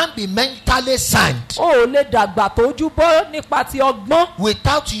sọ. you can't be mentally sound o ò lè dàgbà tó júbọ́ nípa ti ọgbọ́n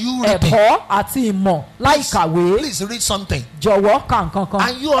without you reading. ẹ̀kọ́ àti ìmọ̀ láì kàwé. Please read something. jọ̀wọ́ ka nǹkan kan.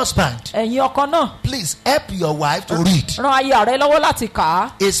 And you husband, ẹ̀yin ọkọ náà please help your wife to read. ran aya rẹ lọ́wọ́ láti kà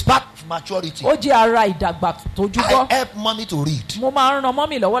á. It's part of maturity. ó jẹ́ ara ìdàgbà tó júbọ́. I help mommy to read. mo máa ń ran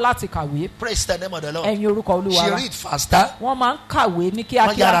mọ́mì lọ́wọ́ láti kàwé. Praise the name of the Lord. ẹ̀yin orúkọ olúwa She wa. read faster. wọ́n máa ń kàwé ní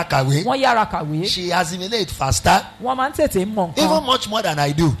Wọ́n yára kíákíá. kàwé. wọ́n yára kàwé. She assimilate faster. wọ́n máa ń tètè mọ̀ Even nǹkan much more than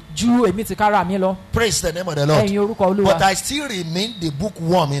I do. ju èmi ti kára mi lọ. Praise the name of the Lord. ẹ̀yin orúkọ olúwa. But I still remain the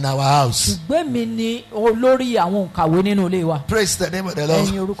bookworm in our house. ṣùgbọ́n mi ni olórí àwọn òǹkàwé nínú ilé wa. Praise the name of the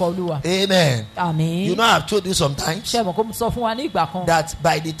ẹ̀yin Lord. orúkọ olúwa. Amen. àmín. You know, I've told you sometimes ṣé mo kó sọ fún wa ní ìgbà kan. that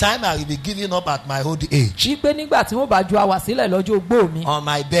by the time I will be giving up at my old age wípé nígbà tí wọ́n bá ju àwà sílẹ̀ lọ́jọ́ ogbó mi on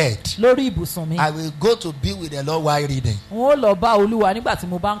my bed, lórí ibùsùn mi. I will go to be with the Lord while reading. wọ́n ó lọ bá olúwa nígbà tí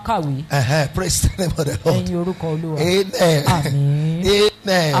mo bá ń kàwé. Praise the name of the Lord. ẹ̀yin orúkọ olúwa. Amen. àmín.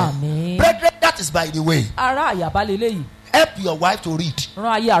 Amen. àmín. Brethren, that is by the way. ara àyàbá leléyìí. Help your wife to read.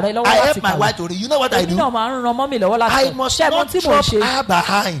 ran aya rẹ lọ́wọ́ I láti help my kàwé. wife to read. You know what I èmi do? náà máa ń ran mọ́mì lọ́wọ́ láti I kàwé. must ṣé mo not tí mò ń drop ṣe. her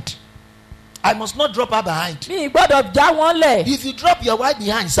behind. I must not drop her behind. mi gbọ́dọ̀ já wọn lẹ̀. If you drop your wife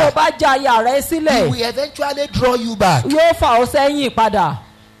behind, tó sir, bá já aya rẹ he sílẹ̀ will eventually draw you back. yóò fà ọ́ sẹ́yìn padà.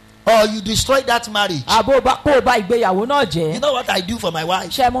 Or you destroy that marriage. àbò kó o bá ìgbéyàwó náà You jẹ́. know what I do for my wife?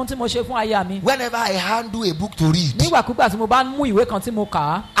 ṣé mo tí mo ṣe fún aya mi. Whenever I handle a book to read, nígbàkúgbà tí mo bá mú ìwé kan tí mo kà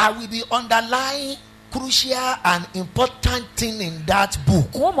á. I will be underlying crucial and important thing in that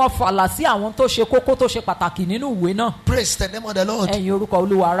book. wọ́n mọ fàlà sí àwọn tó ṣe kókó tó ṣe pàtàkì nínú ìwé náà. Praise the name of the Lord. ẹ̀yin orúkọ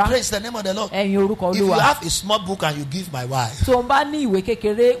olúwa rá. Praise the name of the Lord. ẹ̀yin orúkọ If you olúwa. have a small book and you give my wife, tó o bá ní ìwé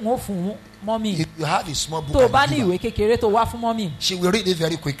kékeré wọ́n fún mọ́mì. if you have a small book tó o bá and ní you ìwé give her, kékeré tó wá fún mọ́mì. she will read it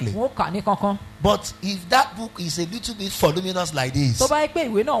very quickly. wọ́n kà ní kankan. But if that book is a little bit voluminous like this, tó bá yẹ pé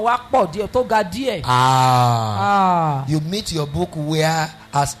ìwé náà wá pọ̀ díẹ̀ tó ga díẹ̀. you meet your book where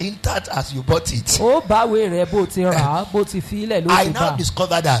as intact as you bought it. ó báwé rẹ bó ti rà á bó ti fi ilẹ̀ ló I ti now bá.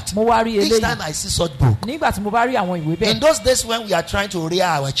 discover that mo wá rí each time eléyìí. I see such book, nígbà tí mo bá rí àwọn ìwé in bẹ́ẹ̀. those days when we are trying to rear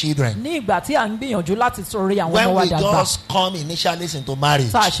our children, ní ìgbà tí à ń gbìyànjú láti sọrí àwọn when ọmọ wa we dàgbà. just come initially into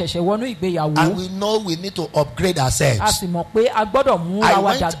marriage, tá a ṣẹ̀ṣẹ̀ wọnú ìgbéyàwó. and we know we need to upgrade a ourselves, sì mọ̀ pé a gbọ́dọ̀ mú I ra wa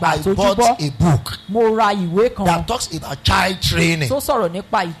went, dàgbà I tójú bought bọ́. a book mo ra ìwé kan that talks about child training. tó sọ̀rọ̀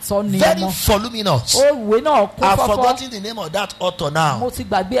nípa ìtọ́ni Very ọmọ. voluminous. ó ìwé náà kún I've fọ́fọ́. forgotten the name of that author now. mo ti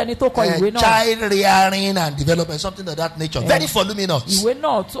gbàgbé ẹni tó kọ ìwé náà. Child rearing and development, something of that nature. Very voluminous. ìwé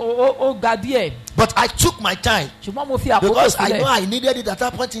náà ó ga díẹ̀. But I took my time ṣùgbọ́n mo fi àkókò because I know sílẹ̀. I needed it at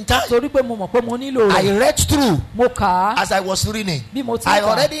that point in time. torí pé mo mọ̀ pé mo nílò I rẹ̀. read through mo kà á. as I was reading. bí mo ti I kà á.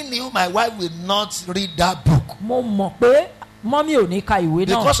 already knew my wife will not read that book mo mọ̀ pé mọ́mí ò ní ka ìwé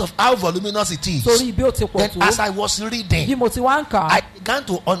náà. because of how voluminous it is. torí bí ó ti pọ̀ Then tó. as I was bí reading, mo ti wá ń kà á. I began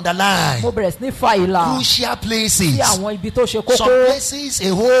to underline mo bẹ̀rẹ̀ sí ní fa ìlà crucial places. sí àwọn ibi tó ṣe Some kókó. places, a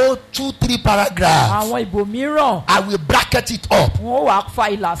whole 2-3 paragraphs. àwọn ìbò mìíràn I will bracket it up. wọn ó wá fa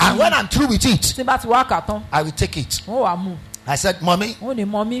ìlà sí And when I'm through with it, tí bá ti wá kà tán I will take it. wọn ó wá mú I said, Mommy, wọn ò ní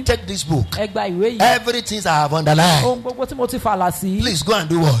mọ́mí take this book. ẹ gba ìwé yìí. Everything I have underlined. ohun gbogbo tí mo ti fàlà sí. Please go and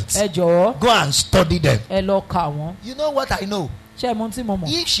do what? ẹ jọ̀ọ́ Go and study them. ẹ lọ kà wọ́n. You know what I know? ṣé ẹ mọ ohun tí mo mọ̀.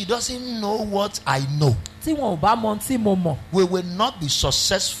 If she doesn't know what I know, tí wọn ò bá mọ ohun tí mo mọ̀. we will not be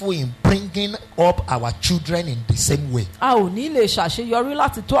successful in bringing up our children in the same way. a ò ní lè ṣàṣeyọrí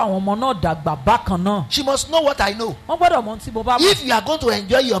láti tó àwọn ọmọ náà dàgbà bákan náà. She must know what I know. wọ́n gbọ́dọ̀ mọ ohun tí mo bá mọ̀. If you are going to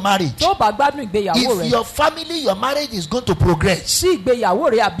enjoy your marriage, tó bá gbádùn ìgbéyàwó if rẹ. your family, your marriage is going to progress, tí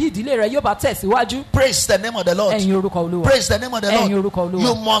ìgbéyàwó rẹ àbí ìdílé rẹ yóò bá tẹ̀síwájú. praise the name of the Lord. ẹ̀yin orúkọ olúwa. Praise the name of the Ẹ̀yin Lord. orúkọ Olúwa.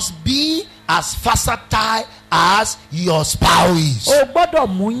 You must be as versatile as your spouse. o gbọ́dọ̀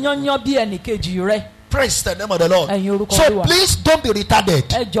mú yányán bí ẹnì kejì rẹ. Praise the name of the Lord. Ẹ̀yin orúkọ So Olúwa. please don't be retarded.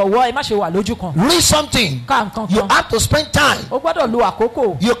 ẹ jọ̀wọ́ ẹ má ṣe wà lójú kan. Read something. ká nǹkan You kan. have to spend time. o gbọ́dọ̀ lo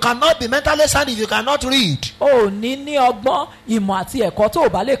àkókò. You cannot be mentally sound if you cannot read. o ò ní ọgbọ́n ìmọ̀ àti ẹ̀kọ́ tó o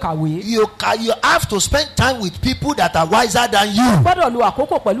bá lè kàwé. You have to spend time with people that are wiser than o you. gbọ́dọ̀ lo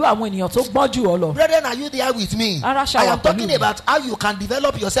àkókò pẹ̀lú àwọn ènìyàn tó gbọ́n jù ọ lọ. Brethren, are you there with me? Ara ṣàwà I am talking pẹ̀lú mi. about how you can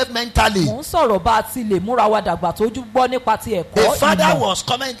develop yourself mentally. mò ń sọ̀rọ̀ bá a ti lè múra wa dàgbà tójú gbọ́ nípa ti ẹ̀kọ́ A father ìmọ̀. was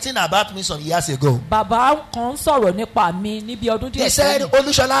commenting about me some years ago. bàbá kan ń sọ̀rọ̀ nípa mi níbi ọdún He díẹ̀ said, sẹ́yìn.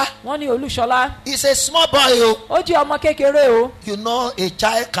 Olushola, wọ́n ní Olúṣọlá he's a small boy. ó jẹ́ ọmọ kékeré o. You know, a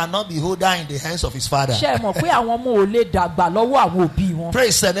child cannot be older in the hands of his father. ṣé ẹ mọ̀ pé àwọn ọmọ ò lè dàgbà lọ́wọ́ àwọn òbí wọn.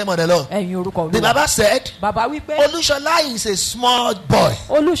 Praise the name of the Lord. ẹ̀yin orúkọ The Olúwa. Baba said, bàbá wípé Olushola is a small boy,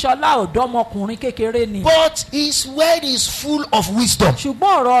 Olúṣọlá ọ̀dọ́mọkùnrin kékeré ni. but his word is full of wisdom. ṣùgbọ́n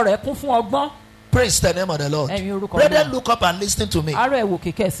ọ̀rọ̀ rẹ̀ kún fún ọgbọ́n. Praise the name of the Lord. Ẹ̀yin orúkọ Brethren, Olúwa. look up and listen to me. àárọ̀ ẹ̀wò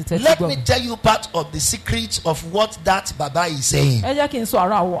kékẹ́ sì tẹ́tí Let gbọ́ me mi. tell you part of the secret of what that Baba is saying. ẹ jẹ́ kí n sọ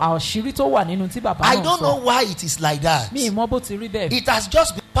àwọn àṣírí tó wà nínú tí bàbá I náà don't know sọ. why it is like that. mi ì mọ̀ bó ti rí bẹ́ẹ̀. It has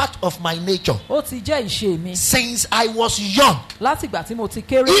just been part of my nature ó ti jẹ́ ìṣe mi since I was young. látìgbà tí mo ti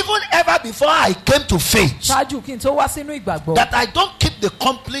kéré. Even ever before I came to faith, ṣáájú kí n tó wá sínú ìgbàgbọ́. that I don't keep the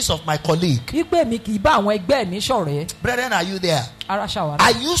complaints of my colleague. wípé mi kì í bá àwọn ẹgbẹ́ mi ṣọ̀rẹ́. Brethren, are you there? ara ṣàwárà.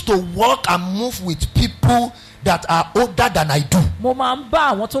 I used to walk and move with people that are older than I do. mo máa ń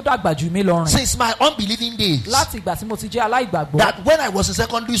bá àwọn tó dàgbà jù mí lọ rìn. Since my unbelieving days, láti ìgbà tí mo ti jẹ́ aláìgbàgbọ́. that when I was in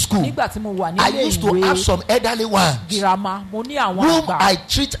secondary school, nígbà tí mo wà I nílé used to have ìwé some elderly ones girama mo ní àwọn whom àgbà. I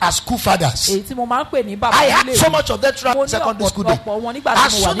treat as school fathers. èyí tí mo máa ń pè ní bàbá I nílé had so ìwé. much of them mo throughout ní secondary school day. ọ̀pọ̀lọpọ̀ wọn nígbà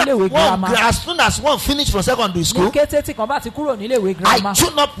tí mo wà nílé ìwé girama. As soon as one finished from secondary ní school, kété tí kan bá ti kúrò nílé ìwé I girama.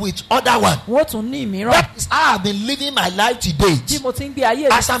 tune up with other one. wọ́n tún ní ìmíràn. That is how I have been living my life to bí date. mo ti ń gbé ayé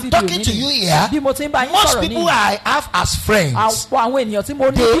mi As I'm títí di talking òní to ni. you here, bí mo ti ń bá yín most sọ̀rọ̀ people níyì. I have as friends, àwọn ènìyàn tí mo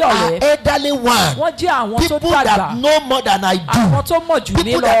ní they bí are ọ̀rẹ́ elderly ones, wọ́n jẹ́ àwọn tó people dàgbà, that know more than I àwọn do, tó mọ̀ jù mí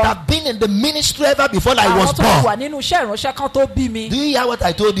people that lọ, have been in the ministry ever before I àwọn was tó ti wà born. nínú iṣẹ́ ìránṣẹ́ kan tó bí mi. Do you hear what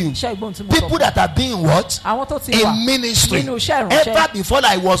I told you? Iṣẹ́ ìgbóhùn tí mo sọ People fún that have been in what? àwọn tó ti wà In ministry nínú iṣẹ́ ìránṣẹ́ ever before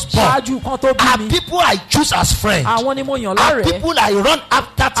I was born ṣáájú kan tó bí are mi. people I choose as friends, Àwọn ni mo yàn are lọ́rẹ̀ẹ́, people I run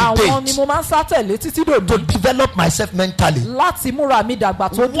after to àwọn ni date mo máa ń sá tẹ̀lé títí to dòní develop myself mentally. láti múra mi dàgbà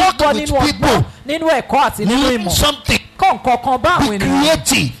tó Work dúpọ́ with nínú ọgbọ́n, people. nínú ẹ̀kọ́ àti nínú Learn ìmọ̀. something, Kọ́ nǹkan kan bá àwọn be ènìyàn.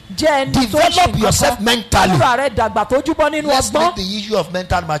 creative, Jẹ́ ẹni tó ń ṣe develop yourself nǹkan kan. mentally. Múra rẹ̀ dàgbà tó dúpọ́ nínú Let's ọgbọ́n. leave the issue of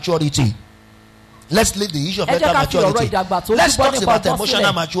mental maturity. Let's leave the issue of Ẹ jẹ́ mental ká fi ọ̀rọ̀ maturity. ìdàgbà tó Let's dúpọ́ talk nípa about ọgbọ́n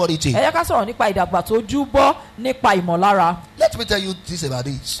emotional sílẹ̀. maturity. Ẹ jẹ́ ká sọ̀rọ̀ nípa ìdàgbà tó júbọ́ nípa ìmọ̀lára. Let me tell you this about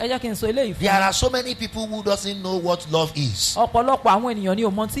this. Ẹ jẹ́ kí n sọ eléyìí fún There yín. are so many people who doesn't know what love is. Ọ̀pọ̀lọpọ̀ àwọn ènìyàn ni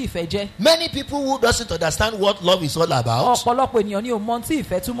ò mọ tí ìfẹ́ jẹ́. Many people who doesn't understand what love is all about. Ọ̀pọ̀lọpọ̀ ènìyàn ni ò mọ tí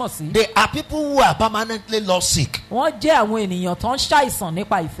ìfẹ́ túmọ̀ sí. They are people who are permanently love sick. Wọ́n jẹ́ àwọn ènìyàn tó ń ṣàìsàn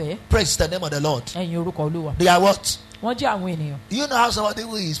nípa ìfẹ́. Praise the name of the Lord. Ẹ̀yin orúkọ Olúwa. They are what? Wọ́n jẹ́ àwọn ènìyàn. You know how somebody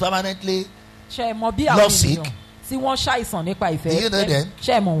who is permanently, Ṣé ẹ mọ bí àwọn Love sick. ènìyàn tí wọ́n ṣàìsàn nípa ìfẹ́? Do you know them?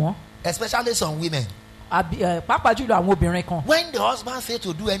 Ṣé ẹ mọ̀ wọ́n? especially some women, Pàápàá jùlọ àwọn obìnrin kan. when the husband fail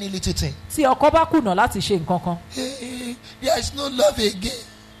to do any little thing, Tí ọkọ bá kùnà láti ṣe nǹkan kan. there is no love again.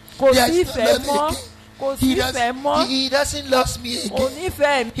 Kò There sí is no ìfẹ́ love mọ́. again. Kò sí ìfẹ́ mọ́. He doesn't love me again.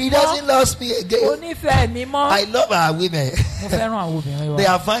 Onífẹ́ mi He mọ́. doesn't love me again. Onífẹ́ mi mọ́. I love our women. Mo fẹ́ràn àwọn obìnrin They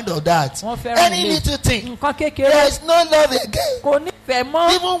wa. are fond of that. Wọ́n fẹ́ràn Any ilé. little thing, Nǹkan there kékeré. is no love again. Kò nífẹ̀ẹ́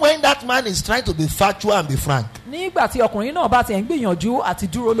mọ́. Even when that man is trying to be factual and be frank, Nígbà tí ọkùnrin náà bá ti ń gbìyànjú àti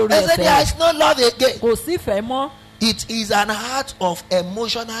dúró lórí I said ẹsẹ̀ there rẹ̀. is no love again. Kò sífẹ̀ẹ́ mọ́. It is an act of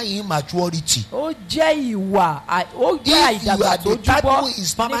emotional immaturity. Ó jẹ́ ìwà ó jẹ́ If you are àìdàgbà tó the type júbọ́ who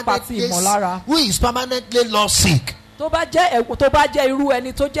is nípa ti ìmọ̀lára. permanently love sick, Tó bá jẹ́ irú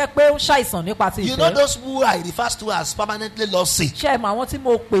ẹni tó jẹ́ pé ó ń ṣàìsàn nípa ti you know ìfẹ́. those who I refer to as permanently love sick. Ṣé ẹ mọ̀ àwọn tí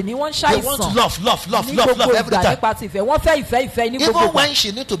mo pè ní wọ́n ń They want ṣàìsàn love ní gbogbo every ìgbà time. nípa ti ìfẹ́. Wọ́n fẹ́ ìfẹ́ ní gbogbo Even ìgbà. when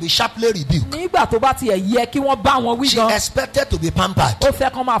she need to be sharply rebuked, Nígbà tó bá tiẹ̀ yẹ kí wọ́n bá wọn wí she gan, expected to be pampered. ó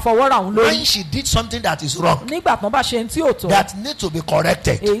fẹ́ kán máa fọwọ́ ra òun When lórí. she did something that is wrong, Nígbà tán bá ṣe ní tí ò tó, that need to be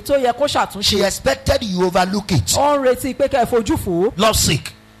corrected, èyí tó yẹ kó she ṣàtúnṣe. expected you overlook it. Ó ń retí pé kẹ́ ẹ fojú fò ó. Love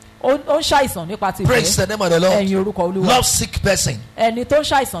sick. Ó ń ṣàìsàn nípa ti Praise ìfẹ́. the name of the Lord. Ẹ̀yin orúkọ Olúwa. Love sick person. Ẹni tó ń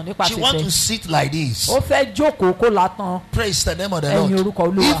ṣàìsàn nípa She ti want to ìfẹ́. sit like this. Ó fẹ́ jókòó kó látàn. Praise the name of the Ẹ̀yin Lord.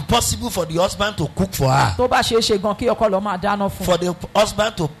 orúkọ Olúwa. If possible for the husband to cook for her, Tó bá ṣeé ṣe gan kí ọkọ lọ máa dáná fún un. for the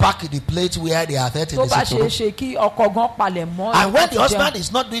husband to pack the plate where they are at in Tó the bá sitting ṣeé room. ṣe kí ọkọ gan palẹ̀ mọ́. And when láti the husband jẹun.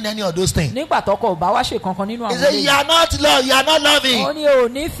 is not doing any of those things, Nígbà tọkọ ò bá wá ṣe kankan nínú he àwọn say, you ilé. are not love, you are not loving, Ó ní ò you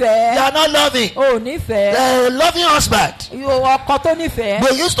nífẹ̀ẹ́. are not loving. Ò nífẹ̀ẹ́. Loving husband, Ọkọ tó nífẹ̀ẹ́.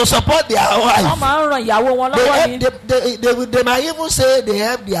 they used to support their Wọ́n wife. máa ń ran ìyàwó wọn lọ́wọ́ ni. They might even say they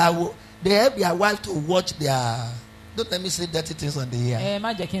help their wife to watch their, don't let me say dirty things on the air, Ẹ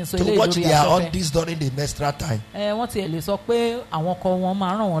má jẹ́ kí n sọ to eléyìí watch lórí their afẹ́fẹ́. undies during the menstrual time. Wọ́n tiẹ̀ lè sọ pé àwọn ọkọ wọn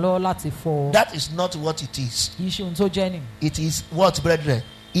máa ràn wọ́n lọ́wọ́ láti fọ. That is not what it is. Kì í ṣe ohun tó jẹ́ nì. It is what, brethren?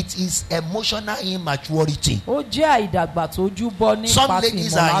 It is emotional immaturity. Ó jẹ́ àìdàgbà tó júbọ́ Some nípa ti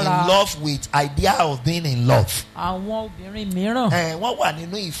ladies are in ìmọ̀lára. love with idea of being in love. Àwọn obìnrin mìíràn Wọ́n wà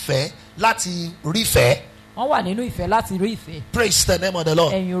nínú ìfẹ́ láti rífẹ́. wọ́n wà nínú ìfẹ́ láti rí ìfẹ́. Praise the name of the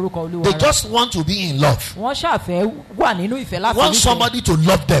Lord. Ẹ̀yin orúkọ Olúwa They rẹ̀. just want to be in love. Wọ́n ṣàfẹ́ wà nínú ìfẹ́ láti Want rí ìfẹ́. somebody to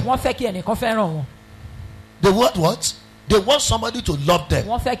love them. Wọ́n fẹ́ kí ẹnìkan fẹ́ràn wọn. They want what? They want somebody to love them.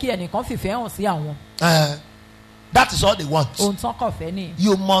 Wọ́n fẹ́ kí ẹnìkan fìfẹ́ hàn sí àwọn. That is all they want. Ohun tán kàn fẹ́ nìyí.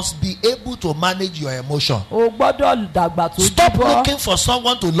 You must be able to manage your emotion. O gbọ́dọ̀ dàgbà tó Stop júbọ́. looking for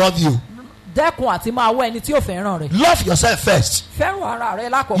someone to love you. Dẹ́kun àti máa wá ẹni tí ò fẹ́ràn rẹ̀. Love yourself first. Fẹ́ràn ara rẹ̀ You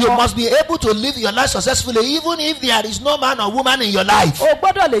lákọ̀ọ́kọ́. must be able to live your life successfully even if there is no man or woman in your life. O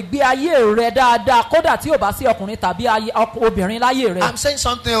gbọ́dọ̀ lè gbé ayé rẹ̀ dáadáa kódà tí ò bá sí ọkùnrin tàbí obìnrin láyé rẹ̀. I'm saying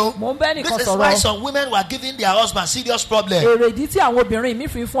something. Mo ń bẹ́ nìkan This is why sọ̀rọ̀. some women were giving their husband serious problem. Èrèdí tí àwọn obìnrin mi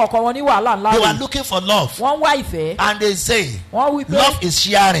fi fún ọkọ wọn ní wàhálà ńlá They were rẹ̀. looking for love. Wọ́n wá ìfẹ́. And they say Wọ́n wí pé love is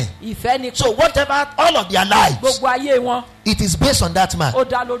sharing. ìfẹ́ ni So whatever, all of their lives, gbogbo ayé wọn it is based on that man. ó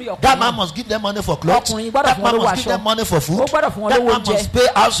dá lórí That man ọkùnrin. must give them money for clothes. Ọkùnrin gbọ́dọ̀ That fún wọn man lówó must give aṣọ. them money for food. Ó gbọ́dọ̀ fún wọn That lówó man oúnjẹ. must pay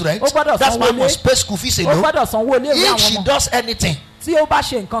house rent. Ó gbọ́dọ̀ That sanwó man ilé. must pay school fees Ó alone. gbọ́dọ̀ sanwó ilé ìwé If àwọn she ọmọ. does anything Tí ó bá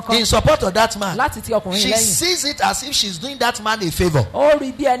ṣe nǹkan kan in support of that man, láti ti ọkùnrin she lẹ́yìn. sees it as if she's doing that man a favor. Ó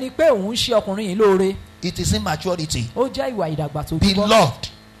rí bí ẹni pé òun ń ṣe ọkùnrin yìí lóore. It is immaturity. Ó jẹ́ ìwà ìdàgbà tó Be júbọ́. loved.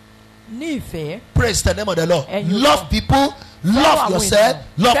 Ní ìfẹ́. Praise the name of the Lord. Ẹ̀yin Love olùkọ́. people, Fẹ́ràn love àwọn yourself,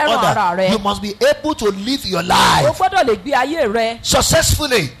 ènìyàn. love Fẹ́ràn ara others. rẹ. You must be able to live your O life gbọ́dọ̀ lè gbé ayé rẹ̀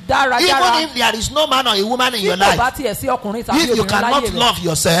successfully. dáradára. Even if there is no man or a woman in Tí your kò bá life, tiẹ̀ sí ọkùnrin tàbí if you obìnrin cannot láyé rẹ̀. love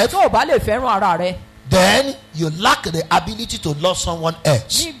yourself, Tó o bá lè fẹ́ràn ara rẹ̀. then you lack the ability to love someone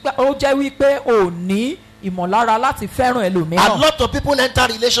else. Nígbà ó jẹ́ wípé ò ní ìmọ̀lára láti fẹ́ràn A ẹlòmíràn. lot of people enter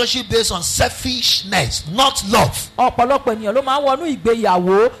relationship based on selfishness, not love. ọ̀pọ̀lọpọ̀ ènìyàn ló máa ń wọnú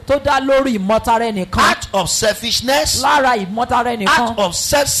ìgbéyàwó tó dá lórí ìmọ̀tara ẹnìkan. Out of selfishness, lára ìmọ̀tara ẹnìkan. out of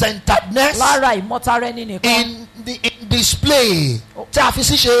self-centeredness, lára ìmọ̀tara ẹni nìkan. in display tí a fi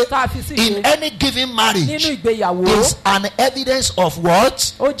sí Tá a fi ṣe sí in ṣe. any given marriage nínú ìgbéyàwó is an evidence of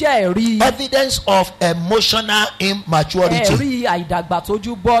what? ó jẹ́ ẹ̀rí Evidence of emotional immaturity. ẹ̀rí àìdàgbà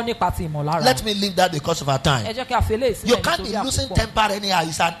tójú bọ́ nípa ti ìmọ̀lára. Let me leave that because of our ẹ time. jẹ́ kí a fi eléyìí You sílẹ̀ can't be nítorí losing àkókò. temper anyhow.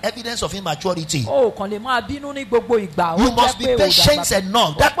 It's an evidence of immaturity. o kàn lè máa bínú ní gbogbo ìgbà. You ó must jẹ́ be pé o patient dàgbà.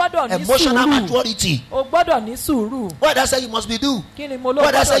 enough. o That gbọ́dọ̀ ní emotional sùúrù. maturity. o gbọ́dọ̀ ní sùúrù. What I say you must be do. kí ni mo ló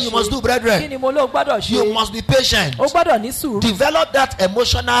What I gbọ́dọ̀ say you must do, ṣe. brethren. kí ni mo ló gbọ́dọ̀ ṣe. You must be patient. o gbọ́dọ̀ ní sùúrù. Develop that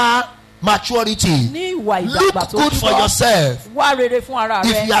emotional maturity. ní ìwà ìdàgbà Look tó good for túbọ̀. yourself. wá rere fún ara If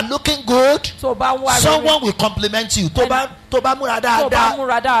you rẹ. are looking good, tó o bá ń wá rere. someone will compliment you. Tó bá múra tó o bá dáadáa,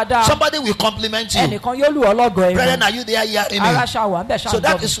 múra dáadáa. somebody will compliment you. ẹnìkan yóò lù ọ́ lọ́gọ̀ọ́ Brethren, ẹ̀rọ. are you there hearing ara me? ṣàwọ̀ ń bẹ̀ So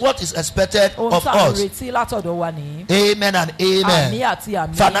that ṣàǹgbọ̀n. is what is expected ohun of tá à ń us. retí látọ̀dọ̀ wa nìyí. Amen and àmì amen. àti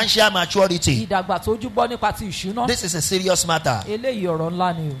àmì. Financial maturity. ìdàgbà tójú bọ́ nípa ti ìṣúná. This is a serious matter. eléyìí ọ̀rọ̀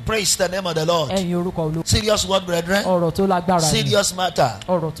ńlá ni o. Praise the name of the Lord. ẹ̀yin orúkọ olú. Serious word, brethren. ọ̀rọ̀ tó lágbára ni. Serious matter.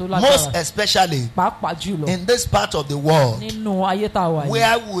 ọ̀rọ̀ tó Most lágbára. especially pàápàá jùlọ in this part of the world nínú ayé tá a wà yìí.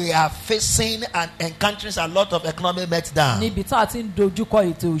 where we are facing and encountering a lot of economic meltdown. níbi tá a ti ń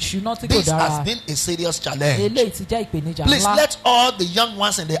dojúkọ ètò ìṣúná tí kò This has dára. been a serious challenge. eléyìí ti jẹ́ ìpèníjà Please ńlá. let all the young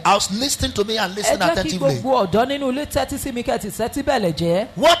ones in the house listen to me and ẹ listen jẹ́ kí attentively. gbogbo ọ̀dọ́ nínú ilé tẹ́tí sí mi kẹ́tì sẹ́tí bẹ̀lẹ̀ jẹ́.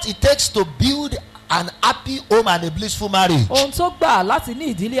 What it takes to build an happy home and a blissful marriage. ohun tó gbà láti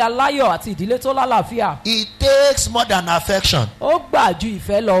ní ìdílé aláyọ̀ àti ìdílé tó lálàáfíà. It takes more than affection. ó gbà ju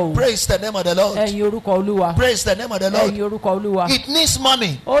ìfẹ́ lọ o. Praise the name of the Lord. ẹ̀yin orúkọ olúwa. Praise the name of the Lord. ẹ̀yin orúkọ olúwa. It needs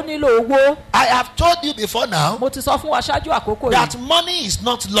money. ó nílò owó. I have told you before now mo ti sọ fún wa ṣáájú àkókò that yìí. money is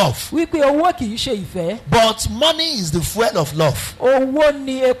not love, wípé owó kì í ṣe ìfẹ́. but money is the fuel of love. owó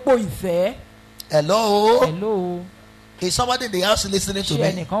ni epo ìfẹ́. Hello? hello. Is somebody in the house listening to ṣé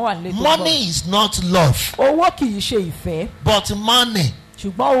me? ẹnìkan wà nílé tó gbọ́. Money is not love, owó kì í ṣe ìfẹ́. but money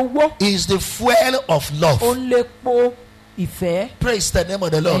ṣùgbọ́n owó is the fuel of love. ó ń lépo ìfẹ́. Praise the name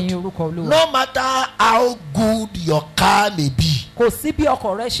of the Lord. ẹ̀yin orúkọ olúwa. No matter how good your car may be, kò sí bí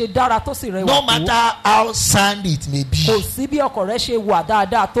ọkọ̀ rẹ ṣe dára tó sì rẹwà no tó. matter how sound it may kò be, sí bí ọkọ̀ rẹ ṣe wà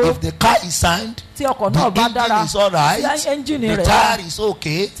dáadáa tó. if the car is sound, tí ọkọ̀ the náà bá dára. engine is alright, tí ẹ́ńjìnì the rẹ̀ dára. tire is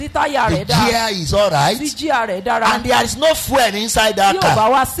okay, tí táyà the rẹ̀ dára. gear is alright, tí jíà rẹ̀ dára. and there is no fuel inside tí that ò bá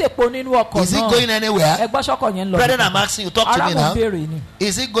car. wá sépo nínú ọkọ̀ Is it náà. going anywhere? ẹgbẹ́ sọ́kọ̀ yẹn ń lọ. Brethren, I'm asking you, talk to me arákùnrin now. béèrè ni.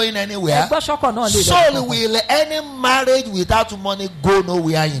 Is it going anywhere? ẹgbẹ́ sọ́kọ̀ náà lè lọ. So kankan. will any marriage without money go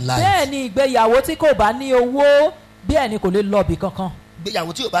nowhere in life? bẹ́ẹ̀ ni ìgbéyàwó tí kò bá ní owó bí ẹni kò lè lọ́ọ̀bì kankan.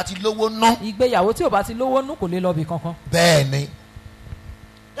 Ìgbéyàwó tí ò bá ti lówó ná. ìgbéyàwó tí ò bá ti lówó nú kò lè lọ́ọ̀bì kankan. Bẹ́ẹ̀ni.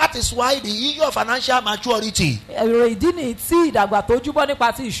 That is why the issue of financial maturity èrò ìdí ni tí ìdàgbà tó júbọ́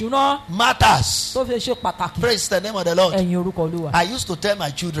nípa ti ìṣúná matters. tó fi ṣe pàtàkì. Praise the name of the Lord. ẹ̀yin orúkọ olúwa. I used to tell my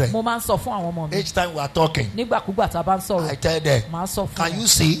children mo máa ń sọ fún àwọn ọmọ mi each time we are talking, nígbàkúgbà tá a bá ń I sọ̀rọ̀ tell them, màá sọ fún can wọn. you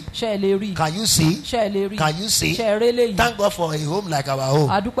see? ṣé ẹ lè rí Can you see? ṣé ẹ lè rí Can you see? ṣé ẹ rẹ́ léyìí. Thank God for a home like our home.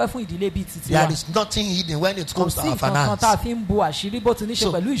 a dúpẹ́ fún ìdílé bíi titi wa. There is nothing hidden when it kò comes to sí our nǹkan kan tá a finance. fi ń bo àṣírí bó ti ní ṣe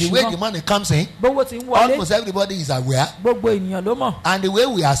So pẹ̀lú the way the ìṣúná. money comes in, gbówó ti ń wọlé almost everybody is aware, gbogbo ènìyàn ló mọ̀. and the way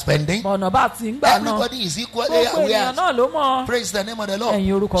we are spending, ọ̀nà bá ti ń gbà náà everybody is equally gbogbo ènìyàn aware. náà ló mọ̀. Praise the name of the Ẹ̀yin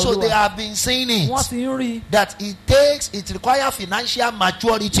Lord. orúkọ So Olúwa. they have been saying wọ́n it ti ń rí i that it requires financial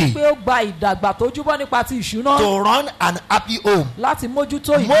maturity pé ó gba ìdàgbà tó júbọ́ nípa ti ìṣúná to run an happy home, láti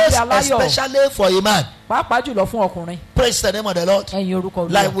mójútó ìdílé most aláyọ̀ especially for a man. pàápàá jùlọ fún ọkùnrin. Praise the name of the Lord. ẹ̀yin orúkọ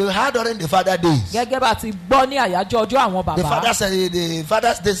Like olúwa. we had during the Father Days, gẹ́gẹ́ bá a ti gbọ́ ní àyájọ́ ọjọ́ àwọn the bàbá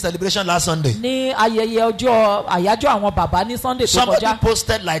Father's Day celebration last Sunday. ní ayẹyẹ ọjọ́ àyájọ́ àwọn bàbá ní Sunday tó Somebody kọjá.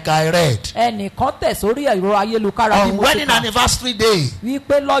 posted like I read ẹnìkan tẹ̀ sórí ẹ̀rọ ayélujára bí on mo ti wedding kà anniversary day.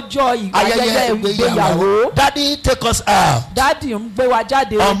 wípé lọ́jọ́ Ayẹyẹ ayẹyẹ ìgbéyàwó. ìgbéyàwó Daddy take us out. dádì ń gbé wa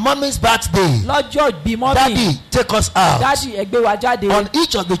jáde On mommy's birthday, lọ́jọ́ ìbímọ mi Daddy take us out. dádì ẹ gbé wa jáde On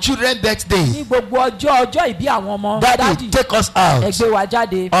each of the children's birthday, ní gbogbo ọjọ́ ìbí àwọn ọmọ Daddy dádì take us ẹ out. gbé wa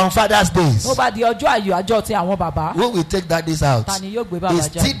jáde. On Father's days, tó bá di ọjọ́ àyájọ́ ti àwọn bàbá who will take daddies out? ta ni yóò gbé bàbá It's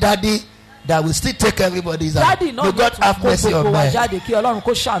still jáde. daddy that will still take everybody's out. dádì náà May yóò God tún have kó mercy on gbogbo wa men. jáde kí Ọlọ́run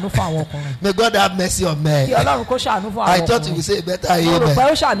kó ṣàánú fún àwọn ọkùnrin May God have mercy on kí men. Ọlọ́run kó ṣàánú fún I àwọn thought you would ọkùnrin. say better mo rò pé amen.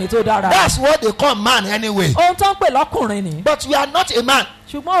 ó ṣàní tó dára. That's what they call man anyway. ohun tó ń pè lọ́kùnrin ni But you are not a man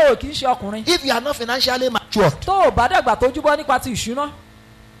ṣùgbọ́n o kì í ṣe ọkùnrin. if you are not financially matured. tó o bá dàgbà tó júbọ́ nípa ti ìṣúná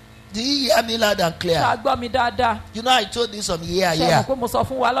Do you hear me loud and ṣáà clear? gbọ́ mi dáadáa. You know I told you some year ṣe mọ̀ here. pé mo sọ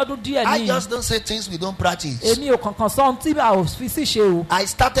fún wa lọ́dún díẹ̀ I ní just don't say things we don't practice. èmi ò kankan sọ ohun tí a ò fi sí ṣe o. I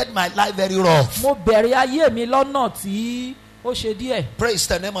started my life very rough. mo bẹ̀rẹ̀ ayé mi lọ́nà tí ó ṣe díẹ̀. Praise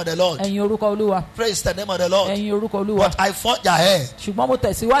the name of the Lord. ẹ̀yin orúkọ olúwa. Praise the name of the Lord. ẹ̀yin orúkọ olúwa. But I forge ahead. ṣùgbọ́n mo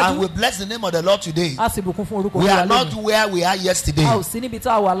tẹ̀síwájú. And we bless the name of the Lord today. a sì bùkún fún orúkọ We olúwa are not lónìí. where we are yesterday. a ò sí níbi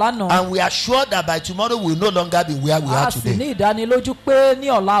tá a wà lánàá. And we are sure that by tomorrow we will no longer be where we are a sì today. ní ìdánilójú pé ní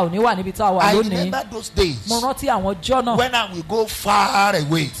ọ̀la ò ní wà níbi tá a wà I lónìí. remember those days mo rántí àwọn ọjọ́ náà when I will go far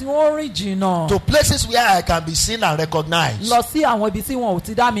away tí wọ́n rìn jìnnà to places where I can be seen and recognized. lọ sí àwọn ibi tí wọn ò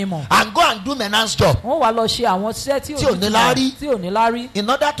ti dá mi mọ̀. And go and do maintenance job wọ́n wá lọ ṣe àwọn iṣẹ́ tí Tí ò ní láárí. tí ò ní láárí in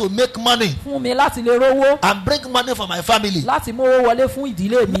order to make money fún mi láti lè rówó and bring money for my family. láti mówó wọlé fún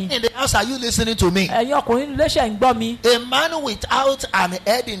ìdílé mi. In the house, are you listening to me? ẹ̀yin ọkùnrin léṣẹ̀ ń gbọ́ mi. A man without an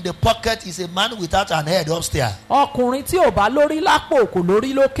head in the pocket is a man without an head upstairs. ọkùnrin tí ò bá lórí lápò kò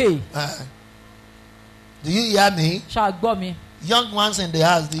lórí lókè. Do you hear me? ṣáà gbọ́ mi. Young ones in the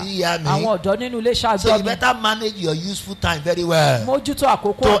house, do you hear me? àwọn ọ̀dọ́ nínú ilé ṣáà So gbọ́ you mi. better manage your useful time very well mójútó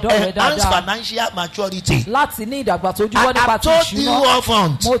àkókò to ọ̀dọ́ rẹ enhance dáadáa financial maturity. láti ní ìdàgbà tó júwọ́ I nípa have ti told you ìṣúná.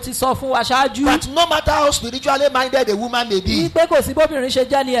 often mo ti sọ fún wa ṣáájú that no matter how spiritually minded a woman may be, wípé kò sí bóbìnrin ṣe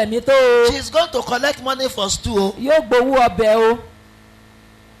jẹ́ ní ẹ̀mí tó o she is going to collect money for stool. yóò gbowó ọbẹ̀ o.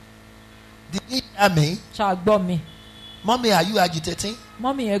 Did you hear me? ṣáà gbọ́ mi. Mommy, are you agitating?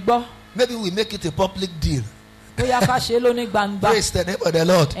 mọ́mì yẹn gbọ́ Maybe we make it a public deal. bóyá ká ṣe é lóní gbangba. Praise the name of the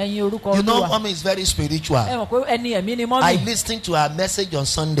Lord. ẹ̀yin orúkọ You know, olúwa. mommy is very spiritual. ẹ mọ̀ pé ẹni ẹ̀mí ni I mọ́mì. listened to her message on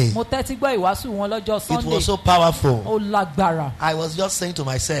Sunday. mo tẹ́tí gbọ́ ìwàásù wọn lọ́jọ́ It sunday. was so powerful. ó lágbára. I was just saying to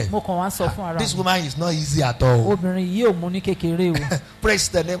myself, mo kàn wá ń sọ fún ara this mi. woman is not easy at all. obìnrin yìí ò mú ní kékeré o. Praise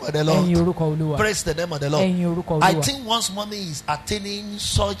the name of the ẹ̀yin Lord. orúkọ olúwa. Praise the name of the Lord. ẹ̀yin orúkọ I olúwa. think once mommy is attaining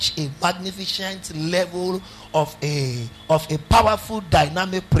such a magnificent level of a powerful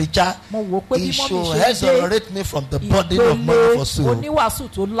dynamic preacher, mo wò pé bí it mọ́mì should ṣe dé exonerate me from the burden of money for ìpele soul. oníwàásù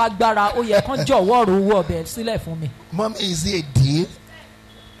tó lágbára ó yẹ kán jọ̀wọ́ ọ̀rọ̀ owó ọbẹ̀ sílẹ̀ fún mi. Mommy, is it a deal?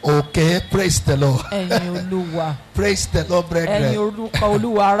 Okay, praise the Lord. ẹ̀yin olúwa. Praise the Lord, ẹ̀yin brethren. orúkọ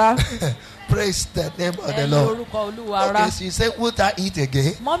olúwa rá. Praise the name of the ẹ̀yin Lord. orúkọ olúwa rá. Okay, she said, "Would I eat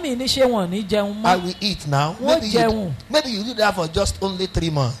again?" mọ́mì ní ṣé wọn ò ní jẹun I mọ́. will eat now. Wọ́n jẹun. Maybe you do that for just only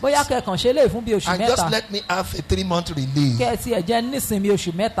 3 months. bóyá kẹkàn ṣe lè fún bí oṣù And mẹ́ta. just let me have a 3-month relief. kẹ́ ẹ tiẹ̀ jẹ́ nísìnyí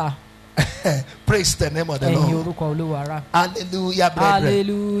oṣù mẹ́ta. Praise the name of the ẹ̀yin Lord. orúkọ olúwa rá. Hallelujah, brethren.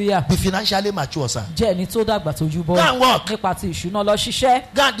 hallelujah. Be financially mature, sir. jẹ́ ẹni tó dàgbà tójú bọ́. Go and work. nípa ti ìṣúná lọ ṣiṣẹ́.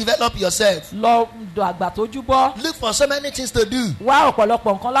 Go and develop yourself. lọ dàgbà tójú bọ́. Look for so many things to do. wá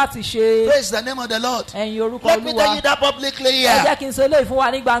ọ̀pọ̀lọpọ̀ nǹkan láti ṣe. Praise the name of the Lord. ẹ̀yin orúkọ Let me tell olúwa. you that publicly ẹ here. jẹ́ kí n ṣe eléyìí fún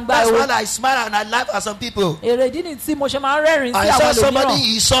wa ní gbangba That's o. why I smile and I laugh at some people. èrèdí ni tí mo ṣe máa ń rẹ́rìn sí I saw àwọn somebody,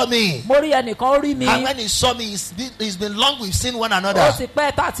 ẹlòmíràn. he saw me. mo rí ẹnìkan ó rí mi. And when he saw me, it's been long we've seen one ó another. ti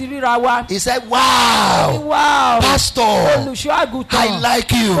pẹ́ tá a ti ríra wa. He said, "Wow, wow Pastor, olùṣọ́ I àgùntàn.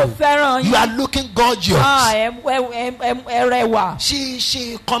 like mo you. fẹ́ràn You yín. are looking gorgeous." ẹ rẹwà.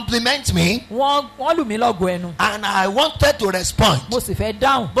 She compliments me, wọ́n lù mí lọ́gọ̀ ẹnu. and I wanted to respond. mo sì fẹ́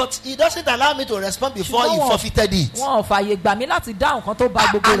dáhùn. But he doesn't allow me to respond before he Ṣùgbọ́n forfeited it. wọn ò fààyè gbà mí láti dáhùn kan tó ba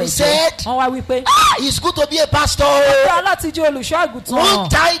gbogbo And he rẹ̀ said, jẹ́. wọ́n wá wí pé. It's good to be a pastor. ọ̀gá láti jẹ́ olùṣọ́ àgùntàn.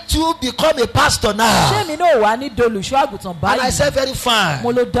 Won't I too become a pastor ṣé now? mi náà wà ní dolùṣọ́ àgùntàn And I báyìí. said, very fine.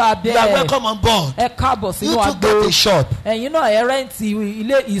 mo ló dáa You are bẹ́ẹ̀. welcome on board. ẹ káàbọ̀ You sínú too agbo. get a shop ẹ̀yin náà ẹ rẹ́ǹtì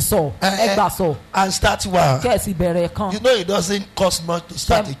ilé ìsọ̀ ẹgbàsọ̀ and start one. kẹ́ẹ̀sì bẹ̀rẹ̀ kan. You know it doesn't cost much to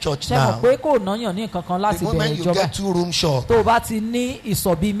start a church ṣe mọ̀ now. pé kò náyàn ní nǹkan kan láti The bẹ̀rẹ̀ moment you ìjọba. get 2-room shop, tó o bá ti ní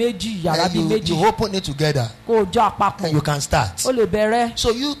ìsọ̀ bíi méjì yàrá and bíi méjì you open it together, kó o já papọ̀ and you can start. o lè bẹ̀rẹ̀.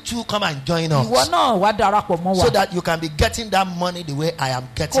 So you too come and join ìwọ us, náà wá darapọ̀ mọ́ wa so that you can be getting that money the way I am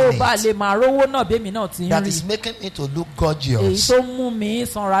getting kó o bá it. lè máa rówó náà bẹ́mi náà ti ń That rí is making me to look èyí gorgeous. tó mú mi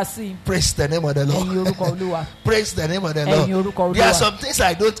sanra sí i. Praise the name of the ẹ̀yin Lord. orúkọ olúwa. Praise the name of the Ẹ̀yin Lord. orúkọ There are Olúwa. some things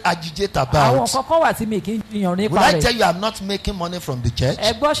I don't agitate àwọn about. kankan wà tí mi kì í jiyàn Will nípa I rẹ̀. tell you I'm not making money from the church?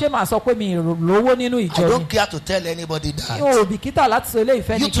 ẹ gbọ́ ṣé màá sọ pé mi ò lówó nínú I ìjọ ni. don't care to tell anybody yóò that. bìkítà láti sọ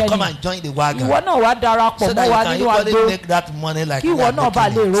eléyìí You too come fẹ́nikẹ́ni. and join the wagon, ìwọ náà wá darapọ̀ so mọ́ that wa you can nínú equally agbo make that money like kí we ìwọ are náà bá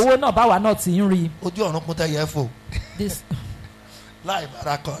lè making it. rówó náà báwa náà ti ń rí. Ojú ọ̀run kún tẹ́ yẹ fò. This- Láì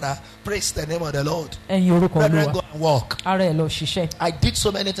bára kọ́ra. Praise the name of the Lord. ẹ̀yin orúkọ Brethren, olúwa. go and walk. ara ẹ̀ lọ ṣiṣẹ́. I did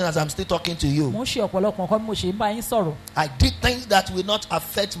so many things as I'm still talking to you. mo ń ṣe ọ̀pọ̀lọpọ̀ nǹkan bí mo ṣe ń bá yín sọ̀rọ̀. I did things that will not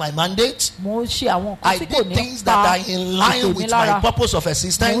affect my mandate. mo ń ṣe àwọn I nǹkan tí kò did ní things that pa are in line ètò mi with lára. my purpose of mo ń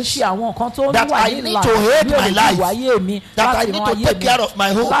existence. ṣe àwọn nǹkan tó ń That wà I ní need ìlànà to hate ní my òrìṣì life. ìwáyé mi That I láti need ran to ayé take mi care of my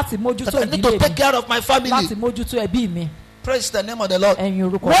home. láti mójútó That I need to ìdílé take mi care of my family. láti mójútó ẹbí mi. Praise the name of the Lord. ẹ̀yin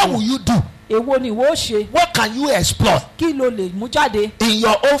orúkọ What Olúwa. will you do? èwo ni ìwọ ó ṣe What can you exploit kí ló lè mú jáde in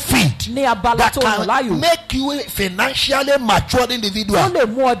your own field ní abala that tó yàn láàyò can make you a financially matured tó individual? lè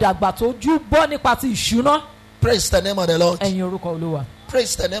mú ọ dàgbà tó jú bọ́ nípa ti ìṣúná. Praise the name of the Lord. ẹ̀yin orúkọ olúwa.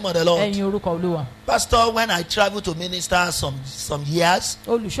 Praise the name of the Lord. ẹ̀yin orúkọ olúwa. Pastor, when I travel to minister some years,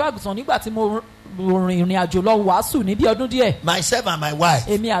 olùṣọ́ àgùntàn nígbà tí mo rìn ìrìn àjò lọ wàásù ní bí ọdún díẹ̀. myself and my wife,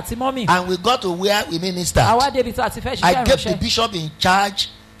 èmi àti mọ́mì. and we got to where we minister. àwa débi tí a ti fẹ́ I ṣiṣẹ́ gave the ìránṣẹ́. bishop in charge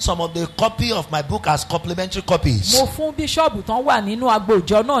some of the copy of my book as complimentary copies. mo fún bíṣọ̀bù tán wà nínú agbo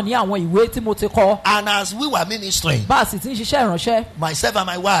ìjọ náà ní àwọn ìwé tí mo ti kọ. And as we were ministering, bá a sì ti ń ṣiṣẹ́ ìránṣẹ́. myself and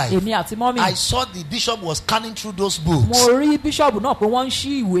my wife, èmi àti mọ́mì. I saw the bishop was scanning through those mo books. rí bíṣọ̀bù náà pé wọ́n ń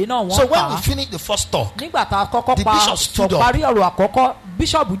ṣí ìwé náà So wọ́n when kà we á. finished the first talk, nígbà tá a kọ́kọ́ the bishop stood up. parí ọ̀rọ̀ àkọ́kọ́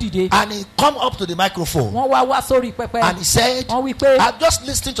bíṣọ̀bù dìde. and he come up to the microphone wọ́n wá sórí pẹpẹ. and he said, wọ́n wí pé I've just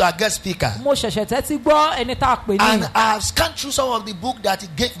listened to our guest speaker mo ṣẹ̀ṣẹ̀ tẹ́tí gbọ́ ẹni tá a pè and ní. I have scanned through some of the book that he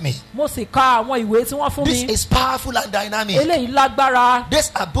gave me. mo sì ka àwọn ìwé tí wọ́n fún This mi. is powerful and dynamic. eléyìí lágbára.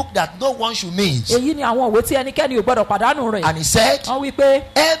 This a book that no one should miss. èyí ni àwọn ìwé tí ẹnikẹ́ni ò gbọ́dọ̀ pàdánù rẹ̀. And he said, wọ́n wí pé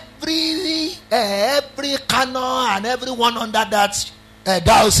every canon and everyone under that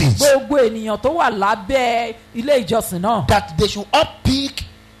diocese, gbogbo ènìyàn tó wà lábẹ́ ilé ìjọsìn náà. that they should all pick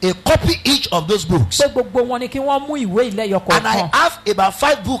a copy each of those books. pé gbogbo wọn ni kí wọ́n mú ìwé ìlẹ́yọ And I kọ̀ọ̀kan. have about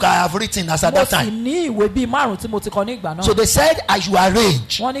 5 books I have written as at mo that sì time. ní ìwé bíi 5 tí mo ti kọ ní ìgbà náà. So they said I should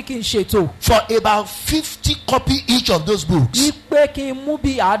arrange wọ́n ní kí n ṣètò. for about 50 copy each of those books. wípé kí n mú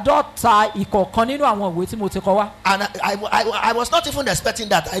bíi 50 ìkọ̀ọ̀kan nínú àwọn ìwé tí mo ti kọ wá. And I was not even expecting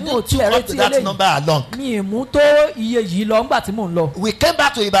that. I No, didn't took up to tí that eléyìí. number along. mi ì mú tó iye yìí lọ ńgbà tí mò ń lọ. We came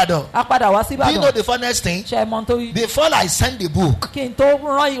back to Ibadan. a padà wá sí Do you know Ìbàdàn. the funniest thing? ṣe é mọ tó. Before I send the book, kí n tó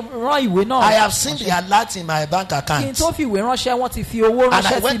rán ìwé náà. I have seen the alert in my bank kí n account. tó fi ìwé ránṣẹ́ wọ́n ti fi owó And I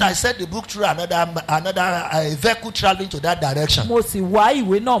ránṣẹ́ sí went mi. and sent the book through another vehicle traveling to that direction. mo sì wá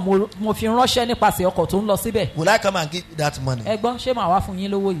ìwé náà mo fi ránṣẹ́ nípasẹ̀ ọkọ̀ tó ń lọ síbẹ̀. Will I come and give you that money? ẹ̀gbọ́n ṣé màá wá fún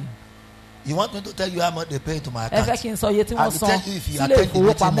yín lówó yìí. You want me to tell you how much they pay to my ẹ fẹ́ account? kí n sọ iye tí I wọ́n will san tell you if you sílé attend the meeting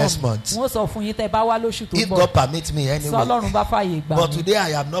ìfowópamọ́ next mi. month. wọ́n sọ fún yín tẹ́ bá wá lóṣù tó ń If bọ̀. God permit me sọ anyway. ọlọ́run bá fààyè gbà But mí. today I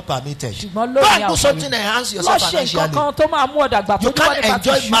am not permitted. ṣùgbọ́n Go lónìí and do àwọn something yìí. enhance lọ yourself ṣe nǹkan financially. kan tó máa mú ọ̀dà gbà tó You dúró can't nípa ti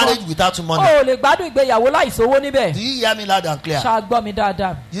enjoy marriage ṣùgbọ́n. without o money. ò lè gbádùn ìgbéyàwó láìsówó níbẹ̀. Do you hear me loud and clear? ṣáà gbọ́ mi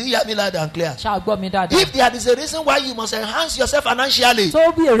dáadáa. Do you hear me loud and clear? ṣáà gbọ́ mi dáadáa. If there is a reason why you must enhance yourself financially,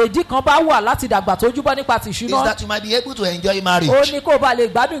 tó bí èrèdí kan bá wà láti dàgbà tójú bọ́ nípa ti is ìṣúná. that you might be able to enjoy ó marriage. ní kó o bá lè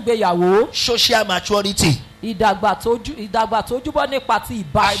gbádùn ìgbéyàwó. Social maturity. ìdàgbà tójú bọ́ nípa ti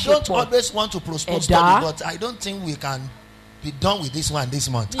I don't ìbáṣepọ̀. always want to postpone Ẹ̀dá. study, but I don't think we can be done with this one this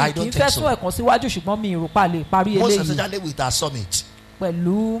month. mi I kì í don't fẹ́ think sún so. ẹ̀kan síwájú ṣùgbọ́n mi ì rò pa lè parí Most eléyìí especially with our summit.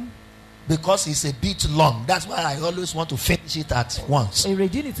 pẹ̀lú Because it's a bit long. That's why I always want to finish it at once.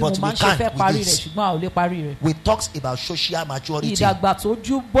 èrèdí ni tí mo But máa we ń ṣe can't fẹ́ with parí this. rẹ̀ ṣùgbọ́n a ò lè parí rẹ̀. We talks about social maturity. ìdàgbà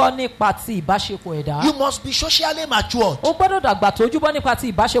tójú bọ́ nípa ti ìbáṣepọ̀ ẹ̀dá. You must be socially matured. ó gbọ́dọ̀ dàgbà tójú bọ́ nípa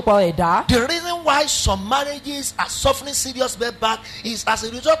ti ìbáṣepọ̀ ẹ̀dá. The reason why some marriages are suffering serious setback is as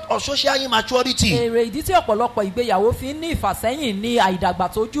a result of social immaturity. èrè ìdí tí ọ̀pọ̀lọpọ̀ ìgbéyàwó fi ń ní ìfàsẹ́yìn ní àìdàgbà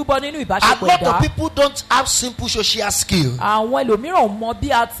tójú bọ́ nínú A ìbáṣepọ̀ lot ẹ̀dá. of people don't have simple social skills. àwọn ẹlòmíràn mọ bí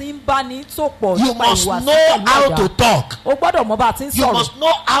a ti ń bá ní tó pọ̀ You nípa must ìwà know how to talk. ó gbọ́dọ̀ mọ bá a ti ń You sọ̀rọ̀. must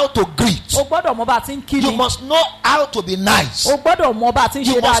know how to greet. ó gbọ́dọ̀ mọ bá a ti ń You kíni. must know how to be nice. ó gbọ́dọ̀ mọ bá a ti ń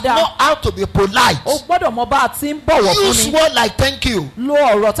You ṣe must know dáadáa. how to be polite. ó gbọ́dọ̀ mọ bá a ti ń bọ̀wọ̀ fún Use ni. word like thank you. lo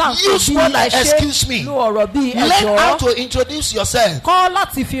ọ̀rọ̀ tá à ń pè Use bí word like ẹ excuse me. ṣé. lo ọ̀rọ̀ bí Learn how ẹjọ́. to introduce yourself. kọ́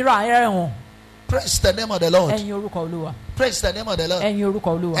láti fi ra ẹ hàn. Praise the name of the Lord. ẹ̀yin orúkọ olúwa. Praise the name of the Lord. ẹ̀yin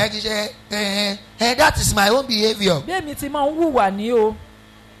orúkọ olúwa. Ẹ ti ṣe that is my own behaviour. bí èmi ti máa ń hùwà ní o.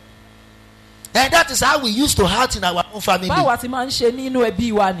 And that is how we used to act in our own family. báwa ti máa ń ṣe nínú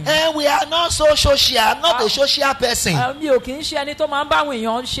ẹbí wa ni. And we are not so social. I'm not a social person. mi ò kì í ṣe ẹni tó máa ń báwọn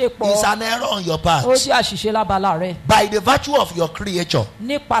èèyàn ṣe It's pọ̀. an error on your part. ó jẹ́ àṣìṣe lábala rẹ̀. By the virtue of your creature,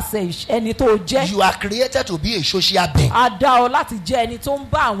 nípasẹ̀ ẹni tó jẹ́. you are created to be a social being. a dá ọ láti jẹ́ ẹni tó ń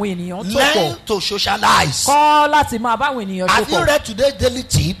bá àwọn ènìyàn tó pọ̀. Learn to socialize. kọ́ láti máa báwọn ènìyàn tó Have you pọ̀. read today's daily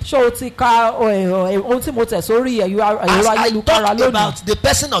tip? ṣé o ti ka ohun tí mo tẹ̀ sórí ẹ̀rọ As I ayélujára talk lónìí. about the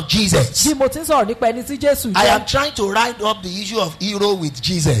person of Jesus, bí mo ti ń sọ̀rọ̀ nípa ẹni tí Jésù I am jẹ́. trying to write up the issue of hero with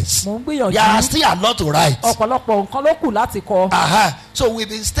Jesus. mo ń There are gbìyànjú. still a lot to write. ọ̀pọ̀lọpọ̀ nǹkan ló kù láti kọ. So we've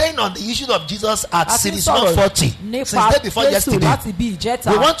been staying on the issue of Jesus at a ti ń series sọ̀rọ̀ 140 since nípa day before Jésù yesterday. láti bí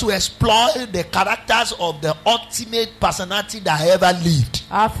ìjẹta. We want to explore the characters of the ultimate personality that ever lived.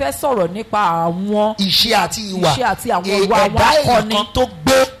 a fẹ́ sọ̀rọ̀ nípa àwọn Iṣẹ́ àti ìwà. iṣẹ́ àti àwọn ìwà àwọn Ẹ̀dá èèyàn akọni kan tó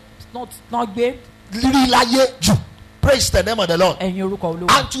gbé tán gbé. rírí láyé jù. Praise the name of the Lord. ẹ̀yin orúkọ olúwa.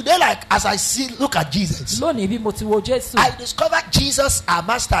 And today, like as I look at Jesus, lónìí bí mo ti wo Jésù. I discovered Jesus, our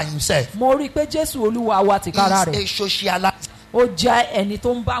master himself, mo rí i pé Jésù olúwa wa tìkára is rẹ̀. a socializer. ó jẹ́ ẹni tó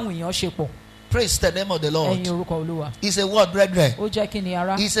ń bá àwọn èèyàn ṣe pọ̀. Praise the name of the Lord. ẹ̀yin orúkọ olúwa. He's a word, brethren. ó jẹ́ kí ni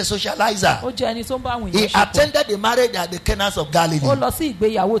ara. He's a socializer. ó jẹ́ ẹni tó ń bá àwọn He èèyàn ṣe pọ̀. attended the marriage at the Canaan of Galilee. ó lọ sí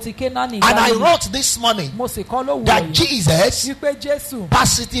ìgbéyàwó ti Kénáánì And I Gálílì. wrote this morning mo sì kọ́ lówùúrọ̀ that yìí Jesus wípé Jésù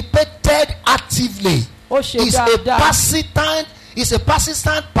participated actively. ó ṣe He's a dáadáa. persistent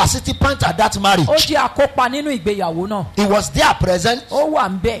participant at that marriage. ó jẹ́ akópa nínú ìgbéyàwó náà. He was there present. ó wà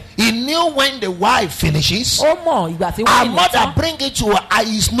ń bẹ̀. He knew when the wife finishes. ó mọ̀ ìgbà tí Her wọ́n yìí mother tán. bring it to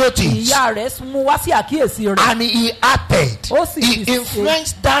his notice. ìyá rẹ̀ mú wá sí àkíyèsí rẹ̀. And he acted. Ó sì He fi ṣe.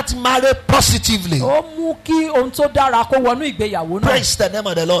 influenced that marriage positively. ó mú kí ohun tó dára kó wọnú ìgbéyàwó náà. Praise the name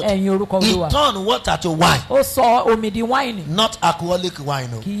of the Lord. ẹ̀yin orúkọ He olúwa. turned water to wine, ó sọ omi di wáìnì. not alcoholic wine.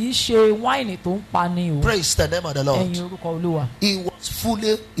 No. kì í ṣe wáìnì tó ń pani o. Praise the name of the Lord. ẹ̀yin orúkọ olúwa. He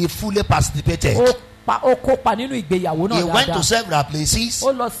fully participated. ó kópa nínú ìgbéyàwó náà He went to dáadáa. several places.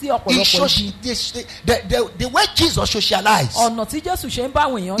 ó lọ sí He ọ̀pọ̀lọpọ̀ ibi. the way Jesus socialized, ọ̀nà tí Jésù ṣe ń bá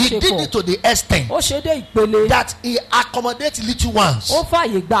àwọn èèyàn he ṣe did it pọ̀. to the extent ó ṣe dé ìpele. that he accommodated little ones. ó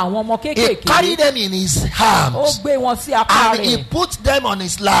fààyè gba àwọn ọmọ He kéékèèké. carried them in his ó arms gbé wọn sí apá and he rẹ̀. put them on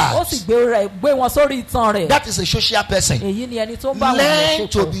his ó lap. sì gbé wọn sórí itan rẹ̀. That is a social person. èyí ni ẹni tó ń bá àwọn èèyàn Learn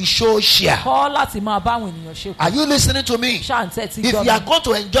ṣe to pọ̀. be social. kọ́ láti máa bá àwọn ènìyàn ṣe Are pọ̀. you listening to me? ṣáǹtẹ̀ ti If gbọ́ you are mi. going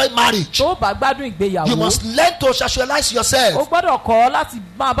to enjoy marriage, tó bá gbádùn you ìgbéyàwó. must learn to socialize ó yourself. gbọ́dọ̀ kọ́ láti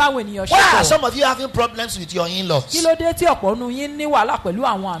máa bá àwọn ènìyàn ṣe Why are pọ̀. some of you having problems with your in-laws? kí ló dé tí ọ̀pọ̀ nu yín ní wàhálà pẹ̀lú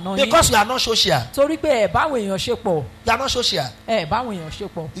àwọn àna yín. Because you are not social. torí pé ẹ̀ báwọn èèyàn ṣe pọ̀. You are not social. ẹ̀ báwọn èèyàn ṣe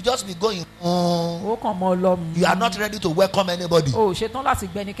pọ̀. You just be going. ó kàn mọ́ ọ lọ. You are not ready to welcome anybody. o ò ṣetán láti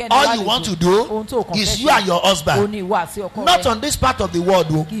gbẹnikẹ́ni All you want to ohun do tó kàn is fẹ́ you and your ṣe. o husband. ní ìwà àti ọkọ Not rẹ. on this part of the world.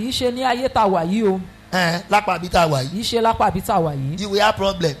 Oh. kì í ṣe ní ayé tá a wà yìí o. Lápá bí tá a wà yìí. kì í ṣe lápá àbí tá a wà yìí. You will have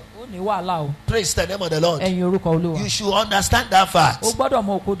problem. ó ní wàhálà o. Praise the name of the Lord. ẹ̀yin orúkọ olúwa. You should understand that fact. o gbọ́dọ̀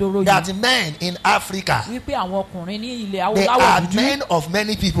mọ òkodoro That yìí. men in Africa, wípé àwọn ọkùnrin ní ilẹ̀ they aláwọ̀ are dúdú. men of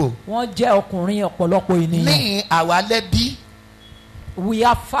many people. wọ́n jẹ́ ọkùnrin ọ̀pọ̀lọpọ̀ ènìyàn. Ní àwa lẹ́bí. we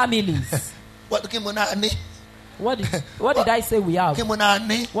have families. What kí mo náà ní? what did I say we have? Kí mo náà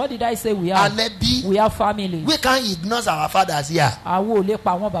ní? what did I say we have? Alẹ́bí. we have families. We can't ignore our fathers here. àwọn ò lè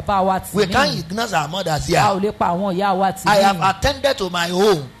pa àwọn bàbá wa tì We can't mí. ignore our mothers a ò here. lè pa àwọn ìyá wa tì I have mí. attended to my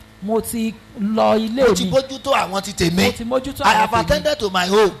home. mo ti lọ ilé Mo ti mi. bójútó àwọn ti mo tèmi. ti mójútó I àwọn have tèmi. attended to my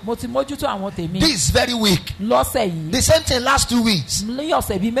home. mo ti mójútó àwọn tèmi. This very week. lọ́sẹ̀ yìí. The same thing last 2 weeks. ní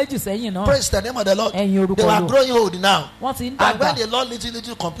ọ̀sẹ̀ bíi méjì sẹ́yìn náà. Praise the name of the Lord. Ẹ̀yin orúkọ They were Olúwa. growing old now. wọ́n ti ń And when dàgbà. the Lord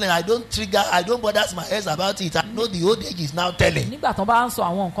little complain, I don't bother my head about it. I know the old age is now telling. nígbà tán bá ń sọ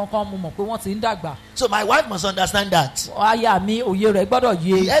àwọn nǹkan kan mo mọ̀ pé wọ́n ti ń dàgbà. So my wife must understand that. aya mi òye rẹ̀ gbọ́dọ̀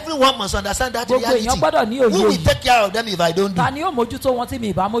yé. Everyone must understand that Gbogbo reality. èèyàn gbọ́dọ̀ ní òye Who will yìí. take care of them if I don't do? ta ni yóò mójútó wọn tí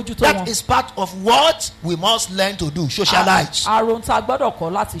mi ì bá mójútó That wọn. is part of what we must learn to do. Socialize. àrùn tá a gbọ́dọ̀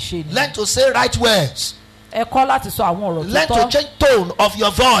kọ́ láti ṣe ni. Learn to say right words. ẹ kọ́ láti sọ àwọn ọ̀rọ̀ Learn tó to tọ́. change tone of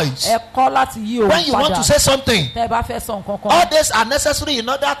your voice. ẹ kọ́ láti yí òun When you want to padà. say something, tẹ́ ẹ bá fẹ́ sọ nǹkan all kan. these are necessary in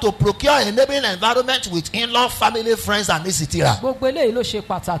order to procure a enabling environment with in-law, family, friends, and etc. gbogbo eléyìí ló ṣe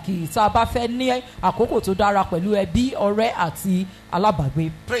pàtàkì tá a bá fẹ́ ní àkókò tó dára pẹ̀lú ẹbí ọ̀rẹ́ àti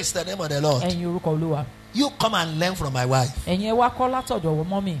alábàágbé. Praise the name of the Lord. ẹ̀yin orúkọ olúwa. You come and learn from my wife. ẹ̀yin ẹ wá kọ́ látọ̀dọ̀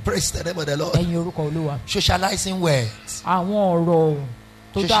mọ́ mi. Praise the name of the Lord. ẹ̀yin orúkọ olúwa. Socializing words. àwọn ọ̀rọ̀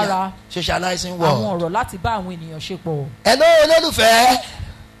tó dára. Socializing àwọn words. ọ̀rọ̀ láti bá àwọn ènìyàn ṣe pọ̀. Hello, olólùfẹ́.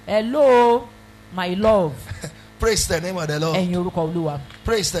 hello my love. Praise the name of the Lord. ẹ̀yin orúkọ olúwa.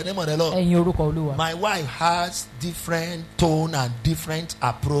 Praise the name of the Lord. ẹ̀yin orúkọ olúwa. My wife has different tone and different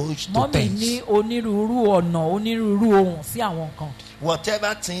approach to mọ́mì ní things. onírúurú ọ̀nà onírúurú ohùn sí àwọn nǹkan.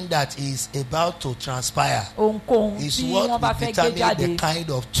 Whatever thing that is about to transpire ohunkóhun is tí what wọ́n bá will fẹ́ gbé determine jáde. the kind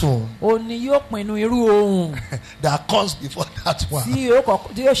of tone ó ní yóò pinnu irú ohùn that comes before that one. tí yóò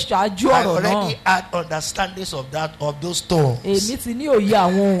ṣáájú I ọ̀rọ̀ already náà. had understandings of those tones. èmi ti ní òye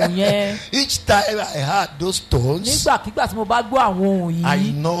àwọn ohùn yẹn. Each time I heard those tones, nígbàkigbà tí mo bá gbọ́ àwọn ohùn I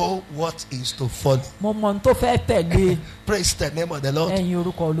yìí know what is to follow. mo mọ ohun tó fẹ́ tẹ̀lé. Praise the name of the Lord. ẹ̀yin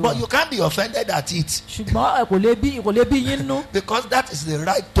orúkọ olúwa. But you can't be offended at it ṣùgbọ́n ẹ kò lè bí yín nú because that is the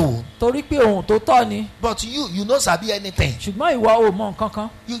right tone. torí pé ohùn tó tọ́ ni. But you know sabi anything. ṣùgbọ́n ìwọ ò mọ nǹkan kan.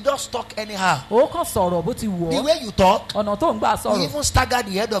 You just talk anyhow. ó kàn sọ̀rọ̀ bó ti wù The ọ́. way you talk, ọ̀nà tó ń gbà you sọ̀rọ̀ even stagger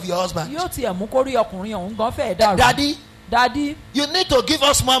the head of your husband. yóò tiẹ̀ mú kórí ọkùnrin ọ̀hún gan fẹ́ẹ̀ dàrú. Daddy, dadi you need to give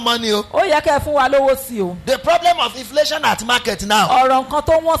us more money. Oh. ó yẹ kẹ́ ẹ fún wa lówó sí o. The problem of inflation at market now ọ̀rọ̀ nǹkan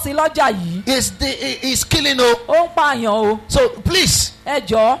tó wọ́n sí lọ́jà yìí is killing. Oh. ó ń pààyàn o. So please, ẹ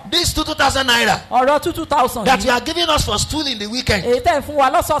jọ this 2,000 naira ọ̀rọ̀ 2,000 that you yìí are giving us for stool in the weekend èyí tẹ̀ ń fún wa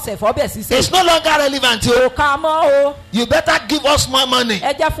lọ́sọ̀ọ̀sẹ̀ fọ́bẹ̀ sísè. is no longer relevant. kò Oh. ká mọ́ o. You better give us more money.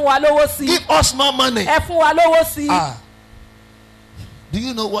 ẹ jẹ́ fún wa lówó sí. Give us more money. ẹ fún wa lówó sí. Ah. Do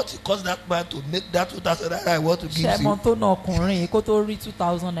you know what it cost that man to make that 2,000 naira I want to give ṣe mọ you? tó na ọkùnrin kó tó rí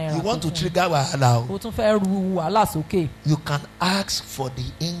 2,000 naira. You want to tó fún un. trigger wahala. o tún fẹ́ ru wàhálà sókè. You can ask for the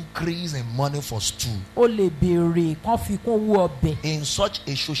increase in money for stew o lè béèrè kán fi kún owó ọbẹ̀ in such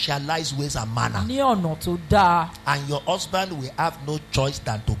a socialized ways and manner, ní ọ̀nà tó dáa. and your husband will have no choice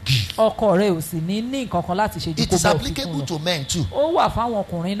than to give. ọkọ rẹ ò sì ní nǹkan kan láti ṣe ju It kó is bá òfin applicable fún lọ. to men too. ó wà fáwọn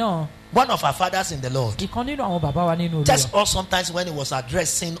ọkùnrin náà. One of our fathers in the Lord ìkan nínú àwọn bàbá wa nínú just Olúwa. us sometimes when he was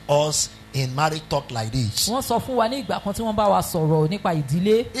addressing us in marriage talk like this. wọ́n sọ fún wa ní ìgbà kan tí wọ́n bá wa sọ̀rọ̀ nípa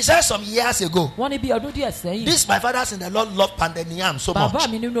ìdílé. He said some years ago, wọ́n ní bí ọdún díẹ̀ sẹ́yìn. this my fathers in the Lord love pounded yam so bàbá much.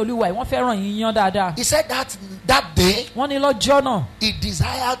 mi nínú Olúwa yìí wọ́n fẹ́ràn yíyan dáadáa. He said that day wọ́n ní lọ́jọ́ náà he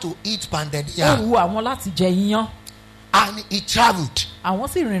desired to eat pounded ó yam, wu àwọn láti jẹ yíyan. and he traveled, àwọn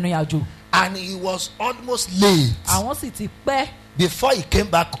sì rìnrìn àjò. and he was almost late àwọn sì ti pẹ́ before he came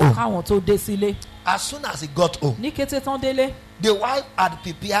back home. káwọn tó dé sílé. As soon as he got home, ní kété tán délé the wife had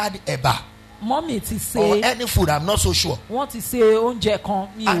prepared eba mọ́mì ti or ṣe any food, I'm not so sure. wọ́n ti ṣe oúnjẹ kan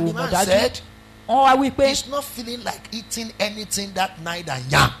mi ò And the mọ̀ man dájú. said wọ́n wá wí pé he's not feeling like eating anything that night than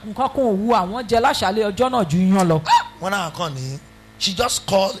yam. nǹkan kan ò wu àwọn jẹ láṣálẹ́ ọjọ́ náà ju iyán lọ. When I come in, she just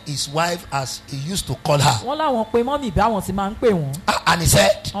called his wife as he used to call her. wọ́n láwọn pe mọ́mì bí àwọn ti máa ń pè wọ́n. And he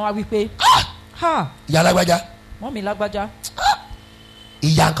said, wọ́n wá wí pé ha ìyá alágbájá, mọ́mì lágbájá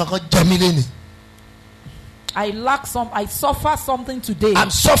ìyá nǹkan kan jẹ mí lénìí. I suffer something today. I'm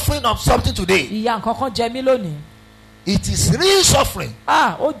suffering of something today. ìyà nǹkan kan jẹ mí lónìí. It is real suffering.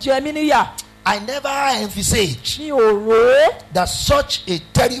 ó jẹ mí níyà. I never envisaged mi ò rò ó that such a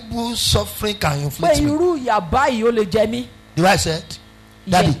terrible suffering can pé inflict me. irú ìyà báyìí ó lè jẹ mí. The wife said,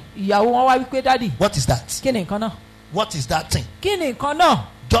 Daddy, ìyàwó wọn wá wí pé dádì what is that? kí ni nǹkan náà. What is that thing? kí ni nǹkan náà.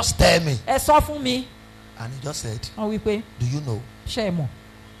 Just tell me. ẹ sọ fún mi. And he just said, wọ́n wí pé do you know? ṣé ẹ mọ̀.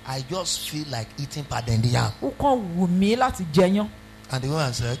 I just feel like eating pounded yam. ó kàn wù mí láti jẹyán. And the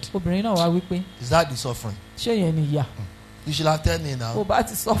woman said, obìnrin náà wá wí pé is that the suffering? ṣé yẹn ni ìyà. You should have told me ó now. bá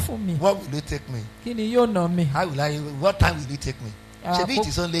ti sọ fún mi. What will it take me? kí ni yóò nà mí. How will I? What time will it take me? Shebi it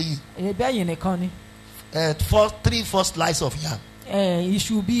is only you. bẹ́ẹ̀ yìí nìkan ni. 3-4 slices of yam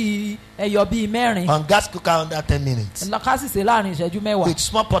iṣu bíi ẹyọ bíi mẹ́rin. on gas cooker under 10 minutes lọ́kàsìsẹ́ láàrin ìṣẹ́jú mẹ́wàá. with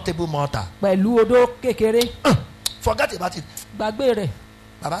small portable mortar. pẹ̀lú odó kékeré. Forget about it. gbàgbé rẹ̀.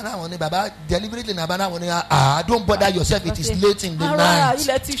 Baba now money, Baba deliberately na Baba money. Don't bother yourself. It is late in the ara night.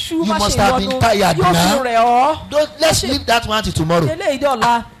 ilẹ̀ ti ṣú You má must ṣe have been ìyọnu tired yóò now. fi rẹ̀ ọ́. Let's leave that one till tomorrow. eléyìí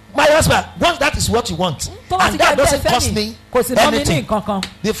dọ̀la. My husband, once that is what you want, tó bá ti and that jẹ́ doesn't tẹ́ cost fẹ́ me mi kò sì ná mi ní anything. nǹkan kan.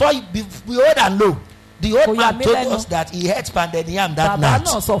 Before you be old and low, the old Kò yà man mí told lẹ́nu. us that he ate pounded yam that bàbá night.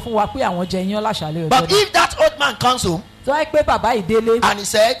 náà sọ fún wa pé àwọn jẹ iyán láṣálẹ́ ọjọ́ But náà. if that old man comes home tó wáyé pé bàbá ìdélé. and he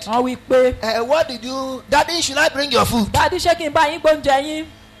said, wọ́n wí pé what did you, Daddy, should I bring your food? dádì ṣé kí n bá yín gbóúnjẹ yín.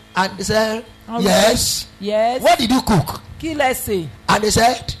 And he said, Wọ́n wí pé, yes. yes. What did you cook? kí lẹ sè. And he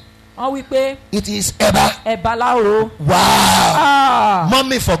said, wọ́n wí pé it is eba. ẹ̀bà láro. Wow.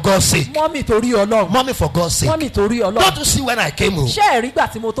 Mommy, for God's sake. mọ́mì torí ọlọ́run. Mommy, for God's sake. mọ́mì torí Don't ọlọ́run. you see when I came home? ṣé ẹ̀rí gbà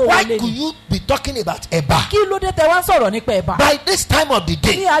tí mo tó Why wọlé could ni. you be talking about eba? kí ló dé tẹ wá ń sọ̀rọ̀ nípa ẹ̀bà. By this time of the ní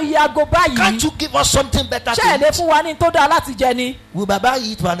day, ayé aago can't báyìí. you give us something better ṣé ẹ to lè eat? fún wa ní tó dáa láti jẹ ni. Will Baba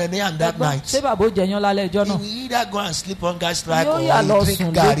eat pounded yam that night? ṣé bàbá ó jẹyán lálẹ́ ẹjọ́ He náà. will either go and sleep on gas strike yóò or yà lọ he sùn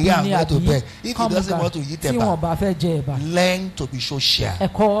drink garri lóbi and ní go to àbí bed. If he doesn't kọ́mùkà want to eat tí wọ́n eba, bá fẹ́ jẹ ẹ̀bà. learn to be social.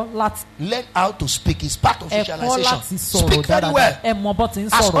 ẹ̀kọ́ láti Learn how to speak. It's part of ẹ̀kọ́ socialization. láti sọ̀rọ̀ Speak very dáadáa. well. ẹ mọ bọ́ ti ń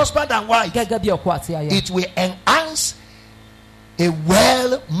As sọ̀rọ̀ husband and wife, gẹ́gẹ́ bí ọkọ àti aya. it will enhance a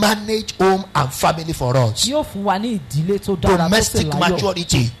well-managed home and family for us. yóò fún wa ní ìdílé tó dára tó sì Domestic láyọ̀.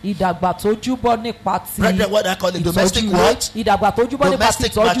 maturity. ìdàgbà tó júbọ́ nípa ti Brethren, what I call it, domestic ìtọ́jú what? ilé. ìdàgbà tó júbọ́ nípa ti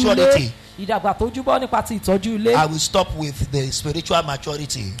Domestic ìtọ́jú ilé. maturity. ìdàgbà tó júbọ́ nípa ti ìtọ́jú ilé. I will stop with the spiritual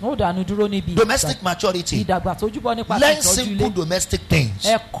maturity. ó dànù dúró níbi Domestic maturity. ìdàgbà tó júbọ́ nípa ti Learn ìtọ́jú simple ilé. domestic things.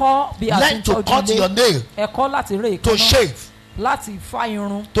 ẹ̀kọ́ bí a ti Learn ń to tọ́jú cut your ilé. nail, ẹ̀kọ́ láti ré to ìkànnà. shave, láti fá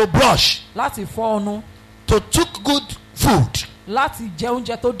irun. to brush, láti fọ́ ọnu. to cook good food, láti jẹ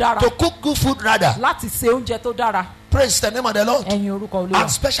oúnjẹ tó dára. to cook good food rather. láti se oúnjẹ tó dára. Praise the name of the Lord. ẹ̀yin orúkọ olúwa.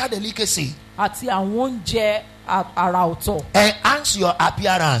 And special delicacy. àti àwọn oúnjẹ àrà ọ̀tọ̀. Enhance your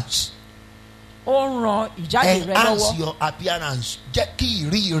appearance. ó ń ran ìjáde rẹ Enhance lọ́wọ́. your appearance. Jẹ́ kí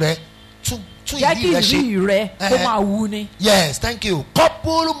ìrí rẹ tún jẹ́ kí ìrí rẹ ṣe. ìrí rẹ kó Eh. máa wú ni. Yes, thank you.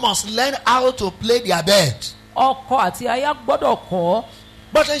 Couple must learn how to play their bed. ọkọ àti aya gbọ́dọ̀ kọ́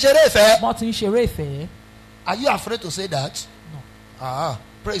Bó ṣe ń ṣeré ìfẹ́. wọ́n ti ń ṣeré ìfẹ́. Are you afraid to say that? No.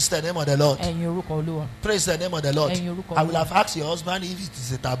 Praise the name of the Lord. ẹ̀yin orúkọ olúwa. Praise the name of the Lord. Ẹ̀yin orúkọ I will Olúwa. have asked your husband if it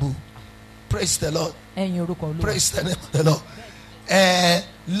is a taboo. Praise the Lord. ẹ̀yin orúkọ olúwa. Praise the name of the Lord.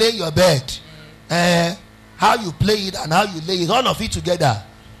 Lay your bed. How you play it and how you lay it, all of it together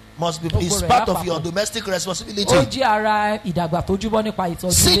must be Gbogbo is rẹ̀ part of your lápapọ̀. domestic ó responsibility. jẹ́ ara ìdàgbà tó júbọ́ nípa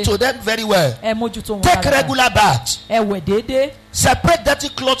ìtọ́jú See ilé. to them very well. Ẹ mójútó wọn Take dáadáa. regular baths. Ẹ wẹ̀ déédéé. Separate dirty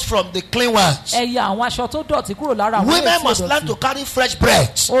clothes from the clean ones. Ẹ ya àwọn aṣọ tó dọ̀tí kúrò lára àwọn Women èyí must tí ò learn to dọ̀tí. carry fresh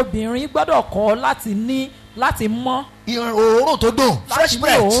breath. Obìnrin gbọ́dọ̀ kọ́ láti mọ́ Òórùn tó dùn. láti Fresh ní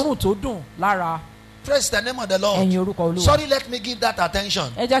breath. òórùn tó dùn lára. Praise the name of the Lord. Ẹ̀yin orúkọ Olúwa. Sorry, let me give that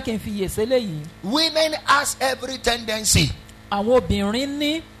attention. Ẹ jẹ́ kí n fi yèsé léyìí. Women has every tendency. Àwọn obìnrin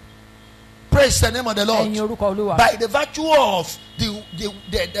ní Praise the name of the Lord. ẹ̀yin orúkọ Olúwa. By the virtue of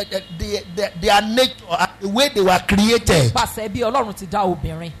their nature and the way they were created. Pàṣẹ bí Ọlọ́run ti dá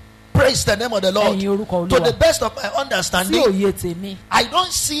obìnrin. Praise the name of the Lord. Ẹ̀yin orúkọ To Olúwa. the best of my Sí understanding, òye tèmi. I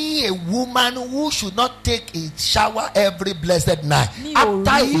don't see a woman who should not take a shower every blessed night Mi ò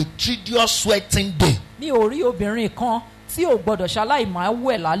after rí- a tedious sweating day. Mi ò rí obìnrin kan tí ò gbọdọ̀ ṣaláì máa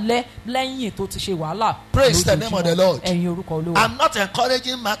wẹ̀ lálẹ́ lẹ́yìn tó ti ṣe wàhálà. Praise the name of the Lord. Ẹ̀yin orúkọ Olúwa. I'm not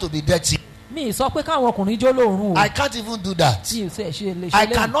encouraging man to be dirty. Mi ì sọ pé káwọn ọkùnrin jó lóòrùn o. I can't even do that. Mi ò tiẹ̀ ṣe lè I ṣe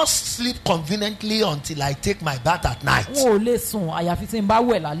lẹ́yìn. cannot sleep conveniently until I take my bath at night. N ò lè sùn àyàfi tí n bá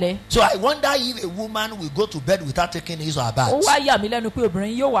wẹ̀ lálẹ́. So I wonder if a woman will go to bed without taking his or her Ó bath. wá yà mí lẹ́nu pé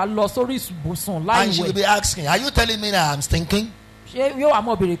obìnrin yóò wá lọ sórí ibùsùn láì And she will wẹ̀. be asking, are you telling me that I'm stinking? Ṣé yóò wá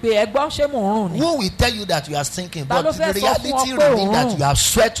mọ̀ béèrè pé ẹ gbọ́ ṣé mò ń rùn ni? Who will tell you that you are stinking? Ta But ló the fẹ́ sọ fún reality ọ pé remains that òórùn? you have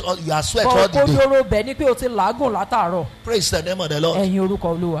sweat all the Kò day. dóró bẹ̀ ni pé o ti làágùn látàárọ̀. Praise the name of the Lord. Ẹ̀yin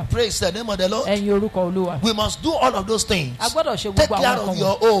orúkọ Olúwa. Praise the name of the Lord. Ẹ̀yin orúkọ Olúwa. We must do all of those things. A gbọ́dọ̀ ṣe Take gbogbo care àwọn of nǹkan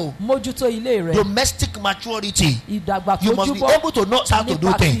your wọ̀nyí. own Mójútó ilé rẹ̀. domestic maturity. Ìdàgbà You tó must be júbọ́. able to know how to do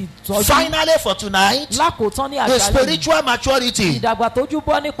nípa ti things. ìtọ́jú. Finally, for tonight, Lákòótán ní the àṣálẹ́. spiritual maturity. Ìdàgbà tó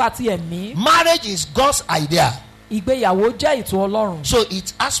júbọ́ nípa ti ẹ̀mí. Marriage is God's idea. Ìgbéyàwó jẹ́ ètò Ọlọ́run. So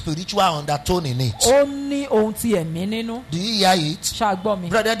it has spiritual undertone in it. Ó ní ohun ti ẹ̀mí nínú. Do you hear it? Ṣàgbọ́ mi.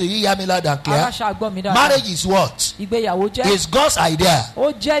 Brother, do you hear me loud and Ará clear? ṣàgbọ́ mi dáadáa. Marriage is what? Ìgbéyàwó jẹ́. It's God's idea.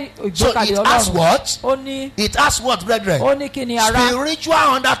 Ó jẹ́ So ìgbékalẹ̀ it has Ọlọ́run. what? Ó ní It has what, brethren? ó ní kí ni ara.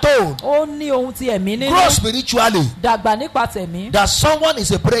 Spiritual undertone. Ó ní ohun ti ẹ̀mí nínú. Grow spiritually. Dàgbà nípa tẹ̀mí. That someone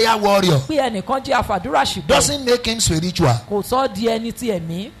is a prayer warrior Pé ẹnìkan jẹ́ àfàdúrà ṣùgbọ́n doesn't make him spiritual. kò sọ di ẹni ti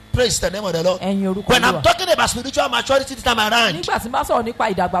ẹ̀mí. Praise the name of the Lord. Ẹ̀yin orúkọ When I'm Olúwa. talking about spiritual maturity this time around, Nígbà tí n bá sọ̀rọ̀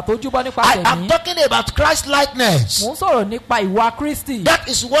nípa ìdàgbà tó júbọ́ nípa I am tẹ̀mí. talking about Christ likeness. Mò ń sọ̀rọ̀ nípa ìwà Kristi. That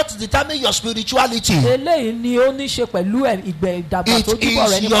is what determines your spirituality. Eléyìí ni ó ní ṣe pẹ̀lú ìdàgbà It tó júbọ̀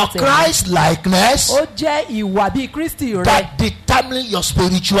rẹ̀ is nípa your tẹ̀mí. Christ likeness Ó jẹ́ ìwà bíi Kristi rẹ̀ that determines your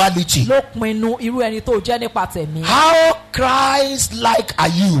spirituality. ló pinnu irú ẹni tó jẹ́ nípa tẹ̀mí. How Christ like are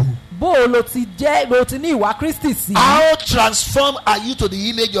you? Bó o lo ti ní ìwà Kristi sí. How transformed are you to the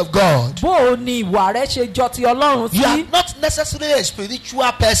image of God? Bó o ní ìwà rẹ ṣe jọ ti Ọlọ́run You are sí. not necessarily a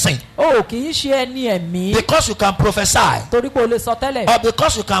spiritual person O kì í ṣe ẹni ẹ̀mí. because you can prophesy, Torí pé o lè sọ tẹ́lẹ̀. or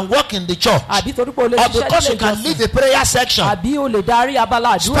because you can work in the church, Àbí torí pé o lè or ṣiṣẹ́ because nílé you can ìjọsìn. lead a prayer section. Àbí o lè darí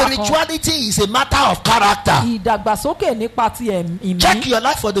abala àdúrà kan. Spirituality is a matter of character. Ìdàgbàsókè nípa ti ẹ̀mí. Check your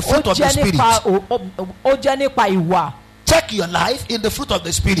life for the Ó fruit of the jẹ́ Spirit. ó jẹ́ nípa ìwà. Check your life in the fruit of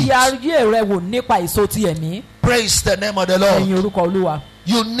the Spirit. Bí ayé rẹ wò nípa èso ti ẹ̀mí. Praise the name of the Ẹ̀yin Lord. orúkọ Olúwa.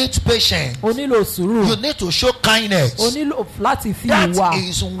 You need patience. O nílò sùúrù. You need to show kindness. O nílò láti fi That ìwà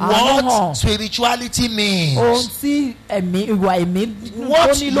is àánú what hàn. spirituality Ohun means. tí ìwà ẹ̀mí tó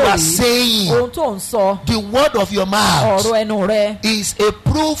What you nílò are yìí. saying, Ohun tó ń sọ. the word of your mouth, Ọ̀rọ̀ ẹnu rẹ. is a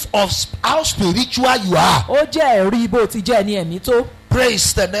proof of how spiritual you are. Ó jẹ́ ẹ̀rí bó ti jẹ́ ẹni ẹ̀mí tó.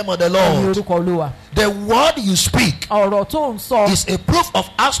 Praise the name of the Ẹ̀yin Lord. orúkọ Olúwa. The word you speak Ọ̀rọ̀ tó ń sọ. is a proof of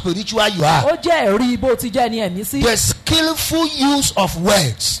how spiritual you are. Ó jẹ́ ẹ̀rí bó ti jẹ́ ẹni ẹ̀mí sí. The skillful use of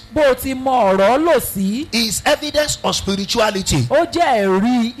words Bó ti mọ ọ̀rọ̀ lò sí. is evidence of spirituality. Ó jẹ́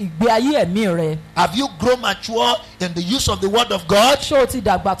ẹ̀rí ìgbé ayé ẹ̀mí rẹ. Have you grown mature in the use of the word of God? Ṣé o ti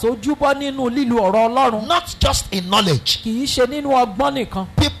dàgbà tó júbọ́ nínú lílo ọ̀rọ̀ Ọlọ́run? Not just in knowledge. Kì í ṣe nínú ọgbọ́n nìkan.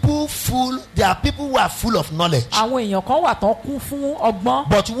 There are people who are full of knowledge, Àwọn èèyàn kan wà tán kún fún ọgbọ́n.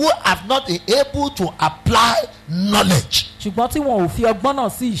 but who have not been able to apply knowledge. Ṣùgbọ́n tí wọn ò fi ọgbọ́n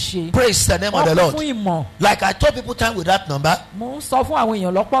náà sí ìṣe. Praise the name of the Wọ́n kún fún Lord. ìmọ̀. Like I told people time with that number, Mo ń sọ fún àwọn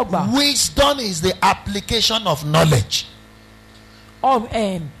èèyàn lọ́pọ̀ gbà. wisdom is the application of knowledge.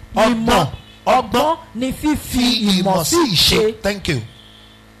 Ìmọ̀ Ọgbọ́n. ọgbọ́n ni fífi Fi ìmọ̀ sí ìṣe. Thank you.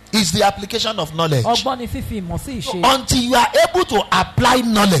 It's the application of knowledge. Ọgbọ́n ni fífi ìmọ̀ sí ìṣe. Until you are able to apply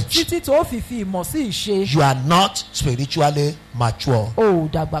knowledge, Títí tó fi fi ìmọ̀ sí ìṣe. you are not spiritually mature. O ò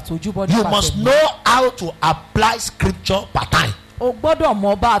dàgbà tó júbọ́ You nípa must tẹ̀mí. know how to apply scripture per time. O gbọ́dọ̀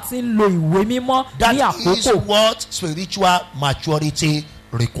mọ bá a ti ń lo ìwé mímọ́ ní That is àkókò. what spiritual maturity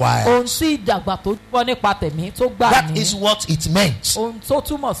requires. Ohun tí ìdàgbà tó júbọ́ nípa tẹ̀mí tó gbà That ní. is what it meant. Ohun tó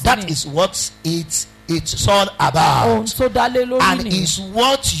túmọ̀ sí That ni. is what it it's all ohun about. tó dá lé lórí And nìyí. is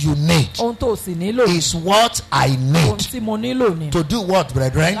what you need. Ohun tó sì nílò ni. Is what I Ohun need. tí mo nílò ni. To do what,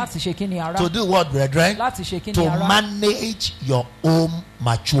 brethren? Láti ṣe kí ni ará? To do what, brethren? Láti ṣe kí ni To ará? manage your home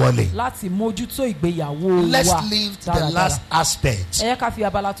maturely. Láti mójútó ìgbéyàwó Let's wa leave the dáradára. last aspect. Ẹ yẹ ká fi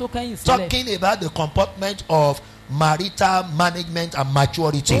abala tó kẹ́yìn sílẹ̀. Talking about the comportment of marital management and Tó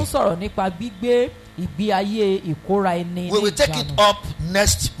maturity. ń sọ̀rọ̀ nípa gbígbé ìgbé ayé ìkóra ẹni We ní will take it ìjánu. up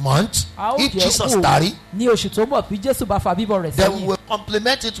next month. A ó If jẹ́ Jesus wò tarry, ní oṣù tó ń bọ̀ bí Jésù bá fa bíbọ̀ rẹ̀ then we sẹ́yìn. will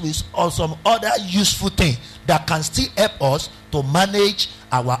complement it with some other useful thing that can still help us to manage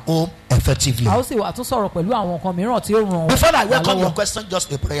our home effectively. A ó sì wà tún sọ̀rọ̀ pẹ̀lú àwọn nǹkan mìíràn tí ó ràn Before I wá welcome your lọ́wọ́. question,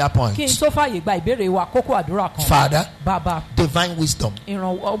 just a prayer point. Kí n tó fààyè gba ìbéèrè wa kókó àdúrà kan. Father, Bàbá divine wisdom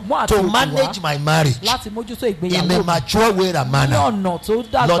ìrànwọ́ ọgbọ́n àti to òkè manage wá my marriage láti mójútó in ìgbéyàwó a mi mature way and ní manner. ọ̀nà tó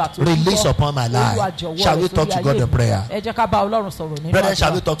dàgbà Lord, tó release upon my life. Olúwa jọ̀wọ́ Shall we rẹ̀ talk sórí to God ayé in mi. prayer? Ẹ jẹ́ ká bá Ọlọ́run sọ̀rọ̀ nínú Brethren,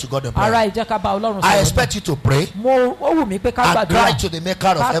 shall we àdúrà. talk to God in Ara prayer? ẹ jẹ́ ká bá Ọlọ́run I sọ̀rọ̀. expect you to pray Ó wù mí pé ká and gbàdúrà. cry to the maker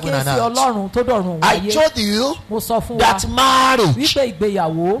of Ká heaven ké and sí earth. Ọlọ́run tó dọ̀run òun I ayé. told you Mo sọ fún wa that marriage, wípé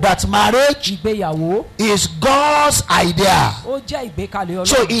ìgbéyàwó marriage is God's idea. ó jẹ́ ìgbékalẹ̀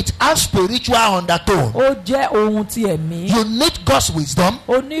So Ọlọ́run. it has spiritual undertone. Ó jẹ́ ohun ti ẹ̀mí. You need God's wisdom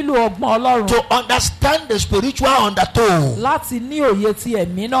Ó nílò ọgbọ́n Ọlọ́run to understand the spiritual undertone láti ní òye ti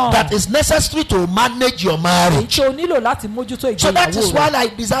ẹ̀mí náà. that is necessary to manage your Èyí marriage. tí o nílò láti mójútó So that ìgbéyàwó is why rẹ̀. I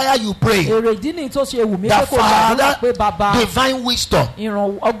desire you pray. Èrè ìdí nìyí tó ṣe wù mí pé The kò gbàdúrà pé Father, bàbá divine wisdom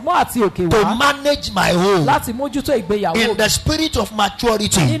ìrànwọ́ ọgbọ́n àti òkè to wá manage my home láti mójútó ìgbéyàwó in mi the spirit of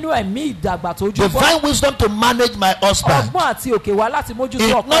maturity. nínú ẹ̀mí ìdàgbà tó jù bọ́. Divine wisdom to manage my husband. Ọgbọ́n àti òkè wá láti mójútó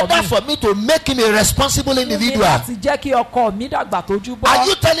In ọkọ order mi. for me to make him a responsible Fún mi individual. láti jẹ́ kí ọkọ mi dàgbà tó jù Are bọ́.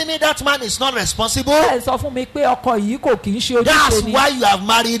 you telling me that man is not responsible? Ẹ sọ fún mi pé ọkọ yìí kò kì í ṣe That's ojúṣe ni. why you have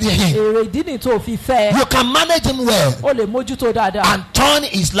married him. Èrè ìdí nìyí tó fi fẹ́. You can manage him well Ó lè mójútó dáadáa. and turn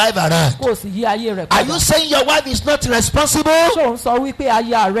his life around. Kó o sì yí ayé rẹ̀ Are padà. you saying your wife is not responsible? Ṣó ń sọ wípé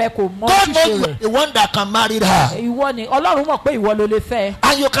aya rẹ kò mọ God knows ojúṣe you are rẹ̀. the one that can marry her. Ìwọ ni Ọlọ́run mọ̀ pé ìwọ ló lè fẹ́.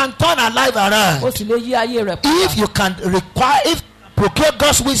 And you can turn her life Ó around. sì lè yí ayé rẹ̀ If padà. you can if procure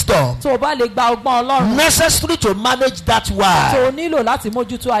God's wisdom Tó o bá lè gba ọgbọ́n Ọlọ́run necessary to manage that tó wife, o nílò láti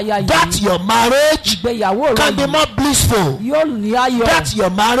mójútó aya that yìí. your marriage Ìgbéyàwó rẹ can be yìí more blissful. yóò ní ayọ̀. That your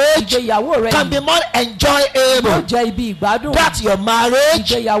marriage Ìgbéyàwó rẹ can be yìí more yóò enjoyable. jẹ́ ibi ìgbádùn. That your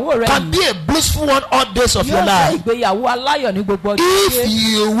marriage Ìgbéyàwó rẹ can yìí be a blissful one all days of your yóò jẹ́ life. ìgbéyàwó aláyọ̀ ní gbogbo ọjọ́ If ayé.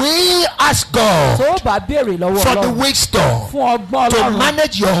 you will ask God Tó o bá béèrè lọ́wọ́ for the Ọlọ́run wisdom fún ọgbọ́n to Ọlọ́run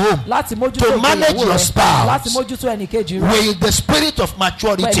manage your home láti mójútó to manage ìgbéyàwó your rẹ spouse láti mójútó ẹnìkejì rẹ with the spirit of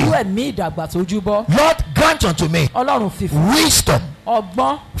maturity, pẹ̀lú ẹ̀mí ìdàgbà tó júbọ́. Lord, grant unto me Ọlọ́run fi fún wisdom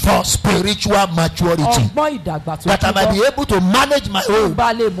ọgbọ́n for spiritual maturity, ọgbọ́n ìdàgbà tó that I might be júbọ́. able to manage my Kí n home,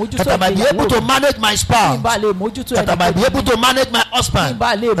 bá lè mójútó that I might be able ìgbéyàwó to mi. manage my Kí n spouse, bá lè mójútó that I might be able ẹnìkejì to mi. manage my Kí n husband,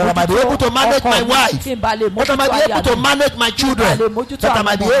 bá lè that I might be able to mójútó manage my ọkọ mi. wife, Kí n bá lè that I might be mójútó able to aya mi. manage my children, lè mójútó that I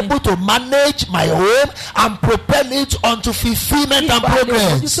might be àwọn ọmọ able to manage my home and propel it unto fulfillment Kí n and bá lè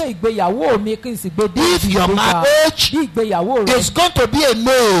progress. mójútó ìgbéyàwó mi kí n sì gbé dé If ibi your ìgbéga. marriage Bí ìgbéyàwó rẹ is going to be a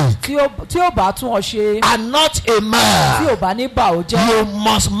no tí ó bá tún ọ ṣe and not a tí ò man, bá ní bà ó jẹ́ you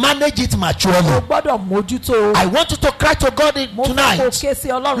must manage it o maturely. gbọ́dọ̀ mójútó. I want you to cry to God Mo fẹ́ kó tonight ké sí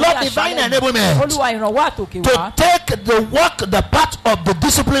Ọlọ́run Lord, ní divine àṣálẹ́ yìí. enablement. Olúwa ìrànwọ́ àtòkè to wá take the part of the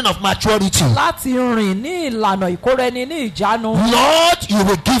discipline of maturity. láti rìn ní ìlànà ìkóraẹni ní ìjánu. Lord, you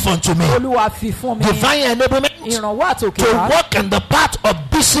will give unto me Olúwa fi fún mi divine enablement ìrànwọ́ àtòkè to wá walk in the path of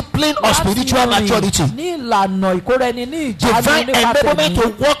discipline of láti spiritual rìn maturity. ní ìlànà ìkóraẹni ní ìjánu Divine nípa enablement tẹ̀mí.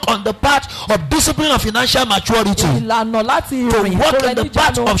 to walk on the path of discipline of financial maturity. Ìlànà láti To rìn walk in ìkóraẹni the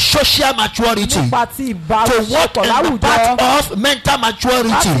path ìjánu of social maturity. nípa ti To walk ìbáṣepọ̀ in the path láwùjọ of mental láti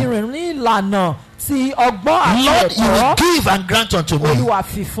maturity. rìn ní ìlànà ti ọgbọ́n àti Lord, you will ẹ̀kọ́. give and grant unto me. Olúwa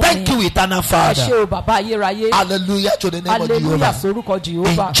fi fún mi. Thank you, eternal Ẹ ṣé Father. o bàbá ayérayé. Hallelujah to the name of Hallelujah Jehovah. sórúkọ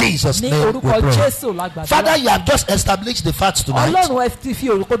Jehova. In Jesus' Ní name we orúkọ pray. Jésù lágbàdúrà. Father, you have just established the fact tonight Ọlọ́run ẹ ti fi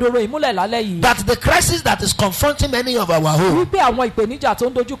òkodoro ìmúlẹ̀ lálẹ́ yìí. that the crisis that is confronting many of our home Wípé àwọn ìpèníjà tó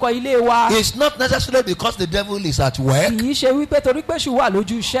ń dojúkọ ilé wa. is not necessarily because the devil is at work Kì í ṣe wípé torí pé ṣù wà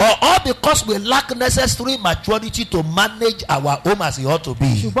lójú iṣẹ́. or all because we lack necessary maturity to manage our home as it ought to be.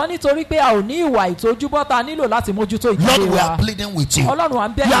 Ṣùgbọ́n nítorí pé a ò ní ìwà ìtójúbọ́ ta nílò láti mójútó ìdílé Lord, we wa. are pleading with you. Ọlọ́run à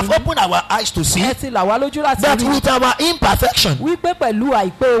ń bẹ̀ You have yín. opened our eyes to see Ẹ ti là wá lójú láti that rí. with our imperfection, Wípé pẹ̀lú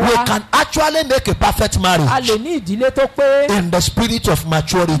àìpé we wa. can actually make a perfect A marriage lè ní ìdílé tó pé in the spirit of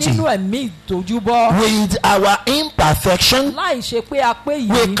maturity. nínú ẹ̀mí ìtójúbọ́. With our imperfection, Láì ṣe pé a pé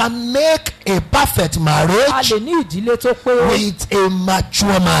we yìí. can make a perfect A marriage lè ní ìdílé tó pé with a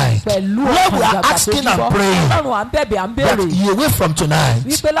mature mind. pẹ̀lú Lord, we ọkàn are ìdàgbà tó asking jùbọ́. and praying Ọlọ́run à ń bẹ̀bẹ̀ à ń that béèrè. you will from tonight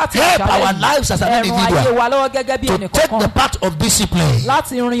Wípé láti help àṣálẹ́ our yìí, lives as as an ẹ̀rùn ayé individual wa lọ́wọ́ gẹ́gẹ́ bí to take the ẹnìkọ̀ọ̀kan path of discipline,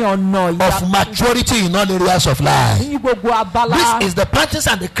 láti rin ọ̀nà of maturity in all areas of life. ní gbogbo abala. This is the practice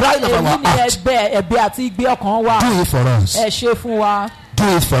and the cry of èyí our ni heart. ẹ̀bẹ̀ àti igbe ọkàn wa. Do it for us. ẹ ṣe fún wa. Do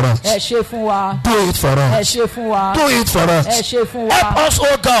it for us. ẹ ṣe fún wa. Do it for ẹ us. ṣe fún wa. Do it for ẹ us. ṣe fún wa. Help us,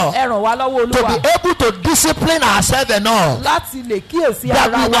 oh God, ẹ ràn wá lọ́wọ́ to olúwa be able to discipline ourselves enough láti lè kíyèsí that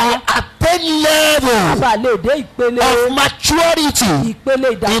ara we wa. will attain level bá lè dé ìpele of maturity ìpele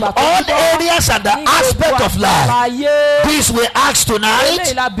in ìdàgbà tó all tọ́ areas and the ní gbogbo aspect of life. àlàyé. This we ask eléyìí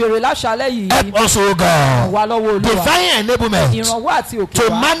tonight. la béèrè láṣálẹ́ yìí. Help us, oh ràn God, wá lọ́wọ́ olúwa. divine enablement ìrànwọ́ àti òkè to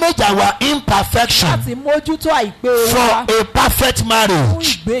wa manage our imperfection láti mójútó àìpé wa for a perfect fún marriage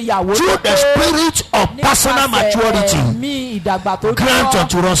ìgbéyàwó through the spirit of personal maturity. ẹ̀mí ìdàgbà tó Grant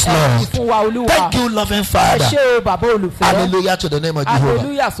unto us, ẹ̀mí fún wa Lord. olúwa. Thank you, loving ẹ Father. ṣé o bàbá olùfẹ́. Hallelujah to the name of Jehovah.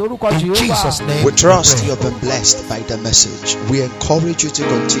 hallelujah sórúkọ In Jesus' Jèhófà. name. We trust pray. you have been blessed by the message. We encourage you to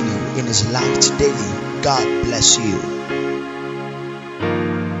continue in His light daily. God bless you.